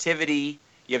sensitivity.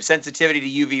 You have sensitivity to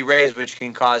UV rays, which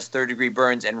can cause third-degree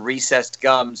burns, and recessed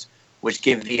gums, which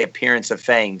give the appearance of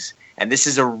fangs. And this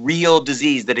is a real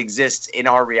disease that exists in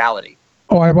our reality.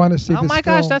 Oh, I want to see this film. Oh my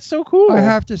gosh, that's so cool. I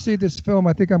have to see this film.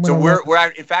 I think I'm going to... So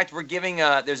we're giving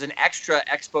there's an extra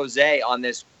expose on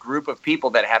this group of people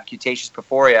that have cutaneous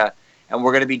porphyria, and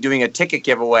we're going to be doing a ticket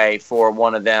giveaway for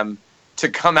one of them to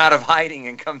come out of hiding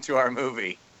and come to our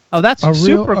movie. Oh, that's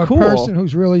super cool. A person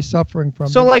who's really suffering from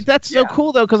So, this. like, that's so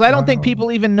cool, though, because I don't think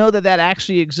people even know that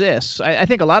actually exists. I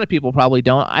think a lot of people probably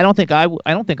don't. I don't think I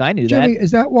knew Jimmy, that.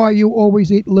 is that why you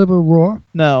always eat liver raw?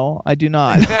 No, I do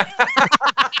not.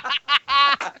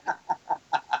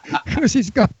 Because he's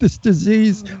got this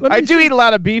disease. I do eat a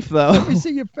lot of beef, though. Let me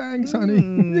see your fangs, honey.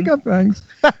 You got fangs.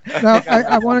 Now,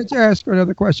 I wanted to ask her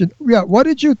another question. Yeah, what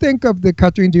did you think of the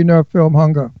Catherine Deneuve film,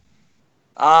 Hunger?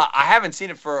 I haven't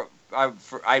seen it I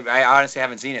honestly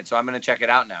haven't seen it, so I'm going to check it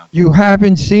out now. You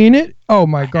haven't seen it? Oh,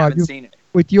 my God. I haven't seen it.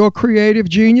 With your creative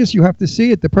genius, you have to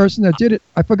see it. The person that did it,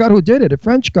 I forgot who did it, a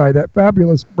French guy, that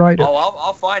fabulous writer. Oh,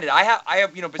 I'll find it. I have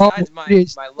besides my lovely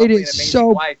and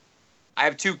amazing wife, I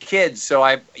have 2 kids, so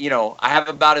I have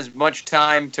about as much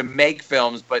time to make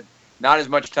films, but not as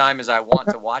much time as I want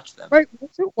to watch them. Right.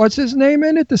 What's his name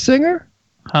in it? The singer?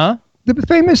 Huh? The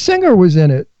famous singer was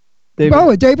in it.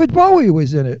 David Bowie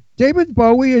was in it. David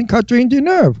Bowie and Catherine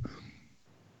Deneuve.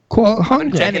 Called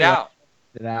Hunger. Check it out.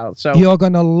 So you're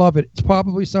gonna love it. It's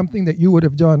probably something that you would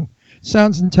have done.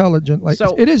 Sounds intelligent.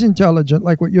 It is intelligent,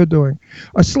 like what you're doing.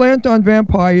 A slant on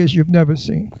vampires you've never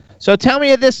seen. So tell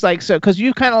me this, because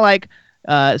you kind of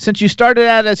since you started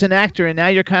out as an actor and now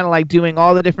you're kind of doing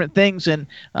all the different things, and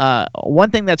one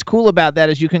thing that's cool about that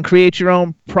is you can create your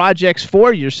own projects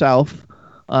for yourself,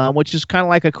 which is kind of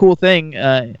like a cool thing.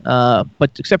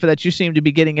 But except for that, you seem to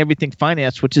be getting everything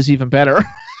financed, which is even better.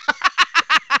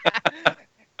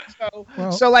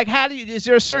 So how is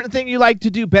there a certain thing you like to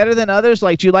do better than others?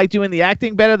 Like, do you like doing the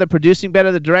acting better, the producing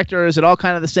better, the director, or is it all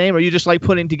kind of the same? Or you just like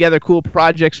putting together cool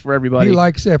projects for everybody? He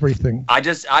likes everything. I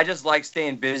just like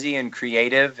staying busy and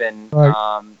creative, and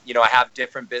I have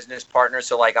different business partners.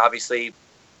 So obviously,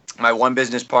 my one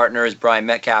business partner is Brian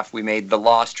Metcalf. We made The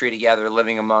Lost Tree together,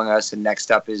 Living Among Us, and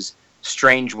next up is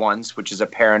Strange Ones, which is a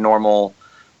paranormal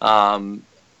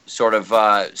sort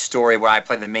of story where I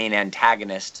play the main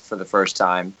antagonist for the first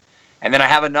time. And then I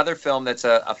have another film that's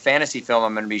a fantasy film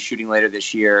I'm going to be shooting later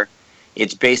this year.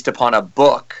 It's based upon a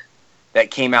book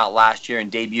that came out last year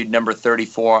and debuted number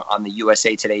 34 on the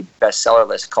USA Today bestseller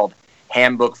list called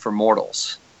Handbook for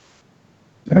Mortals.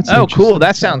 Cool.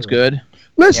 That sounds good.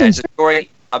 Listen. Yeah, it's a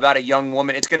story about a young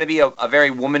woman. It's going to be a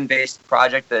very woman-based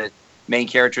project. The main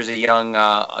character is a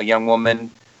young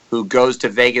woman who goes to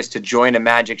Vegas to join a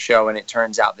magic show, and it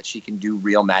turns out that she can do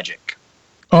real magic.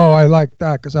 Oh, I like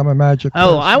that because I'm a magic person.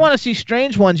 I want to see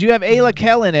Strange Ones. You have Ayla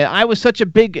Kell in it. I was such a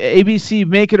big ABC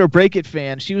Make It or Break It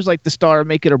fan. She was like the star of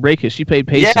Make It or Break It. She played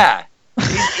Pacey. Yeah.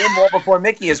 She's in More Before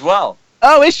Mickey as well.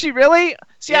 Oh, is she really?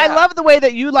 See, yeah. I love the way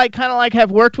that you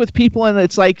have worked with people, and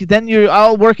it's then you're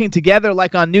all working together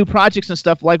on new projects and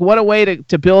stuff. What a way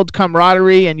to build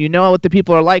camaraderie, and you know what the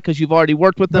people are like because you've already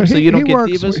worked with them, so you don't get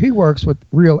divas. He works with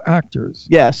real actors.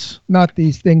 Yes. Not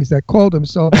these things that call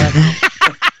themselves actors.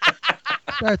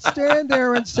 That stand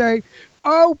there and say,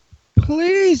 "Oh,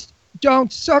 please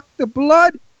don't suck the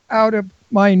blood out of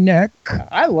my neck."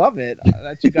 I love it.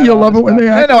 You love it when they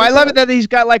act. No, I love it that he's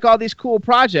got all these cool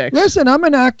projects. Listen, I'm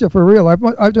an actor for real.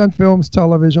 I've done films,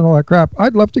 television, all that crap.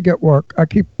 I'd love to get work. I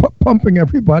keep pumping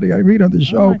everybody I meet on the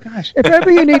show. Oh my gosh. If ever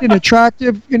you need an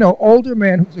attractive, older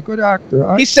man who's a good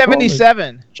actor. He's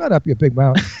 77. Shut up, you big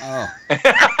mouth. Oh.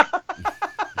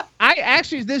 I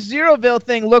actually, this Zeroville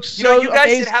thing looks You know, so you guys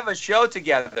amazing. should have a show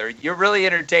together. You're really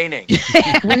entertaining.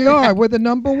 We are. We're the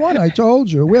number one. I told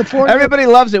you. We have Everybody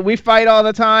loves it. We fight all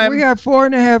the time. We have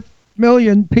 4.5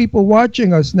 million people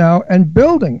watching us now and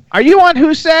building. Are you on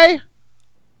Who Say?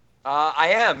 I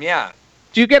am, yeah.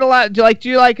 Do you get a lot? Do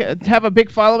you have a big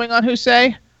following on Who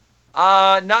Say?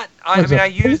 Not. I mean, I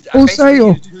used Who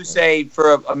Say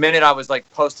for a minute. I was like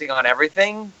posting on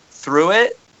everything through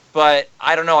it, but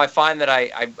I don't know. I find that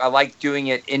I like doing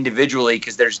it individually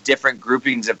because there's different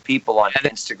groupings of people on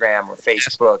Instagram or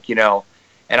Facebook, you know,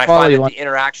 and I find that the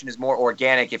interaction is more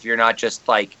organic if you're not just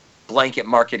like blanket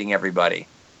marketing everybody.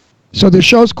 So the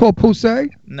show's called Poussey?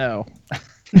 No.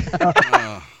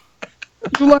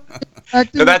 You like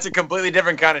acting? So that's a completely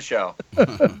different kind of show.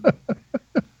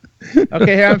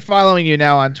 Okay, here I'm following you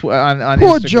now on Poor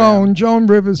Instagram. Joan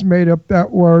Rivers made up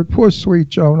that word. Poor sweet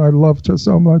Joan. I loved her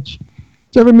so much.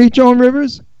 Did you ever meet Joan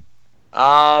Rivers?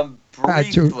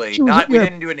 Briefly. We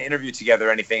didn't do an interview together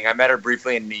or anything. I met her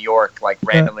briefly in New York, like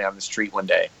randomly on the street one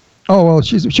day. Oh, well,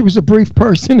 she was a brief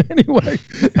person anyway.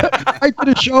 I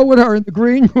did a show with her in the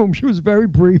green room. She was very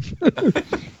brief.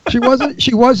 She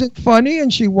wasn't funny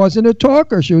and she wasn't a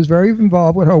talker. She was very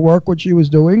involved with her work, what she was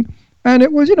doing. And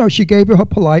it was, you know, she gave her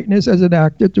politeness as an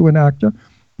actor to an actor.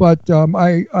 But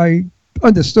I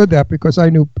understood that because I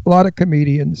knew a lot of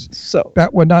comedians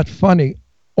that were not funny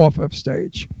off of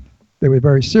stage. They were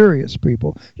very serious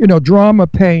people. You know, drama,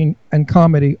 pain, and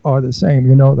comedy are the same.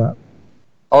 You know that.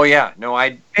 Oh, yeah. No,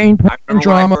 I remember when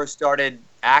I first started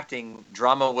acting,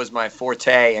 drama was my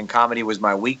forte and comedy was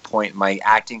my weak point. My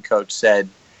acting coach said,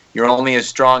 you're only as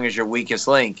strong as your weakest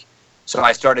link. So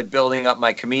I started building up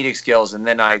my comedic skills, and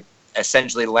then I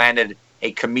essentially landed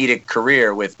a comedic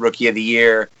career with Rookie of the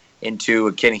Year,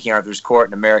 into King Arthur's Court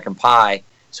and American Pie.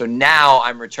 So now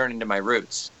I'm returning to my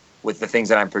roots with the things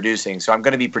that I'm producing. So I'm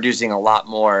going to be producing a lot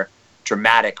more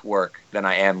dramatic work than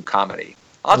I am comedy.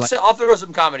 I'll throw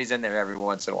some comedies in there every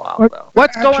once in a while, though.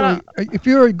 What's going on? If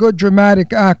you're a good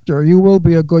dramatic actor, you will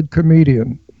be a good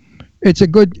comedian. It's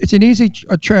an easy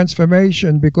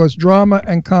transformation because drama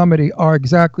and comedy are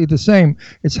exactly the same.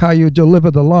 It's how you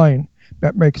deliver the line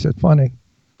that makes it funny.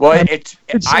 Well,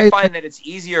 I find that it's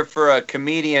easier for a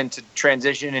comedian to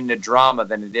transition into drama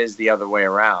than it is the other way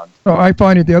around. Oh, I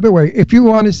find it the other way. If you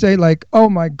want to say like, oh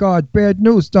my God, bad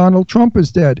news, Donald Trump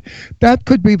is dead, that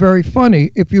could be very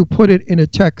funny if you put it in a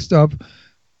text of,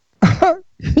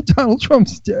 Donald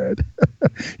Trump's dead.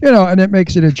 You know, and it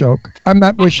makes it a joke. I'm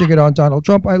not wishing it on Donald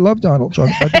Trump. I love Donald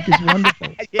Trump. I think he's wonderful.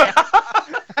 Yeah.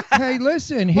 Hey,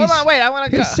 listen. Hold on, wait. I want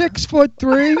to go. He's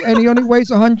 6'3" and he only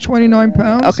weighs 129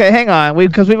 pounds. Okay, hang on.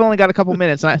 Because we've only got a couple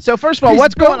minutes. So first of all,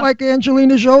 what's going on? Like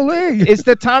Angelina Jolie. Is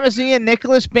the Thomas Ian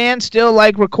Nicholas band still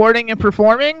like recording and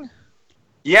performing?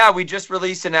 Yeah, we just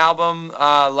released an album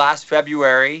last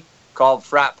February called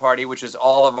Frat Party, which is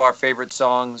all of our favorite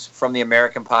songs from the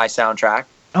American Pie soundtrack.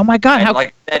 Oh my God! And how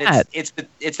like that? It's the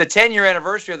 10-year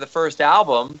anniversary of the first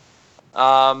album.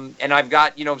 And I've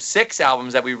got, 6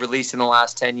 albums that we released in the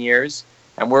last 10 years,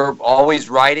 and we're always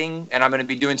writing, and I'm going to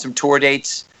be doing some tour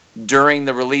dates during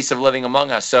the release of Living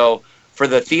Among Us. So for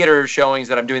the theater showings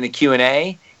that I'm doing the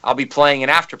Q&A, I'll be playing an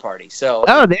after party. So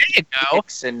there you go.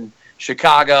 In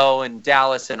Chicago and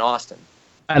Dallas and Austin.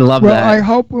 I love that. Well, I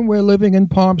hope when we're living in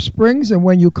Palm Springs and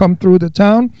when you come through the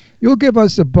town, you'll give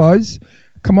us a buzz.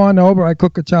 Come on over. I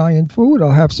cook Italian food.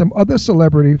 I'll have some other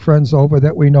celebrity friends over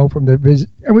that we know from the visit,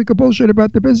 and we could bullshit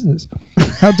about the business.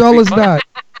 How dull is that?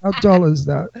 How dull is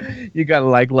that? You gotta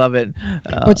love it.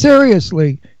 But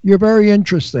seriously, you're very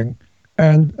interesting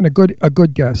and a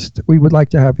good guest. We would like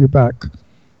to have you back.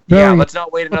 Let's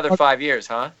not wait another 5 years,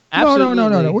 huh? No.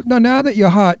 No, now that you're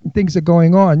hot and things are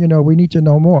going on, we need to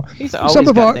know more. Some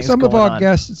of our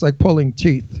guests, it's like pulling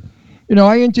teeth.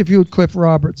 I interviewed Cliff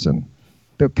Robertson,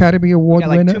 the Academy Award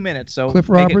winner. 2 minutes, so Cliff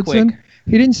make Robertson. it quick.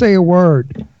 He didn't say a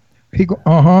word. He go,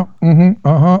 So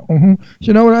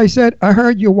you know what I said? I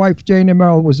heard your wife, Jane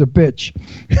Amell, was a bitch.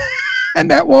 And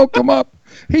that woke him up.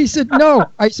 He said, no.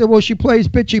 I said, well, she plays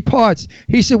bitchy parts.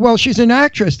 He said, well, she's an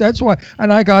actress. That's why.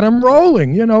 And I got him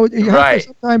rolling. You have to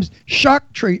sometimes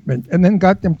shock treatment and then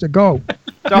got them to go.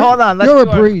 So hold on. You're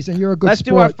a breeze and you're a good Let's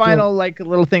do our final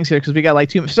little things here because we got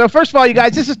 2 minutes. So first of all, you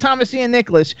guys, this is Thomas Ian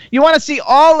Nicholas. You want to see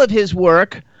all of his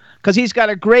work because he's got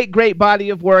a great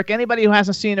body of work. Anybody who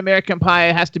hasn't seen American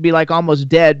Pie has to be almost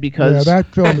dead because that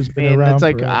film has been around.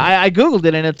 It's I googled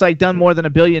it and it's done more than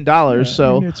 $1 billion.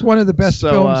 So it's one of the best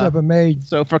films ever made.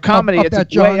 So for comedy,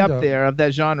 it's way up there of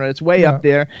that genre. It's way up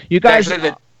there. You guys,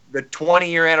 actually the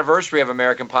 20-year anniversary of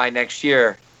American Pie next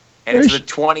year. And it's the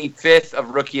 25th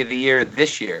of Rookie of the Year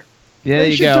this year. Yeah, there They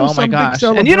you should go. do Oh my some big gosh!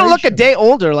 And you don't look a celebration. day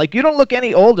older. Like you don't look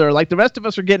any older. Like the rest of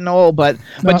us are getting old, but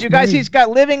Not you guys, me. he's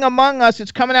got Living Among Us.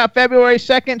 It's coming out February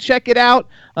 2nd. Check it out.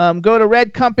 Go to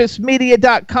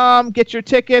redcompassmedia.com. Get your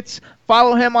tickets.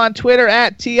 Follow him on Twitter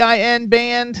at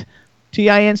TINBand.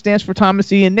 TIN stands for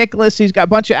Thomas Ian Nicholas. He's got a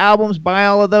bunch of albums. Buy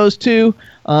all of those too.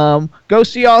 Go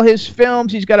see all his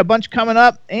films. He's got a bunch coming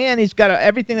up, and he's got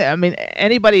everything.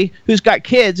 Anybody who's got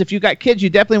kids, if you've got kids, you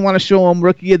definitely want to show them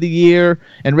Rookie of the Year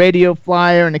and Radio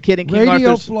Flyer and The Kid in King Radio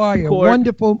Arthur's Flyer, Court.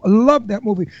 wonderful. I love that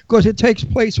movie because it takes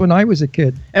place when I was a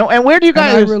kid. And where do you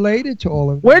guys? And I related to all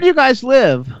of them. Where do you guys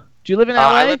live? Do you live in LA?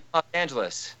 I live in Los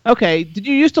Angeles. Okay. Did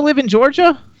you used to live in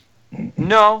Georgia?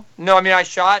 No. I mean, I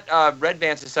shot Red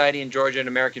Band Society in Georgia, an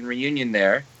American reunion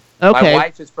there. Okay. My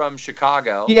wife is from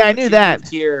Chicago. Yeah, I knew that. She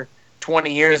moved here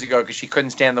 20 years ago because she couldn't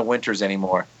stand the winters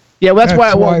anymore. Yeah, well, that's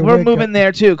why we're we moving got-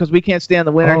 there too because we can't stand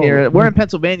the winter Oh, here. We're in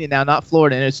Pennsylvania now, not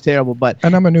Florida, and it's terrible. But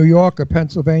And I'm a New Yorker.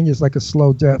 Pennsylvania's like a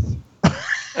slow death.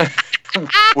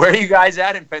 Where are you guys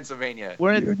at in Pennsylvania?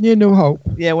 we're in, Near New Hope.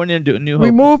 yeah, we're near New We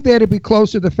Hope. moved there to be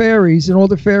close to the ferries, and all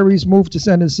the ferries moved to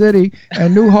Center City.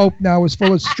 And New Hope now is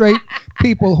full of straight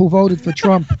people who voted for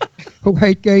Trump, who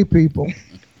hate gay people.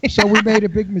 So we made a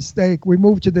big mistake. We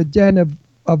moved to the den of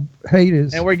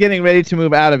haters. And we're getting ready to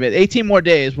move out of it. 18 more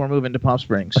days, we're moving to Palm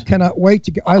Springs. I cannot wait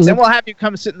to get. Then we'll have you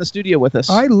come sit in the studio with us.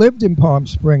 I lived in Palm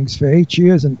Springs for 8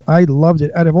 years, and I loved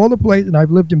it. Out of all the places, and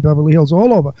I've lived in Beverly Hills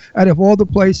all over. Out of all the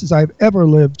places I've ever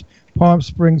lived, Palm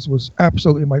Springs was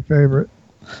absolutely my favorite.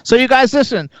 So you guys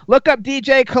listen, look up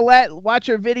DJ Colette, watch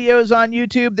her videos on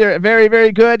YouTube. They're very,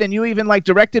 very good, and you even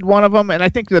directed one of them, and I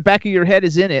think the back of your head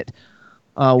is in it.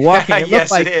 Walking, it Yes,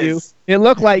 looked like it you. is. It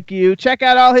looked like you. Check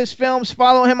out all his films.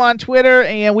 Follow him on Twitter,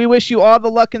 and we wish you all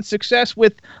the luck and success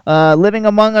with Living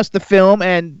Among Us, the film,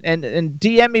 and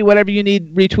DM me whatever you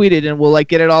need retweeted, and we'll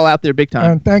get it all out there big time.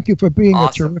 And thank you for being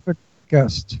Awesome. a terrific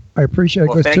guest. I appreciate it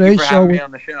Well, because thank you for having me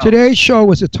on the show. today's show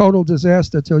was a total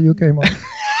disaster till you came on.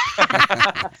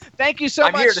 Thank you so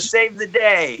I'm much. here to save the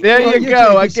day. There Well, you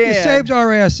go did. You again. saved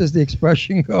our ass, as the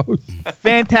expression goes.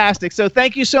 Fantastic. So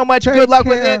thank you so much. Take Good luck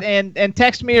with care. it, and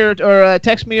text me or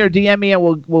text me or DM me, and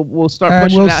we'll start And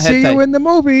pushing we'll out see head you tight. in the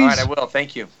movies. All right, I will.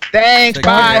 Thank you. Thanks. Take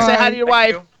Bye. care. Say hi to your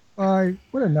wife. Bye.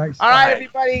 What a nice All right, Bye.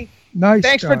 everybody. Nice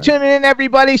Thanks guy. for tuning in,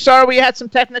 everybody. Sorry we had some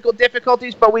technical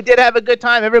difficulties, but we did have a good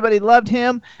time. Everybody loved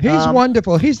him. He's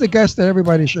wonderful. He's the guest that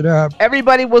everybody should have.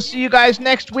 Everybody, we'll see you guys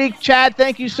next week. Chad,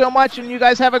 thank you so much, and you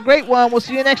guys have a great one. We'll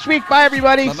see you next week. Bye,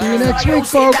 everybody. See you next week,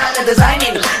 Sit folks. down and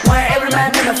designing, where every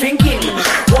man never thinking,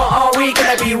 what are we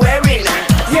gonna be wearing?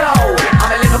 Yo,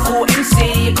 I'm a Liverpool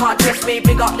MC, you can't test me.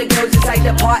 Big up the girls inside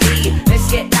the party.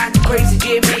 Let's get down to crazy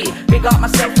Jimmy. Big up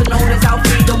myself and known as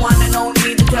Alfie, the one and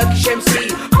only, the Turkish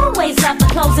MC. Always love the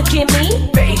clothes of Jimmy.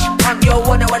 Beige, I'm your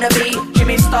one I wanna be.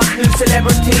 Jimmy Star, new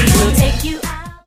celebrity.